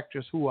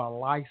contractors who are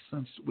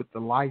licensed with the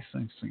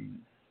licensing.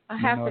 I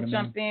have to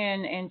jump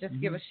in and just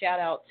give a shout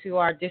out to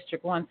our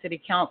District 1 City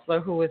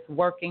Councilor who is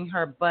working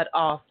her butt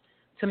off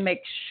to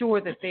make sure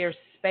that there's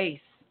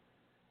space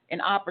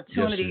and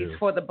opportunities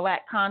for the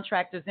black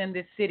contractors in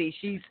this city.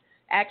 She's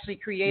actually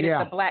created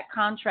the Black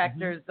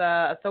Contractors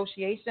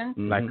Association.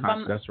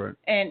 That's right.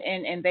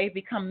 And they've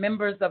become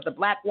members of the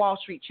Black Wall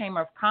Street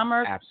Chamber of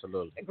Commerce.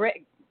 Absolutely.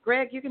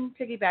 Greg, you can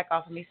piggyback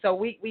off of me. So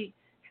we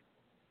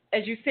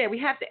as you said, we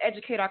have to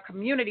educate our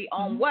community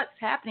on what's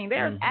happening.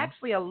 There's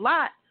actually a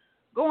lot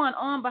going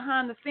on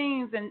behind the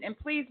scenes, and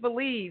please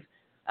believe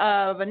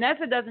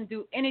Vanessa doesn't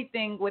do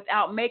anything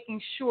without making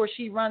sure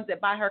she runs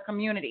it by her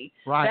community.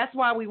 Right. That's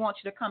why we want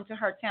you to come to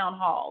her town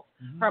halls,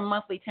 her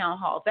monthly town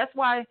halls. That's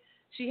why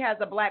she has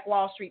a Black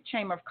Wall Street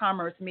Chamber of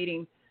Commerce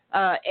meeting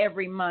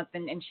every month,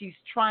 and she's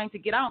trying to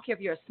get, I don't care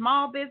if you're a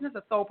small business,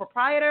 a sole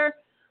proprietor,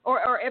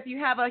 or if you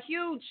have a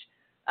huge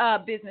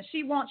business,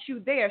 she wants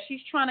you there.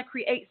 She's trying to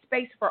create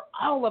space for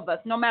all of us,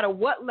 no matter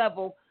what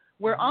level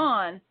we're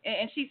on,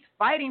 and she's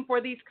fighting for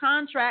these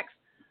contracts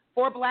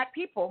for black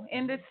people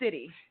in this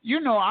city. You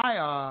know,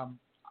 I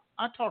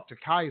talked to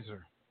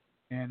Kaiser,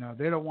 and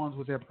they're the ones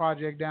with their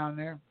project down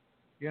there,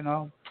 you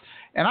know,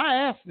 and I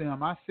asked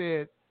them, I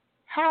said,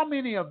 how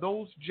many of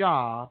those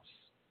jobs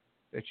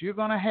that you're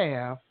going to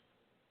have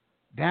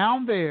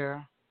down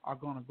there are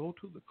going to go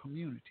to the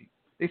community?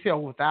 They said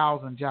over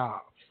 1,000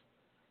 jobs,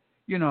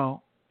 you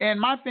know. And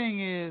my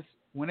thing is,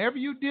 whenever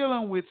you're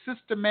dealing with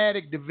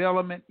systematic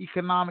development,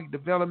 economic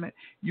development,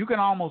 you can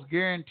almost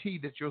guarantee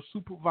that your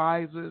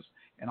supervisors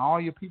and all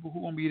your people who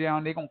are going to be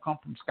down, they're going to come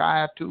from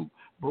Sky to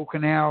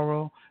Broken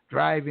Arrow,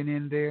 driving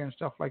in there and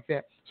stuff like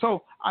that.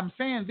 So I'm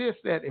saying this,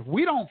 that if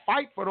we don't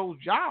fight for those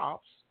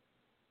jobs,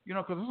 you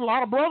know, because there's a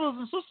lot of brothers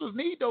and sisters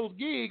need those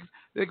gigs.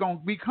 They're going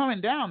to be coming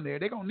down there.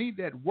 They're going to need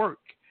that work.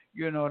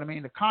 You know what I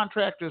mean? The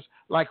contractors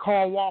like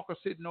Carl Walker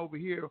sitting over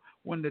here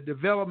when the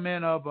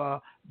development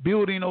of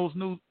building those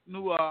new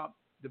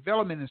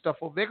development and stuff.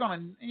 Well, they're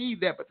going to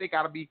need that, but they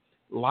got to be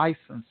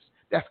licensed.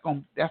 That's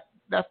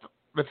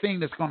the thing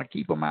that's going to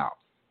keep them out.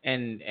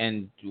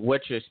 And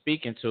what you're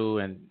speaking to,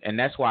 and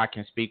that's why I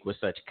can speak with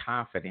such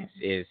confidence,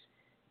 is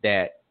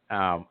that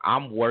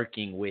I'm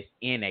working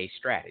within a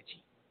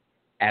strategy.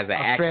 As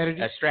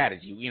a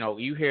strategy. You know,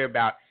 you hear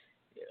about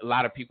a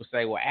lot of people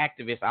say, well,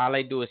 activists, all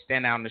they do is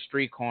stand out on the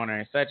street corner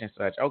and such and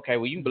such. Okay,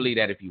 well, you can believe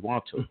that if you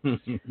want to.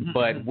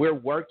 But we're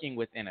working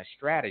within a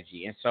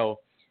strategy. And so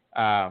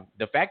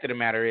the fact of the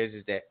matter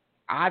is that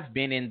I've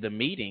been in the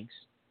meetings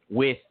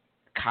with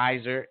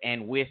Kaiser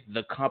and with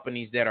the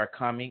companies that are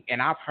coming,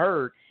 and I've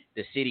heard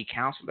the city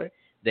councilor,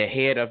 the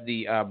head of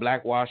the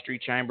Black Wall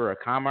Street Chamber of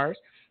Commerce,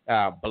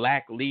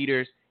 black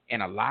leaders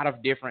in a lot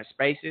of different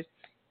spaces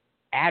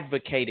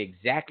advocate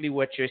exactly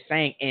what you're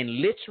saying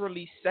and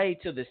literally say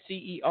to the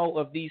CEO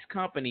of these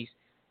companies,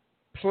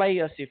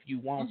 play us if you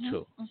want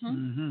to.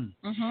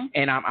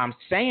 And I'm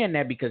saying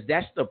that because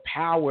that's the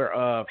power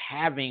of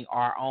having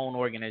our own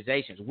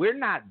organizations. We're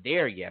not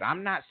there yet.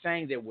 I'm not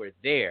saying that we're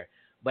there,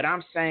 but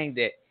I'm saying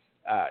that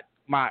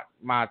my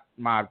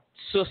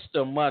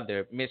sister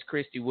mother, Miss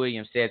Christy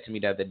Williams, said to me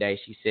the other day,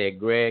 she said,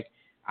 Greg,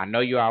 I know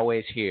you're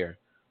always here.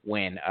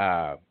 When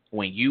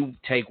you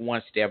take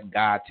one step,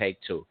 God take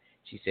two.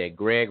 She said,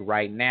 Greg,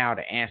 right now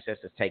the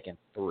ancestors taking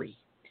 3.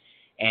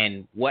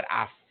 And what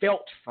I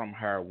felt from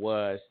her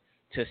was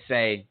to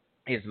say,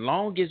 as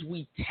long as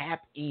we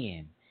tap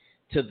in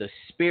to the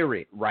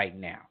spirit right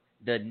now,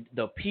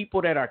 the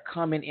people that are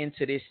coming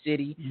into this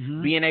city,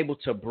 being able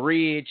to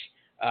bridge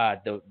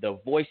the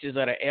voices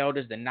of the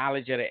elders, the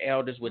knowledge of the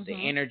elders with the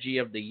energy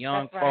of the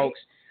young folks,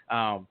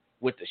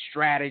 with the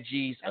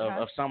strategies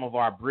of some of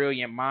our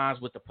brilliant minds,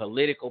 with the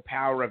political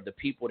power of the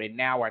people that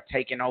now are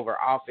taking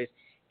over office,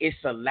 it's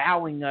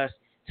allowing us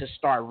to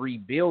start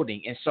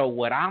rebuilding. And so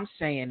what I'm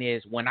saying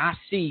is when I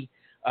see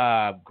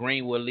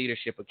Greenwood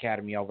Leadership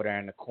Academy over there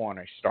in the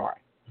corner start,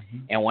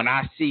 and when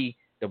I see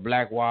the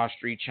Black Wall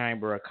Street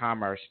Chamber of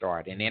Commerce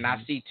start, and then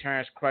I see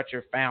Terrence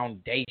Crutcher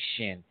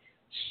Foundation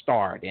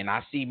start, and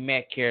I see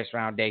Metcare's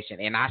Foundation,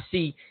 and I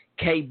see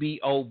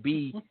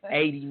KBOB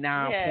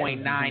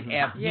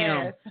 89.9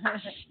 FM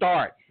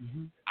start.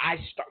 I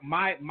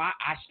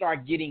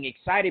start getting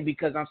excited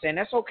because I'm saying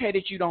that's okay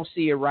that you don't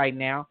see it right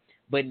now,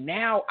 but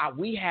now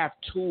we have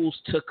tools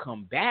to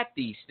combat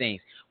these things.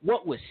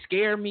 What would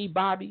scare me,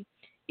 Bobby,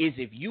 is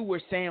if you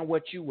were saying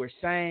what you were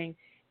saying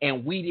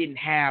and we didn't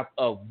have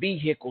a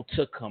vehicle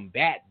to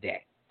combat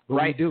that.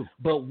 Right?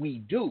 But we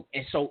do.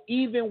 And so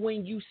even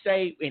when you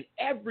say, and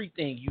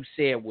everything you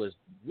said was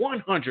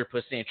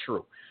 100%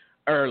 true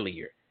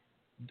earlier,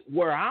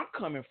 where I'm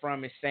coming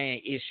from is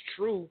saying it's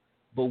true,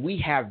 but we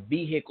have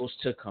vehicles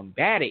to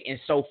combat it. And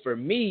so for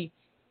me,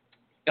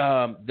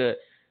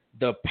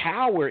 the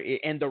power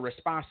and the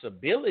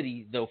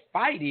responsibility, the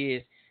fight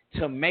is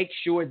to make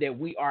sure that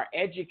we are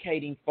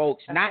educating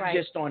folks, not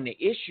just on the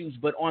issues,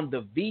 but on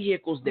the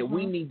vehicles that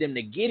we need them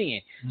to get in.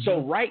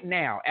 So right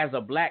now, as a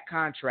black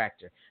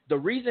contractor, the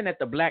reason that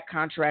the Black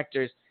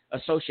Contractors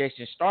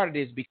Association started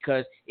is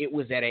because it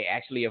was at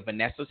actually a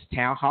Vanessa's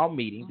town hall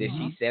meeting that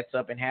she sets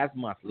up and has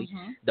monthly.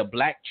 The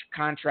black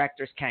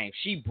contractors came.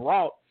 She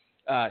brought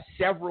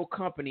several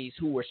companies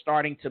who were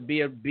starting to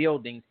build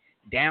buildings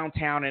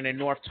downtown and in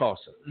North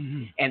Tulsa.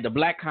 And the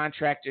black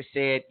contractor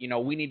said, you know,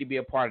 we need to be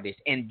a part of this.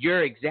 And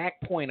your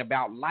exact point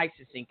about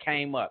licensing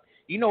came up.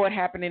 You know what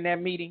happened in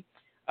that meeting?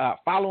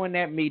 Following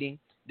that meeting,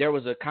 there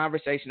was a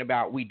conversation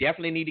about we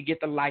definitely need to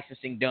get the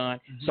licensing done.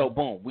 So,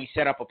 boom, we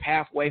set up a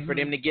pathway for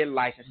them to get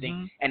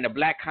licensing, and the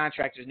black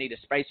contractors need a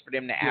space for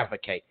them to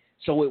advocate.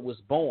 So it was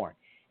born.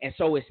 And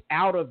so it's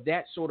out of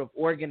that sort of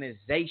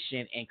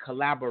organization and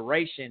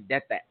collaboration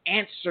that the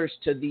answers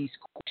to these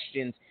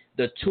questions,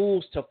 the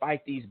tools to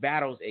fight these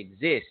battles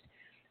exist.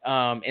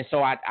 And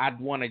so I'd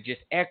want to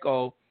just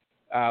echo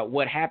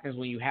what happens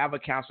when you have a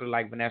counselor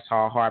like Vanessa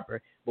Hall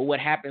Harper, but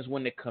what happens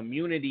when the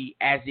community,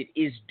 as it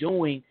is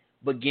doing,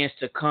 begins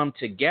to come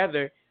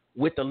together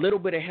with a little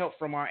bit of help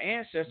from our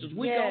ancestors.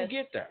 We're going to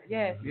get there.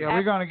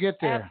 We're going to get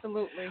there.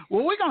 Absolutely.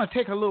 Well, we're going to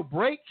take a little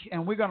break,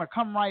 and we're going to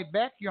come right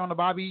back here on the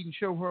Bobby Eaton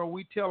Show where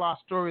we tell our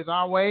stories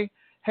our way.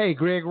 Hey,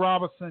 Greg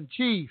Robertson,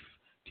 Chief,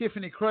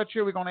 Tiffany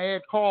Crutcher. We're going to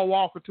add Carl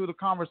Walker to the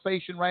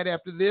conversation right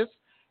after this,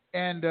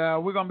 and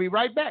we're going to be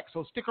right back,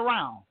 so stick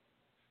around.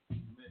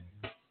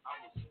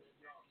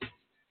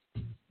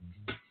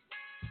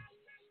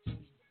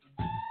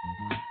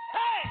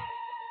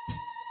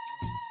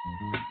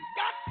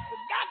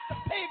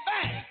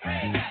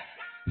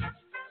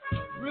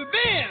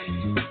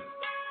 Revenge.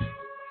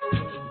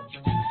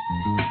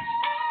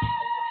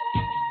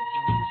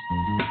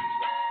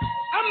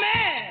 I'm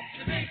mad.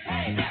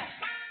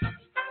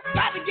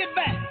 Got to get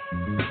back.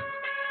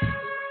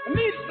 I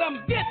need some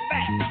get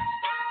back.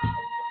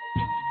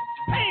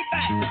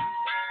 Payback.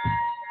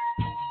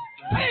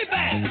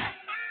 Payback.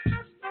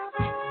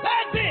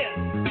 That's it.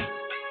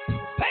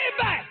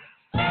 Payback.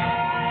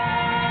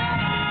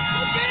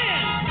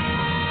 Revenge.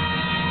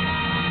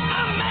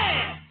 I'm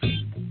mad.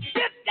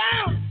 Get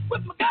down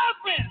with my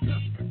girlfriend.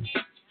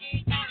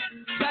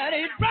 That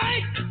ain't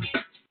right.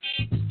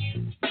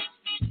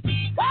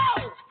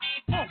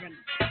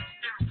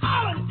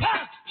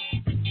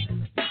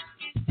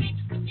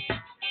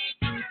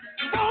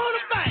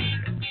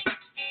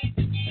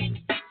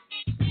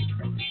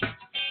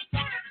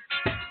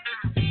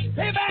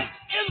 Payback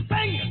is a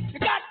thing you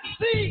got to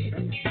see.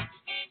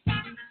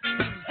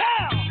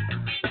 Hell,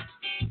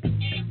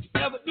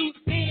 never do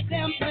any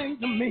damn thing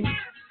to me.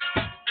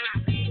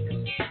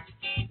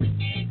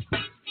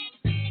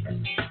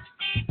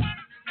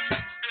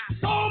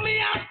 Sold me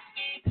out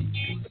a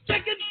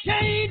chicken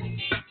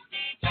chain.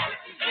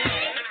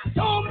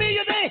 Told me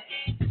they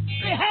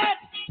had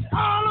it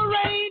all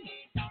arranged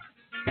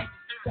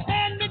to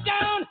hand me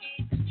down.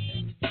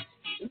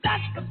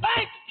 That's the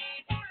bank.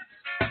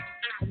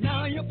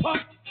 Now you're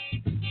pumped.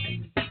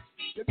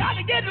 You got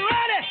to get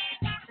ready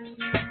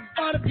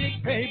for the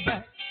big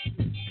payback.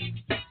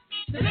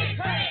 The big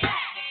payback.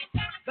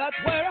 That's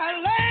where I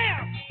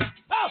land.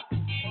 Oh,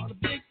 for the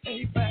big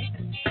payback.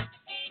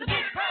 The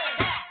big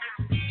payback.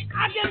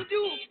 I can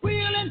do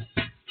wheeling.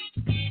 I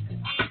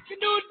can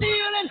do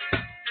dealing.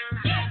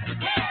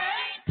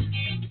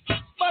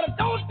 But I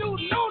don't do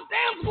no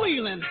damn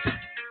squealing.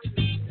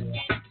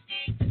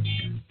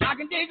 I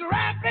can dig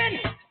rapping.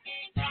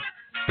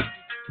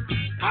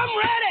 I'm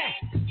ready.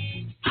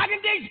 I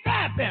can dig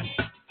strapping.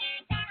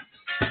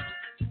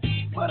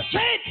 But I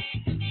can't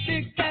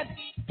dig that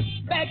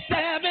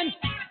backstabbing.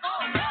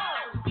 Oh no.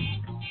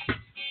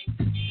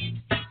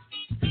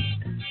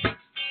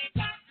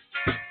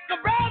 So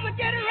brother,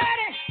 get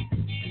ready.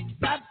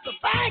 That's the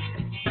bank.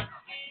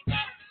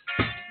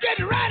 Get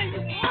ready,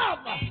 you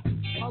mother.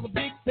 For the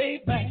big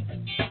payback.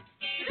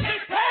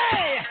 Big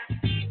pay.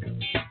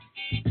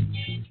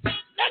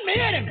 Let me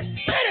hit him.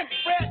 Hit him,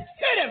 Fred.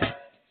 Hit him.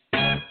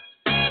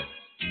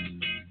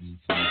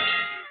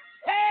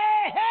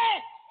 Hey, hey.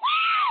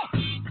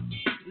 Woo!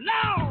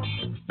 Loud.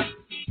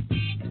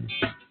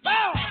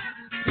 Loud.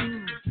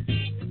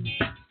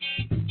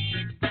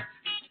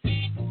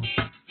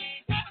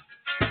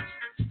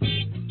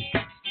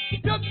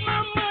 Took my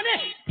money.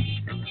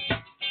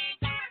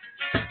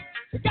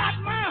 Got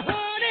my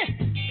honey.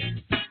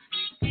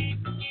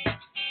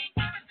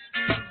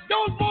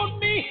 Don't want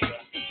me to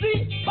see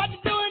what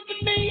you're doing to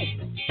me.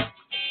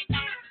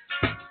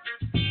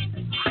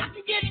 I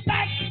can get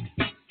back.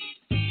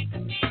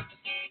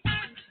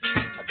 I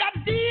got to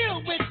deal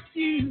with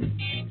you.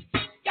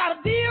 Got to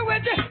deal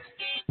with you.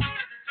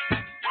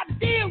 Got to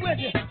deal with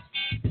you.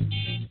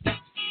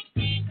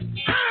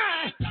 I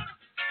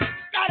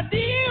got to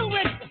deal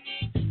with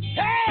you.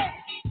 Hey,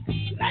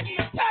 let me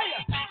tell you.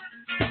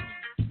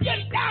 Get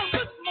down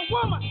with my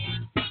woman.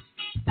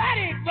 That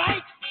ain't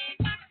right.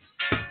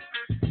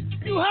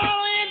 You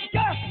holler and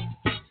cuss.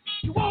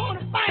 You want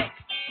to fight.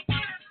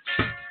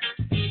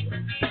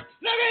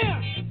 Look here.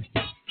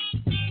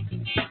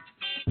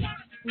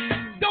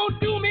 Don't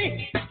do me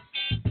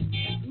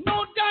no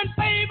done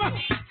favor.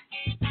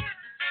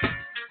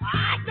 I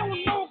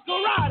don't know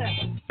karate,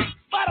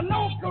 but I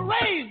know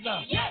karate.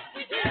 Yes,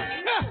 we do.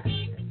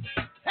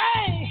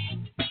 Hey.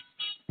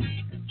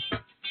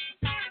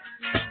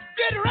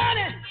 Get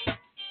ready.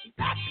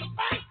 That's the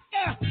fight.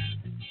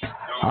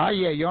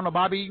 Yeah, you're on the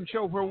Bobby Eaton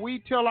Show, where we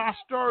tell our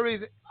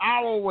stories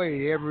our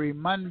way every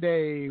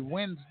Monday,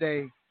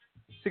 Wednesday,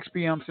 6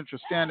 p.m.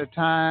 Central Standard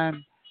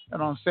Time,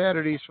 and on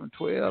Saturdays from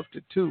 12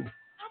 to 2.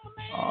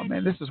 Oh,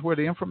 man, this is where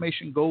the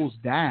information goes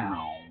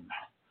down.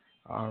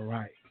 All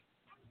right.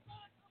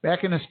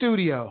 Back in the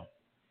studio,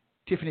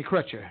 Tiffany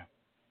Crutcher,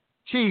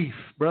 Chief,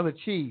 Brother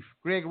Chief,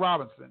 Greg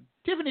Robinson.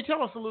 Tiffany,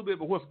 tell us a little bit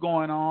about what's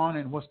going on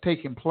and what's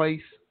taking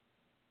place.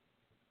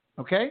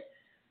 Okay?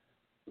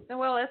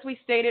 Well, as we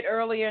stated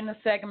earlier in the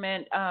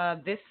segment,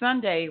 this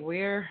Sunday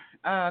we're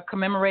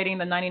commemorating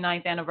the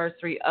 99th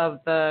anniversary of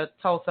the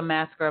Tulsa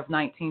Massacre of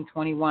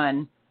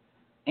 1921.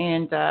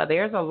 And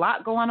there's a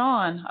lot going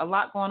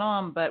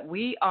on, but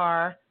we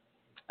are,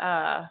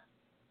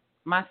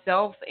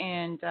 myself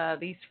and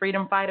these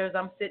freedom fighters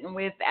I'm sitting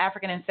with, the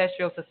African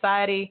Ancestral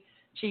Society,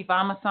 Chief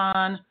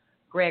Amason,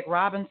 Greg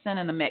Robinson,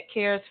 and the Met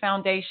Cares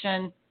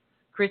Foundation.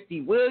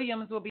 Christy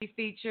Williams will be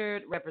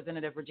featured,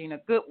 Representative Regina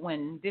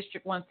Goodwin,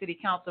 District 1 City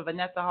Councilor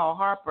Vanessa Hall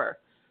Harper,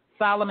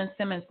 Solomon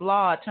Simmons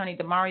Law, Attorney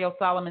DeMario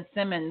Solomon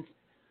Simmons,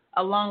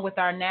 along with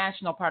our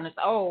national partners.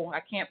 Oh,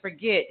 I can't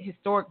forget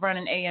Historic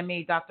Vernon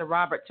AME, Dr.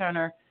 Robert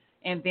Turner,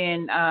 and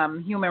then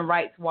Human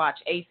Rights Watch,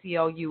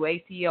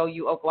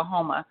 ACLU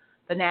Oklahoma,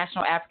 the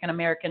National African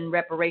American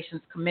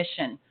Reparations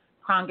Commission,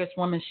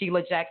 Congresswoman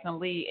Sheila Jackson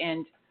Lee,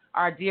 and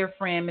our dear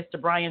friend,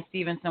 Mr. Brian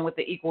Stevenson with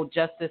the Equal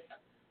Justice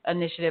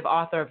Initiative,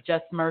 author of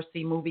Just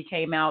Mercy movie,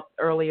 came out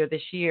earlier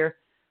this year.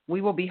 We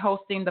will be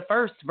hosting the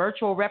first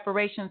virtual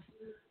reparations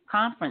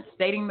conference,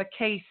 stating the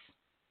case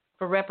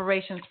for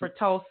reparations for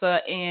Tulsa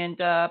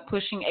and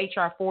pushing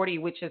HR 40,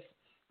 which has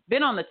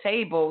been on the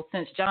table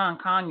since John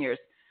Conyers.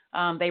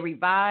 They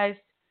revised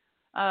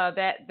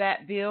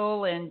that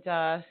bill, and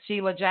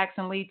Sheila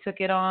Jackson Lee took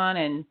it on,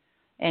 and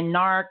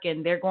NARC,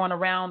 and they're going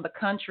around the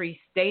country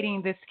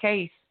stating this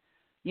case,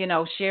 you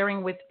know,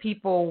 sharing with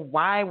people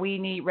why we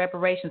need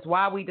reparations,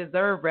 why we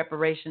deserve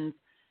reparations.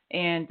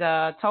 And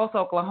Tulsa,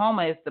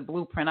 Oklahoma is the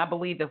blueprint. I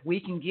believe if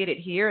we can get it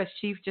here, as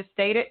Chief just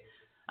stated,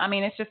 I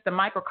mean, it's just a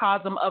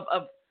microcosm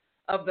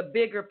of the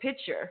bigger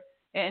picture.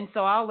 And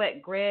so I'll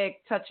let Greg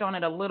touch on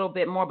it a little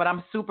bit more, but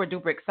I'm super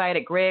duper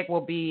excited. Greg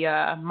will be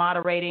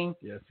moderating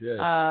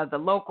the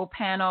local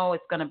panel.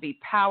 It's going to be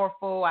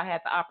powerful. I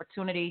had the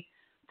opportunity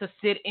to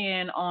sit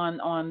in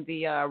on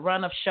the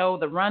run of show,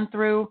 the run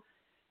through,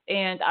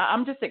 and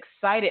I'm just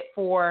excited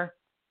for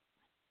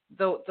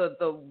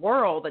the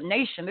world, the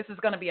nation. This is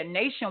going to be a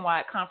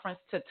nationwide conference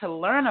to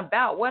learn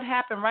about what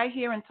happened right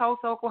here in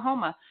Tulsa,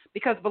 Oklahoma,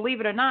 because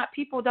believe it or not,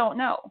 people don't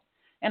know.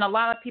 And a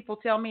lot of people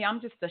tell me I'm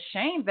just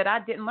ashamed that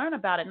I didn't learn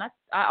about it. And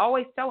I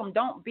always tell them,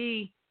 don't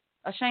be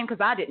ashamed, because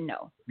I didn't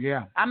know.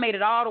 Yeah. I made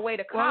it all the way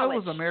to college. Well,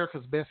 it was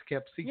America's best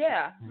kept secret.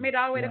 Yeah, made it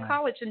all the way to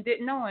college and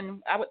didn't know.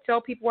 And I would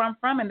tell people where I'm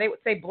from, and they would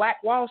say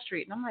Black Wall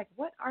Street. And I'm like,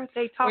 what are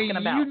they talking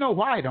about? You know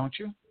why, don't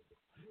you?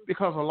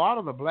 Because a lot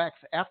of the blacks,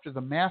 after the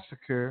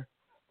massacre,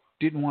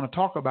 didn't want to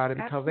talk about it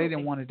because they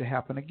didn't want it to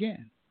happen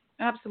again.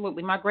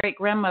 Absolutely. My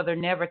great-grandmother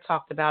never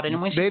talked about it.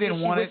 And when they didn't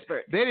she want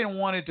whispered. They didn't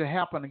want it to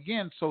happen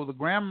again, so the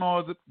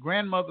grandmothers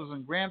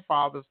and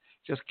grandfathers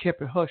just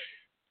kept it hush.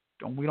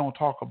 We don't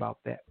talk about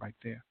that right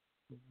there.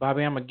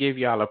 Bobby, I'm going to give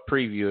y'all a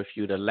preview if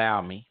you'd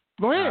allow me.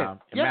 Go ahead. As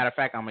a matter of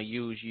fact, I'm going to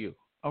use you.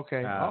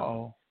 Okay.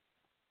 So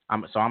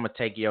I'm going to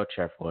take your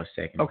chair for a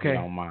second, if you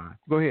don't mind.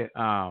 Go ahead.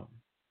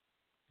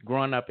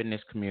 Growing up in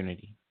this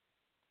community,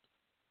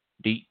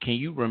 can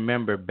you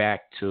remember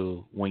back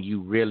to when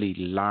you really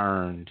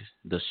learned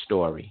the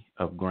story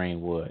of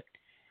Greenwood?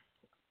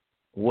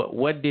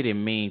 What did it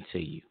mean to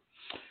you?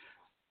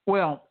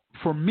 Well,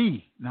 for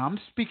me, now I'm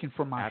speaking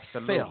for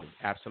myself.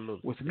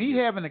 Absolutely. With me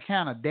having the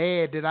kind of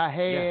dad that I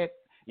had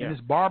in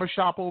this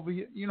barbershop over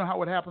here, you know how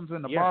what happens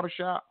in the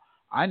barbershop?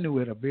 I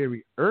knew at a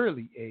very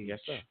early age. Yes,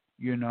 sir.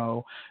 You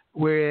know,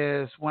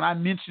 whereas when I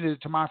mentioned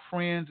it to my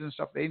friends and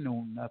stuff, they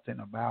knew nothing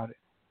about it.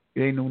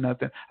 They knew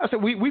nothing. I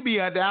said, we be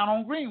down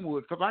on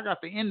Greenwood, because I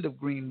got the end of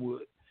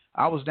Greenwood.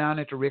 I was down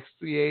at the Rex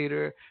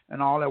Theater and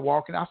all that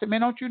walking. I said,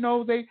 man, don't you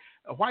know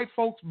white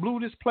folks blew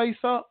this place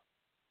up?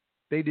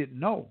 They didn't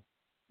know.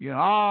 You know,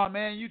 oh,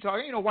 man,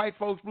 white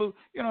folks blew.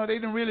 You know, they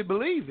didn't really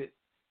believe it.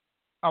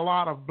 A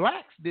lot of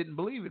blacks didn't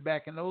believe it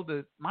back in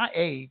my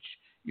age,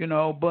 you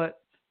know,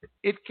 but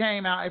it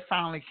came out. It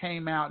finally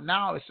came out.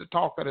 Now it's the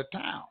talk of the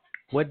town.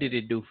 What did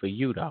it do for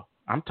you, though?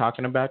 I'm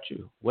talking about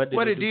you. What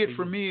it did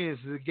for me is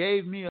it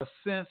gave me a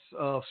sense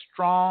of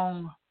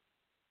strong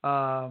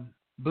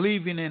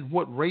believing in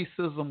what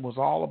racism was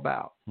all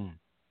about.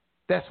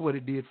 That's what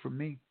it did for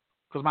me.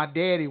 Because my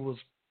daddy was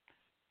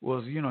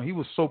he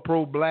was so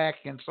pro-black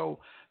and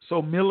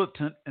so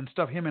militant and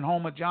stuff. Him and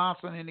Homer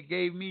Johnson, and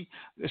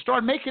it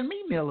started making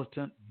me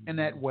militant in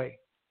that way.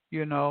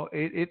 You know,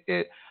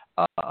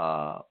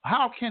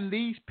 how can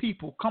these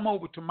people come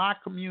over to my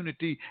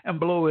community and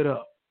blow it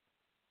up?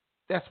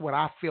 That's what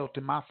I felt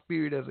in my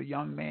spirit as a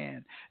young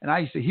man. And I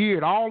used to hear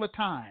it all the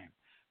time,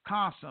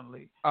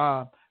 constantly.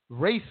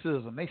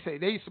 Racism.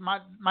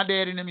 My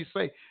dad and them used to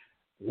say,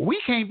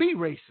 we can't be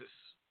racist.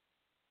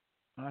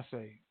 And I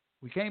say,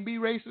 we can't be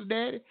racist,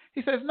 Daddy?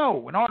 He says,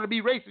 no. In order to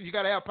be racist, you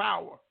got to have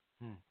power.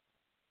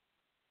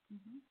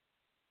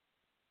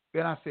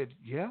 Then I said,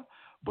 yeah.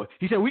 But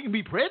he said, we can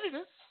be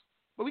prejudiced,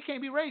 but we can't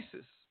be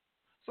racist.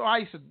 So I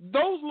used to,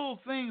 those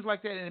little things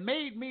like that, and it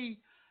made me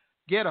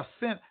get a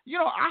sense. You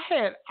know, I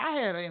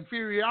had an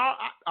inferior.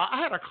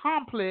 I had a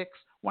complex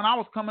when I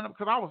was coming up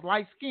because I was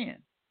light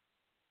skinned.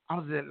 I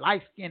was a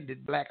light skinned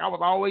black. I was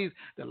always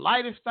the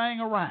lightest thing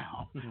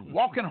around,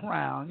 walking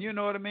around. You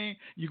know what I mean?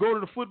 You go to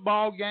the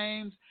football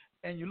games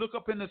and you look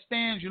up in the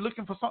stands. You're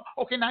looking for something.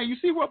 Okay, now you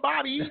see where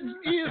Bobby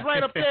is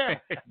right up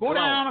there. Go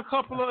down a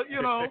couple of.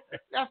 You know,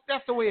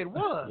 that's the way it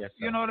was. Yes,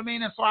 you know what I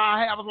mean? And so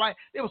I was like,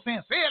 they were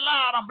saying, "Say it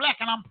loud, I'm black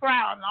and I'm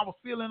proud," and I was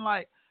feeling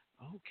like,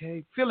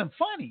 okay, feeling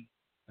funny.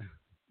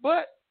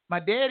 But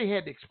my daddy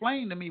had to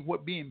explain to me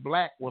what being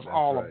black was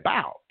all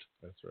about.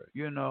 That's right.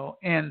 You know,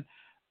 and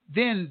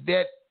then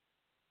that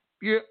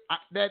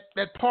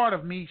part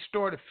of me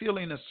started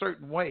feeling a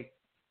certain way,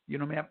 you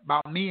know,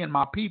 about me and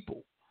my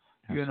people.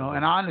 Absolutely. You know,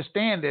 and I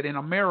understand that in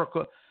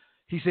America,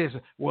 he says,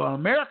 well,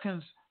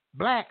 Americans,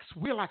 blacks,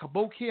 we're like a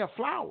bouquet of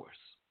flowers.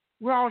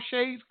 We're all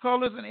shades,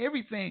 colors, and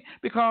everything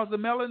because the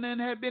melanin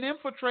had been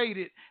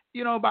infiltrated,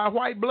 you know, by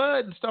white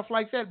blood and stuff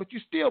like that, but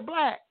you're still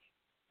black.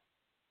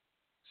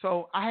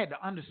 So I had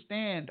to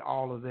understand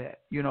all of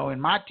that, you know,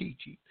 in my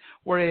teaching,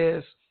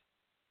 whereas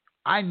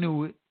I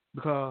knew it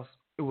because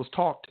it was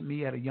taught to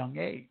me at a young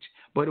age,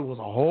 but it was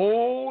a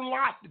whole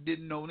lot that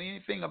didn't know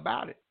anything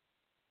about it.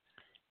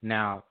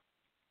 Now,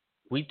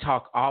 we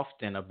talk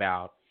often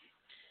about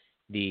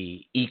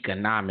the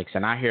economics,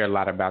 and I hear a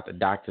lot about the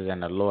doctors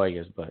and the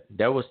lawyers, but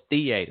there was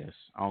theaters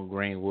on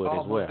Greenwood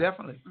as well.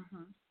 Definitely.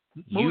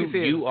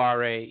 You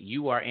are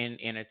in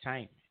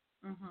entertainment.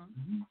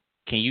 Mm-hmm.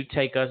 Can you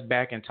take us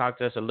back and talk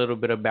to us a little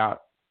bit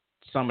about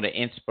some of the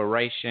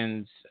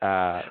inspirations?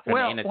 Well,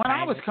 when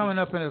I was coming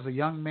up as a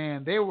young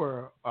man, there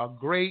were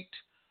great,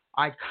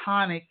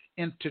 iconic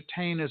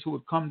entertainers who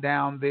would come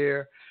down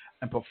there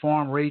and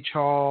perform. Ray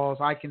Charles,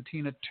 Ike and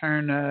Tina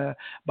Turner,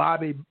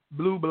 Bobby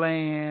Blue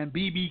Bland,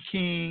 B.B.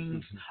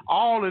 King's,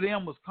 all of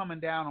them was coming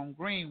down on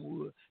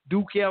Greenwood.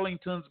 Duke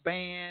Ellington's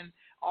band,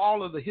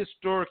 all of the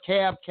historic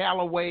Cab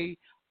Calloway,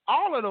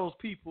 all of those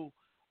people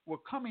were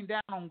coming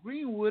down on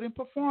Greenwood and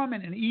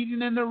performing and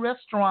eating in the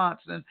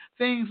restaurants and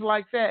things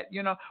like that.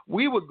 You know,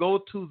 we would go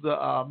to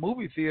the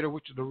movie theater,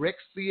 which the Rex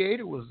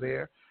Theater was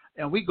there,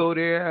 and we go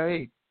there,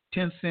 hey,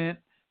 10 cents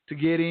to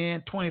get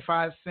in,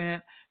 25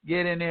 cents,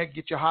 get in there,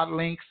 get your hot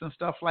links and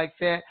stuff like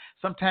that.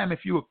 Sometime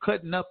if you were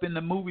cutting up in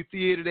the movie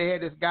theater, they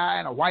had this guy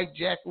in a white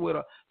jacket with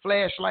a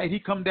flashlight. He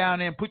come down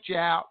there and put you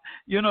out.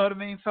 You know what I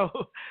mean? So,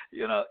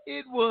 you know,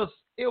 it was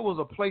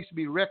a place to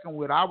be reckoned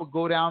with. I would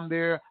go down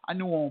there. I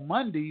knew on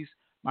Mondays,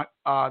 the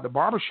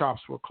barbershops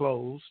were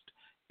closed,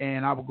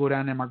 and I would go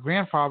down there. My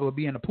grandfather would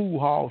be in the pool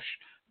hall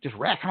just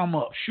racking them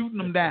up, shooting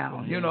them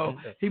down. You know,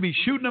 he'd be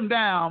shooting them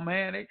down,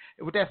 man,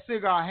 with that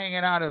cigar hanging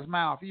out of his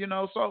mouth, you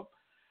know. So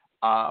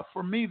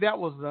for me, that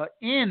was the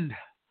end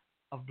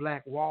of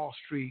Black Wall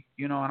Street,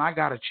 you know, and I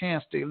got a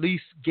chance to at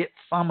least get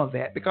some of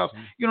that because,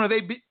 you know,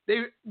 they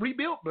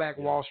rebuilt Black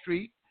Wall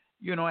Street,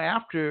 you know,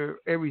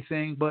 after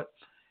everything. But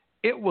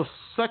it was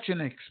such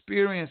an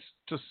experience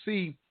to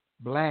see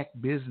black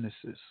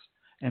businesses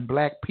and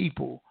black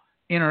people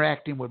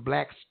interacting with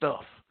black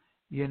stuff,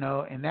 you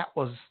know, and that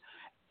was,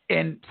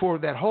 and for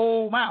that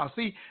whole mile.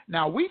 See,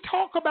 now we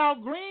talk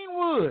about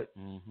Greenwood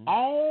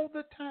all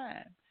the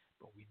time,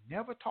 but we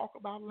never talk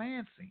about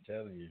Lansing. I'm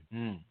telling you.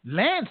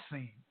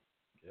 Lansing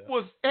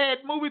had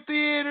movie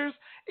theaters,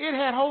 it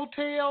had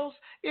hotels,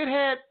 it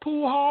had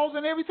pool halls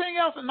and everything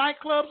else, and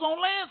nightclubs on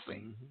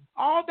Lansing,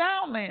 all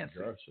down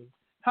Lansing.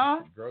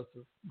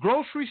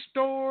 Grocery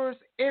stores,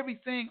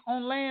 everything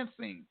on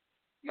Lansing.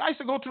 I used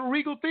to go to the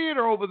Regal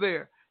Theater over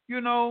there. You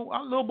know,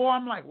 a little boy,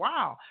 I'm like,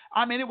 wow.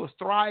 I mean, it was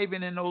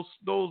thriving in those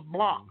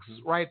blocks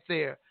right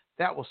there.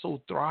 That was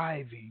so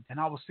thriving. And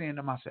I was saying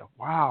to myself,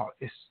 wow,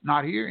 it's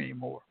not here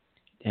anymore.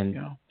 And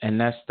you know? And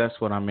that's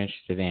what I'm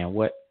interested in.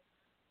 What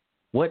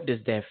does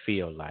that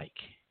feel like?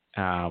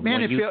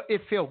 Man,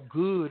 it felt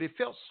good. It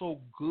felt so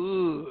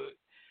good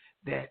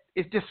that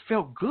it just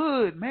felt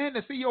good, man,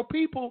 to see your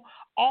people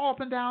all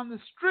up and down the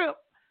strip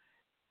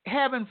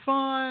having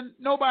fun.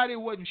 Nobody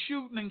wasn't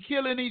shooting and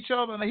killing each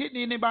other and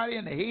hitting anybody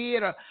in the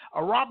head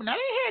or robbing. Now,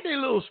 they had their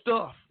little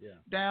stuff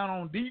down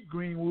on Deep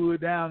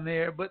Greenwood down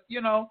there, but, you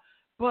know,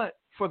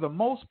 for the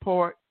most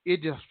part,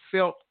 it just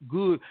felt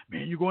good.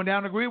 Man, you going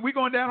down to Greenwood? We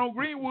going down on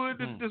Greenwood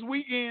this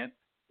weekend.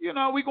 You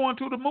know, we going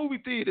to the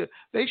movie theater.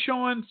 They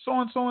showing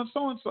so-and-so and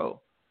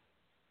so-and-so.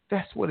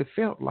 That's what it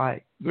felt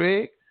like,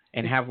 Greg.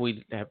 And how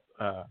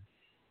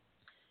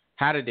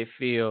did it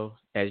feel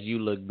as you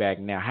look back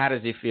now? How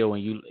does it feel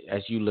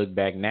as you look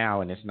back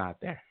now and it's not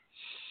there?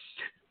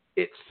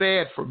 It's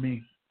sad for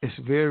me. It's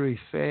very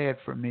sad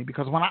for me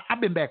because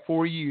I've been back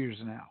 4 years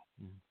now,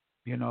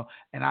 you know,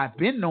 and I've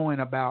been knowing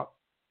about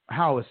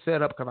how it's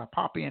set up because I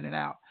pop in and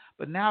out.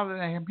 But now that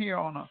I am here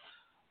on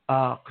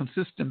a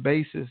consistent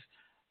basis,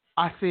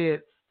 I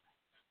said,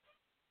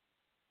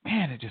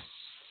 man, it just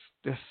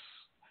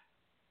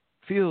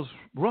feels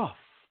rough.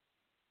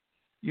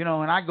 You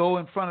know, and I go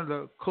in front of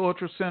the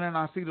Cultural Center and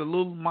I see the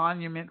little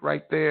monument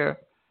right there.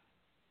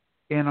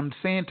 And I'm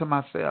saying to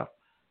myself,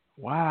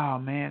 wow,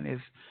 man,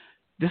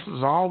 this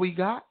is all we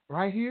got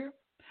right here?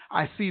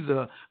 I see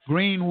the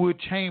Greenwood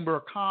Chamber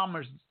of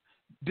Commerce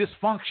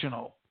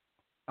dysfunctional.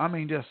 I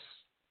mean, just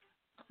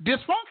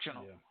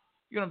dysfunctional. Yeah.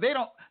 You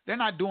know, they're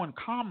not doing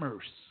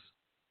commerce.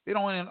 They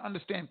don't even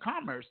understand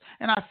commerce.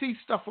 And I see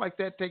stuff like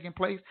that taking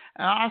place.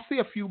 And I see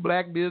a few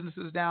black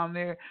businesses down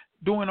there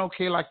doing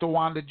okay, like the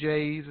Wanda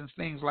J's and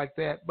things like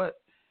that.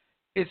 But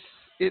it's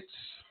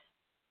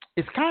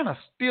kind of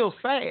still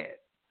sad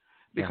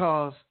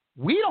because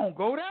we don't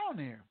go down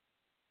there.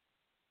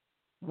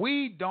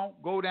 We don't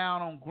go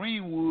down on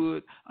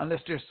Greenwood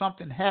unless there's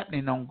something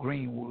happening on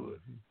Greenwood.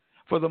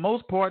 For the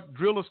most part,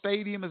 Driller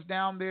Stadium is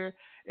down there,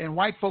 and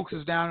white folks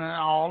is down there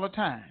all the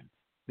time.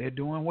 They're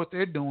doing what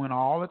they're doing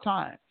all the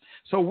time.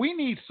 So we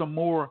need some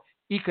more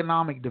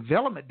economic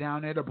development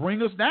down there to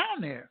bring us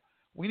down there.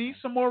 We need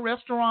some more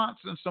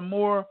restaurants and some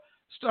more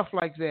stuff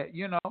like that,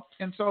 you know.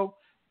 And so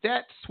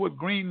that's what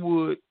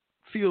Greenwood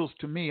feels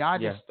to me. I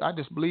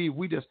just believe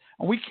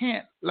and we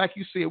can't, like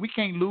you said, we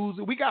can't lose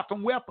it. We got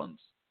some weapons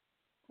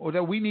or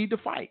that we need to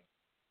fight.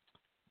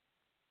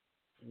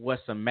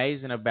 What's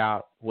amazing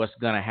about what's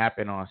going to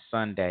happen on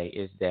Sunday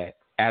is that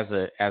as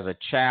a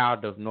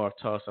child of North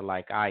Tulsa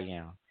like I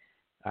am,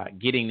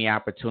 getting the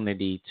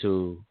opportunity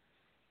to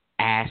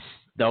ask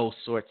those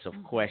sorts of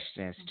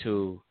questions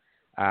to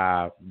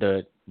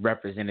the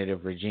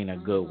Representative Regina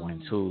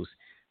Goodwin, whose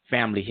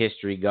family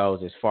history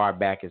goes as far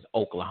back as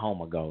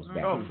Oklahoma goes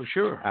back. Oh, for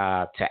sure.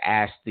 To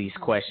ask these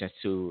questions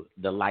to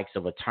the likes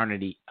of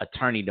Attorney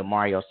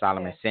DeMario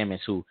Solomon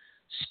Simmons, who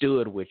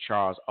stood with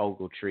Charles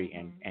Ogletree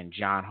and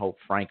John Hope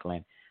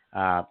Franklin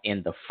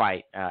in the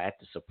fight at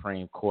the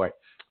Supreme Court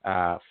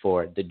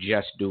for the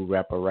just due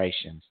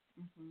reparations.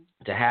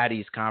 To have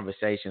these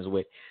conversations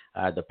with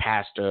the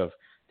pastor of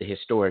the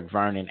historic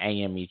Vernon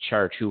AME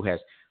Church, who has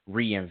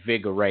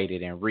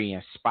reinvigorated and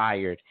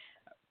re-inspired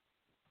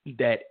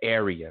that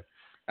area.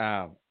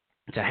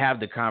 to have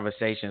the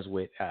conversations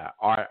with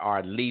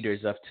our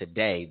leaders of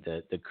today,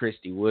 the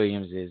Christy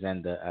Williamses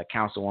and the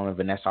Councilwoman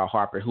Vanessa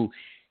Harper, who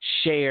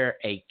share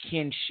a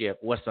kinship.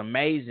 What's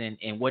amazing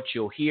and what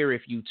you'll hear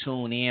if you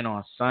tune in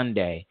on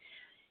Sunday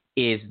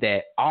is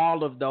that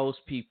all of those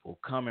people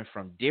coming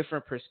from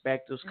different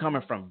perspectives,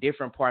 coming from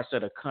different parts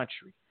of the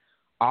country,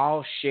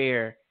 all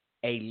share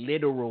a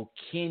literal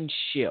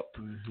kinship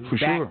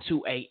back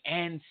to a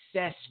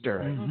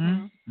ancestor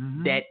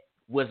that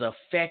was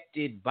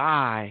affected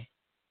by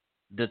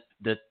the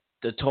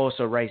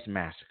Tulsa Race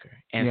Massacre.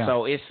 And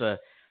so it's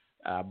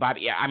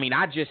Bobby, I mean,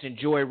 I just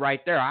enjoy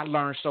right there. I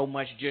learned so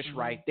much just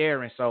right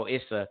there. And so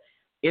it's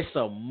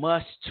a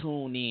must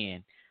tune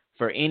in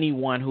for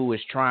anyone who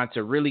is trying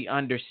to really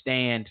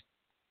understand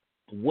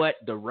what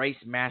the Race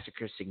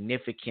Massacre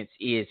significance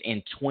is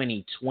in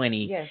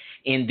 2020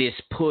 in this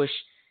push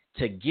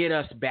to get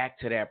us back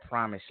to that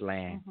promised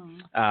land.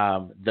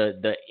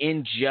 The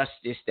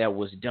injustice that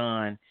was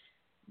done,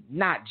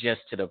 not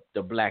just to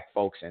the black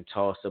folks in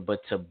Tulsa, but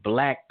to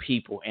black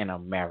people in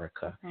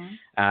America.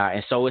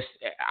 And so it's,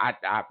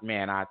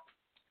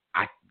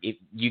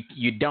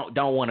 you don't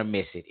want to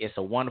miss it. It's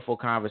a wonderful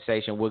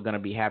conversation. We're going to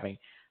be having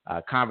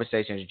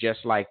conversations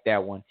just like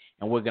that one,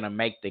 and we're going to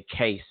make the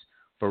case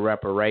for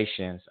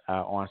reparations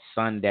on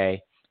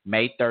Sunday,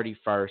 May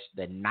 31st,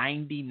 the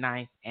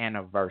 99th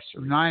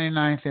anniversary.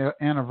 99th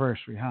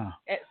anniversary, huh?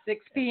 At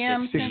 6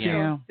 p.m. 6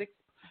 p.m.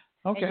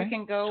 Okay. And you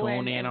can go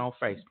Tune in on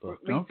Facebook.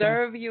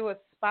 Reserve you a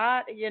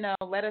spot.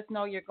 Let us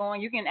know you're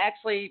going. You can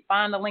actually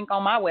find the link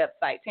on my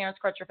website,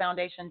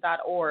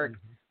 TerenceCrutcherFoundation.org.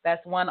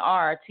 That's one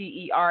R,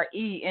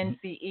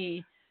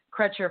 TERENCE,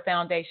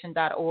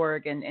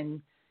 CrutcherFoundation.org,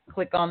 and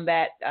click on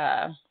that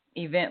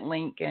event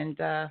link and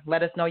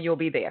let us know you'll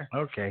be there.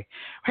 Okay.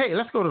 Hey,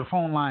 let's go to the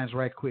phone lines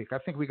right quick. I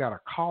think we got a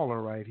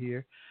caller right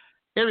here.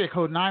 Area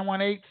code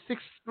 918-633.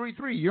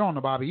 You're on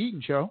the Bobby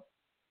Eaton Show.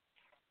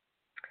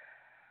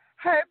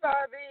 Hey, Bobby.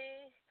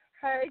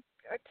 Hey,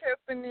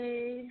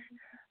 Tiffany.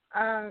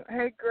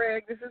 Hey,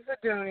 Greg. This is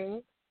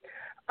Aduni.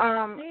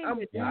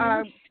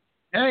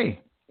 Hey.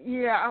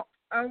 Yeah,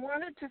 I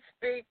wanted to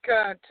speak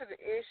to the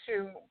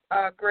issue.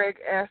 Greg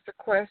asked a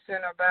question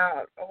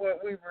about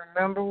what we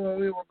remember when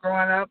we were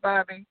growing up,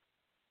 Bobby.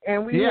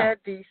 And we had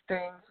these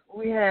things.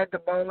 We had the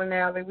bowling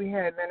alley. We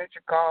had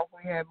miniature golf.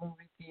 We had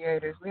movie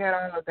theaters. We had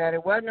all of that.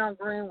 It wasn't on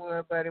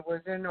Greenwood, but it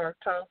was in North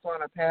Tulsa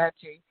on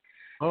Apache.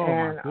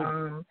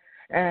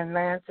 And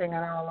Lansing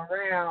and all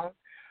around.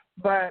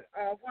 But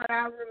what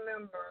I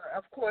remember,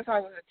 of course, I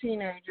was a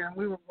teenager and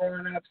we were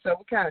growing up, so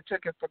we kind of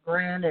took it for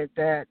granted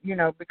that,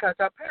 because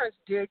our parents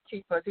did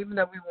keep us, even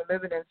though we were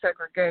living in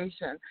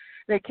segregation,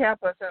 they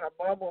kept us in a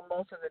bubble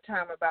most of the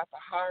time about the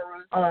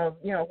horrors of,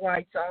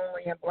 whites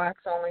only and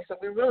blacks only. So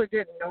we really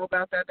didn't know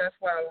about that. That's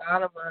why a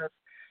lot of us,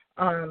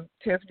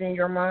 Tiffany,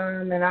 your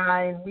mom, and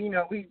I, we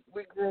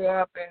grew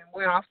up and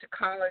went off to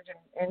college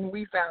and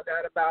we found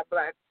out about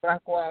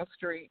Black Wall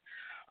Street.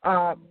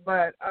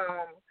 But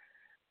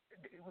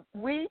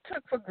we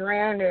took for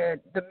granted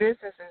the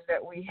businesses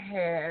that we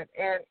had,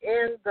 and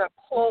in the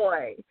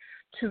ploy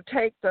to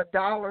take the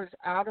dollars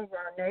out of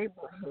our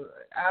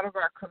neighborhood, out of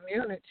our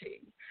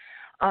community,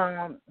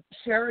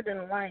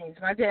 Sheridan Lanes,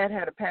 my dad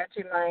had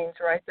Apache Lanes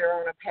right there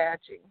on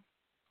Apache.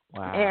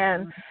 Wow.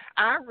 And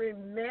I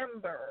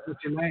remember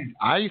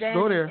I used to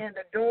go there in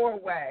the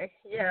doorway.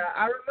 Yeah,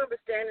 I remember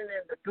standing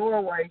in the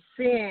doorway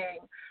seeing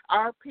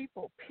our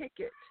people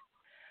picket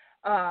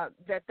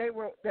that they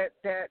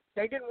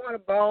didn't want to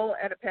bowl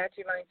at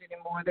Apache Lanes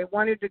anymore. They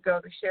wanted to go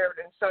to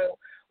Sheridan. So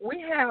we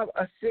have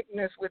a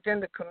sickness within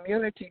the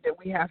community that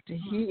we have to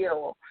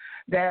heal,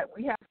 that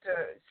we have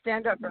to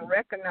stand up and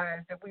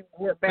recognize that we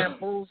were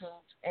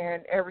bamboozled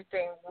and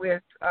everything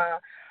with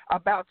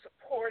about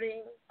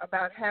supporting,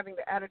 about having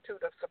the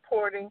attitude of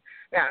supporting.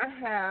 Now, I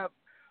have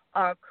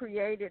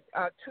created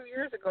 2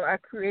 years ago, I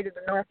created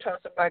the North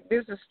Tulsa Black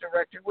Business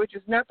Directory, which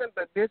is nothing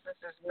but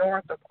businesses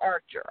north of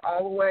Archer,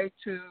 all the way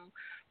to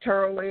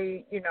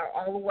Turley,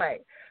 all the way.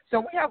 So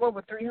we have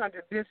over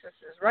 300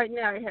 businesses. Right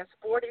now it has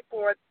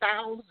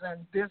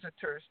 44,000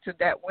 visitors to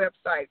that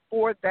website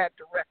for that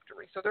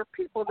directory. So there are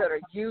people that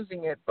are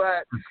using it,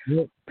 but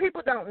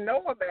people don't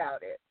know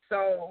about it.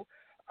 So,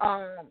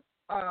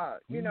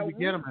 we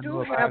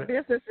do have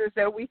businesses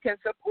that we can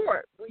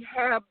support. We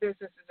have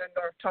businesses in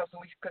North Tulsa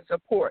we can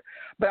support.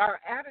 But our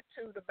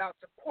attitude about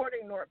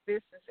supporting North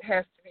business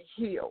has to be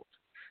healed.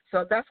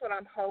 So that's what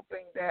I'm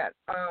hoping that,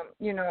 on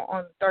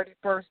the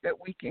 31st that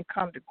we can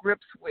come to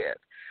grips with,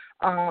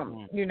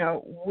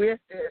 with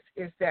this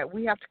is that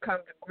we have to come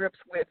to grips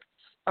with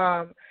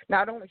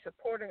not only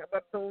supporting it,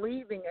 but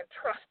believing and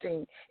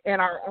trusting in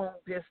our own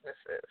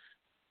businesses.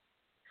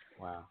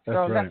 Wow.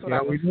 That's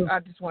what I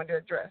just wanted to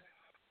address.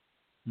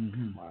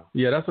 Mm-hmm. Wow.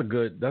 Yeah, that's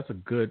good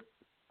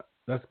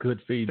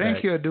feedback.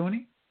 Thank you,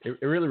 Aduni.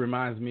 It really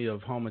reminds me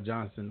of Homer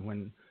Johnson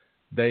when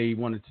they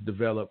went to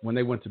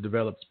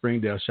develop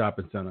Springdale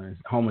Shopping Center. And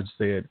Homer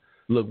said,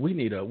 "Look, we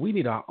need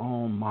our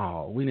own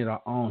mall. We need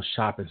our own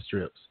shopping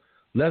strips.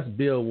 Let's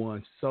build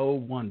one so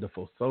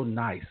wonderful, so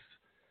nice,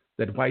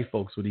 that white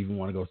folks would even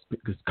want to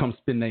come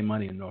spend their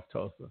money in North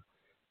Tulsa.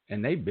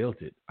 And they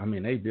built it. I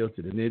mean, they built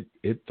it, and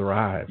it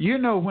thrived. You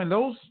know, when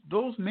those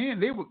men,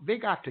 they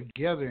got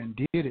together and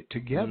did it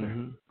together.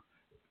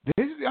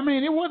 Mm-hmm. I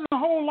mean, it wasn't a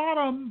whole lot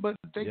of them, but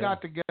they got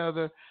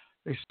together.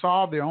 They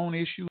solved their own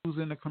issues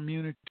in the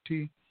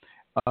community.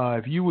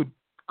 If you were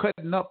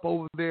cutting up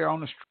over there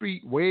on the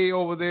street, way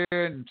over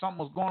there, and something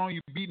was going on,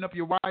 you beating up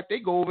your wife, they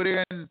go over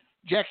there and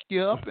jack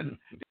you up, and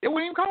they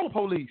wouldn't even call the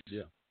police.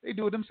 Yeah. They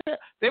do it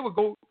themselves. They would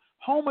go.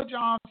 Homer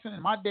Johnson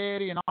and my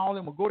daddy and all of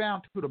them would go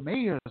down to the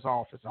mayor's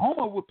office.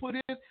 Homer would put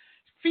his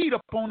feet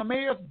up on the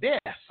mayor's desk.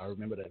 I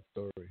remember that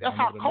story. That's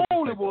how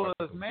cold it was,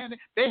 man.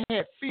 They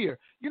had fear.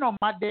 You know,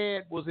 my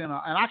dad was and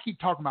I keep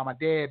talking about my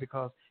dad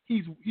because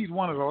he's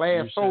one of the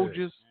last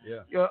soldiers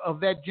of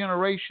that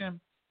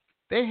generation.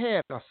 They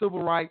had a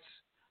civil rights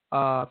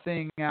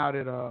thing out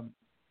at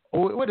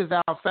what is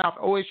out south,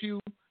 OSU?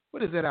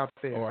 What is that out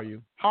there? ORU.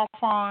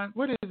 Hawthorne.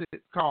 What is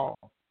it called?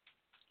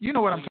 You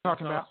know what I'm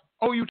talking about.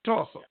 OU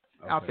Tulsa.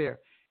 Out there.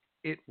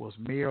 It was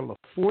Mayor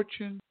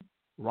LaFortune,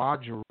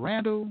 Roger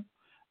Randall,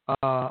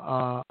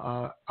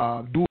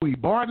 Dewey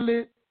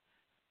Bartlett,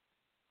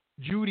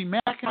 Judy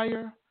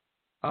McIntyre,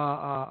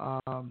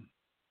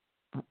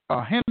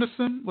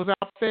 Henderson was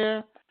out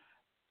there.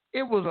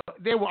 They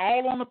were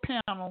all on the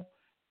panel,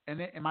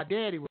 and my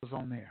daddy was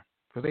on there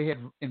because they had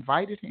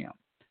invited him.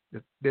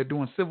 They're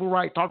doing civil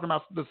rights, talking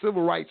about the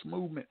civil rights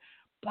movement.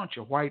 Bunch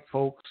of white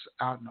folks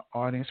out in the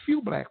audience.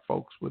 Few black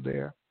folks were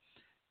there,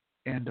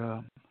 and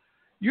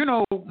you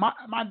know,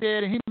 my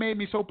dad, and he made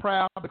me so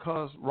proud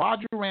because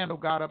Roger Randall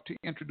got up to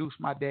introduce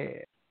my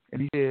dad. And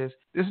he says,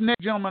 this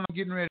next gentleman I'm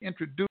getting ready to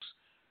introduce,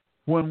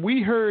 when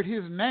we heard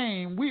his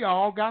name, we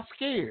all got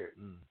scared.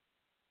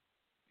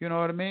 You know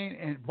what I mean?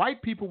 And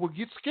white people would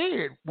get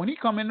scared when he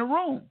come in the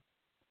room.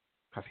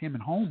 Because him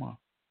and Homer,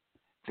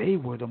 they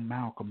were the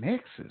Malcolm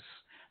X's.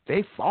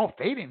 They fought.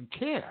 They didn't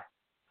care.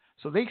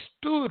 So they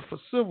stood for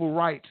civil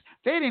rights.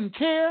 They didn't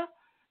care.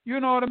 You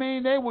know what I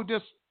mean? They were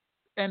just...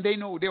 And they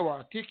know they were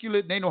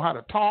articulate. They know how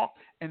to talk,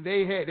 and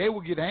they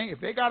would get angry.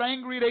 If they got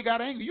angry, they got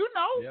angry. You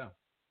know,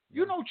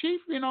 you know, Chief.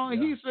 You know,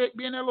 he said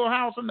be in that little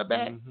house in the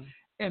back,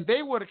 and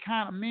they were the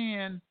kind of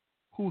men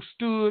who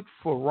stood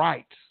for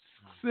rights,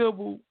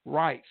 civil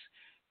rights.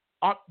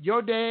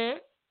 Your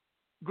dad,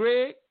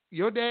 Greg,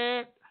 your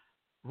dad,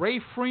 Ray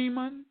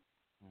Freeman,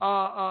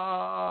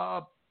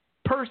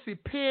 Percy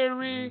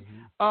Perry.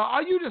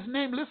 Are you just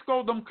named? Let's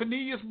go. Them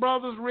Cornelius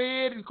brothers,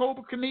 Red and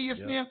Cobra Cornelius.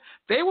 Them.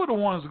 They were the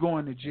ones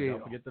going to jail.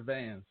 Don't forget the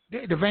Vans.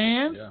 The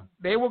Vans. Yeah.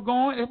 They were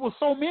going. It was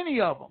so many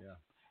of them,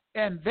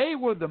 and they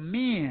were the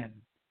men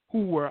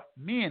who were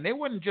men. They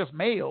weren't just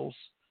males.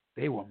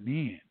 They were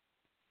men,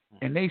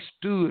 and they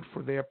stood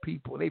for their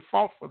people. They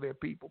fought for their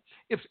people.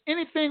 If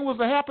anything was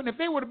to happen, if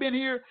they would have been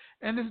here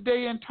in this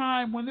day and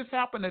time when this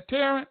happened to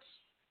Terrence,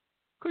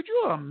 could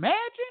you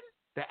imagine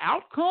the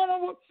outcome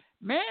of it?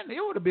 Man, they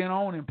would have been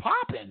on and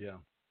popping. Yeah.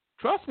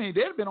 Trust me,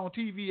 they'd have been on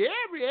TV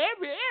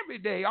every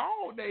day,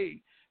 all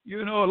day.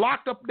 You know,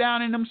 locked up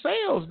down in them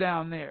cells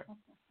down there.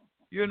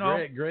 You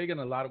know, Greg in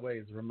a lot of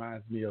ways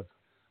reminds me of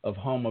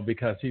Homer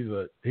because he's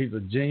a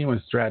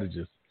genuine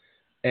strategist,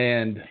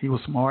 and he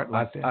was smart.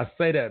 Like that. I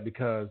say that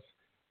because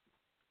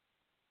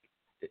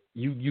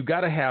you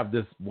got to have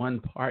this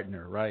one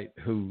partner, right?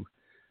 Who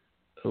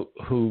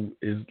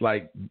is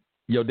like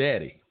your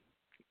daddy,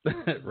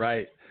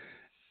 right?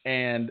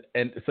 And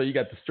so you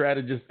got the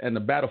strategist and the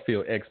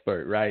battlefield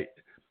expert, right?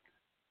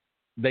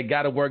 They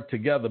got to work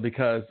together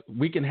because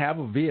we can have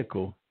a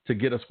vehicle to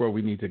get us where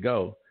we need to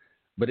go,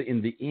 but in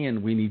the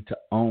end, we need to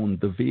own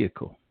the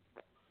vehicle.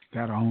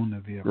 Got to own the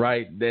vehicle,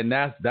 right? Then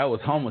that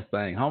was Homer's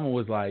thing. Homer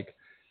was like,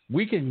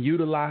 we can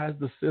utilize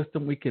the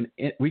system, we can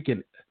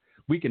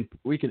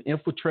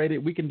infiltrate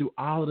it, we can do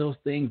all of those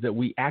things that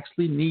we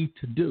actually need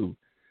to do,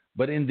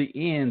 but in the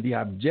end, the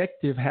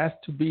objective has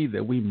to be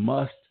that we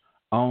must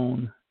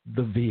own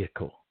the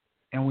vehicle.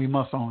 And we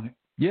must own it.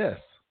 Yes.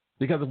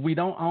 Because if we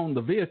don't own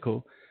the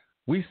vehicle,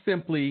 we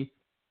simply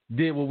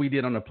did what we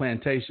did on the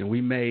plantation. We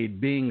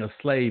made being a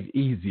slave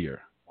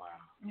easier. Wow.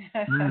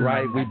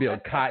 Right? We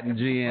built cotton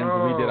gins.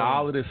 We did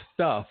all of this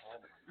stuff,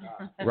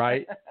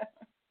 right,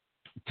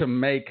 to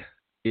make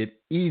it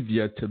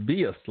easier to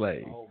be a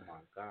slave. Oh, my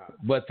God.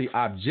 But the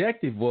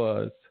objective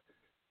was,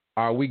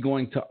 are we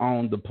going to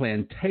own the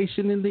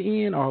plantation in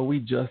the end, or are we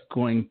just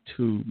going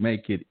to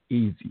make it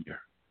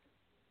easier?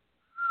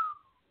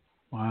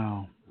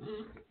 Wow.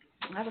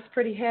 That was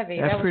pretty heavy.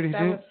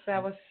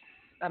 That was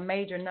a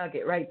major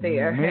nugget right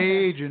there.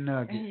 Major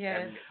nugget.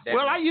 Yes.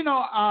 Well,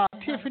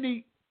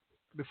 Tiffany,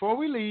 before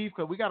we leave,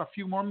 because we got a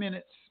few more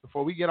minutes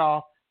before we get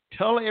off,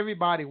 tell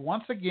everybody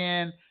once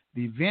again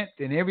the event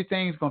and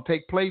everything's going to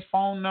take place,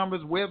 phone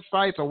numbers,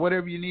 websites, or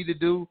whatever you need to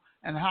do,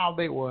 and how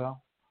they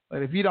will.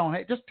 But if you don't,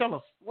 just tell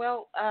us.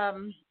 Well,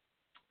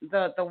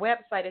 the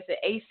website is at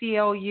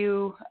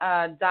aclu.org.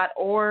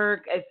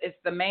 It's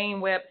the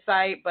main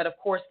website, but of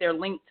course they're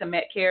linked to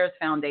Metcare's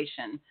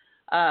Foundation.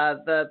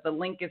 The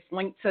link is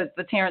linked to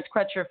the Terrence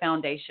Crutcher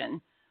Foundation.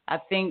 I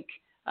think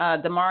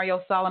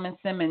Demario Solomon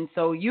Simmons.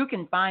 So you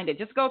can find it.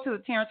 Just go to the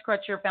Terrence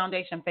Crutcher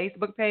Foundation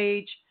Facebook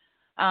page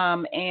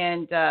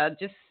and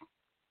just,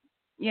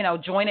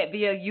 join it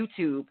via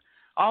YouTube.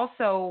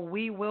 Also,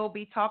 we will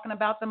be talking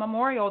about the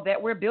memorial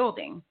that we're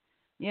building.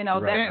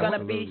 That's going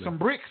to be some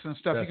bricks and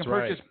stuff. That's you can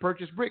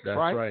purchase bricks, That's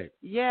right?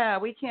 Yeah,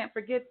 we can't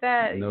forget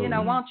that. No.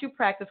 Why don't you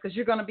practice? Because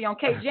you're going to be on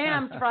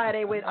K-Jams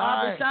Friday with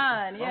Aubrey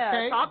Shine.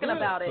 Yeah, talking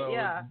about it.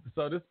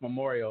 So this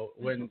memorial,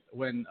 when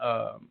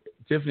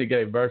Tiffany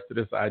gave birth to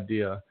this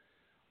idea,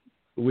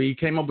 we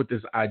came up with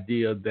this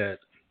idea that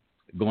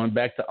going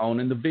back to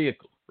owning the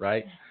vehicle,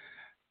 right?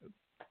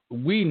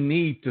 We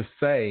need to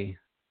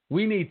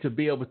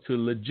be able to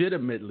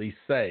legitimately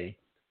say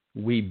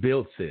we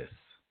built this.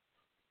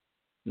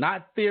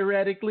 Not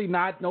theoretically,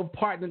 not no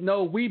partner.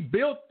 No, we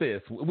built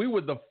this. We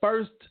were the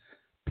first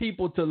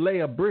people to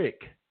lay a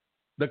brick.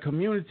 The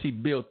community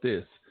built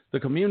this. The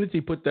community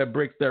put their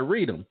bricks there.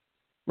 Read them,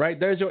 right?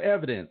 There's your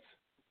evidence.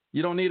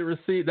 You don't need a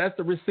receipt. That's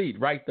the receipt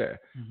right there.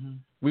 Mm-hmm.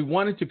 We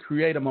wanted to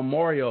create a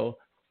memorial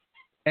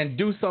and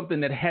do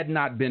something that had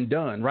not been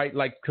done, right?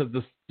 Like, because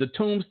the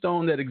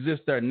tombstone that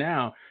exists there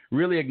now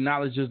really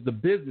acknowledges the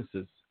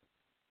businesses,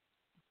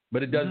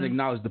 but it doesn't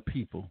acknowledge the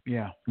people.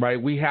 Yeah.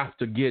 Right? We have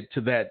to get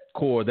to that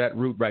core, that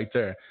root right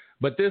there.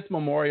 But this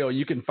memorial,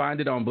 you can find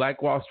it on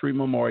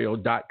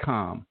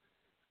blackwallstreetmemorial.com.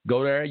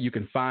 Go there, you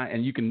can find,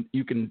 and you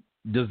can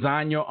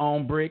design your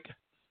own brick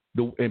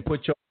and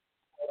put your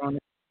on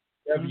it,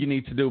 whatever you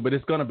need to do, but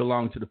it's going to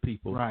belong to the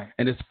people. Right.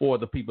 And it's for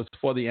the people, it's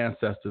for the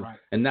ancestors. Right.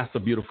 And that's a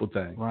beautiful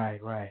thing.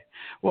 Right.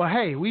 Well,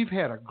 hey, we've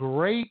had a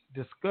great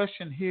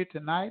discussion here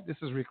tonight. This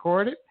is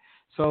recorded.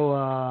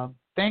 So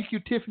thank you,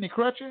 Tiffany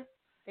Crutcher.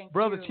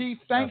 Brother Chief,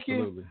 thank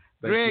you.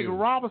 Greg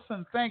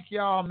Robinson, thank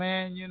y'all,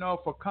 man,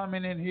 for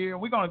coming in here.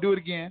 We're going to do it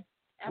again.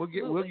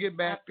 Absolutely. We'll get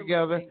back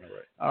together.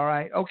 All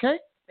right. Okay.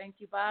 Thank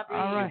you, Bobby.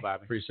 All right. Thank you,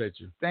 Bobby. Appreciate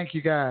you. Thank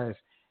you, guys.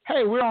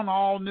 Hey, we're on the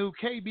all-new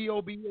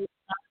KBOB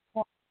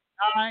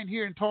 9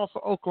 here in Tulsa,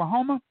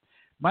 Oklahoma.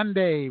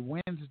 Monday,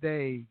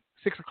 Wednesday,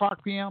 6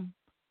 o'clock p.m.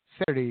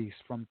 Saturdays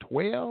from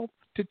 12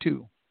 to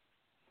 2.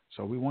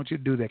 So we want you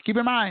to do that. Keep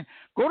in mind,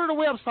 go to the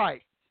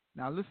website.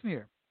 Now, listen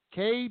here.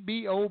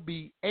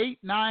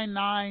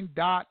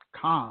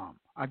 KBOB899.com.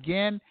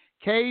 Again,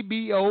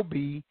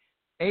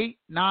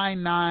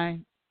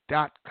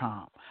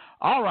 KBOB899.com.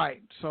 All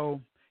right, so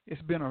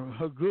it's been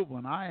a good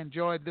one. I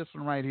enjoyed this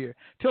one right here.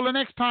 Till the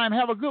next time,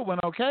 have a good one,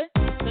 okay?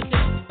 Take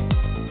care.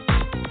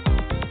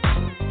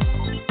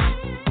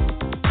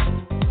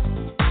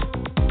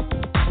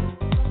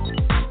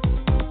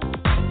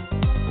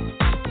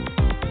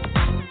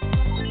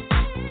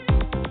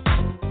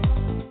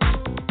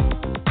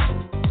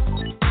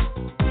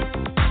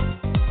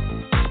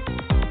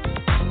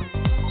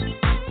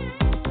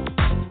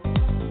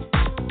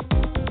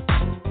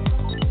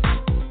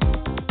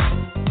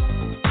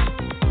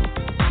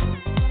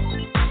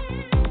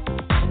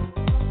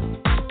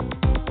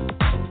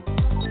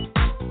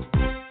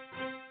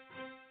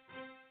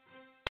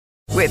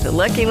 With the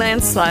Lucky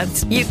Land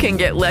Slots, you can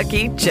get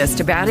lucky just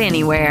about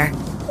anywhere.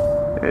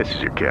 This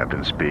is your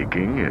captain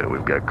speaking.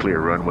 We've got clear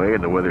runway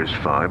and the weather's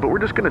fine, but we're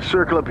just going to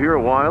circle up here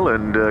a while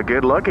and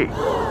get lucky.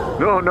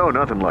 No,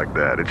 nothing like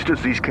that. It's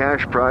just these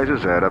cash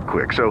prizes add up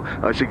quick. So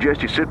I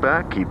suggest you sit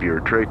back, keep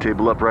your tray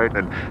table upright,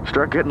 and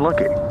start getting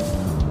lucky.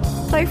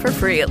 Play for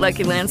free at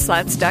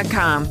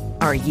LuckyLandSlots.com.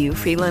 Are you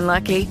feeling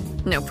lucky?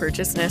 No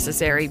purchase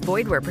necessary.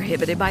 Void where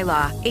prohibited by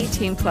law.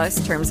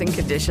 18+ terms and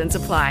conditions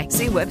apply.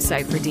 See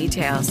website for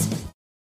details.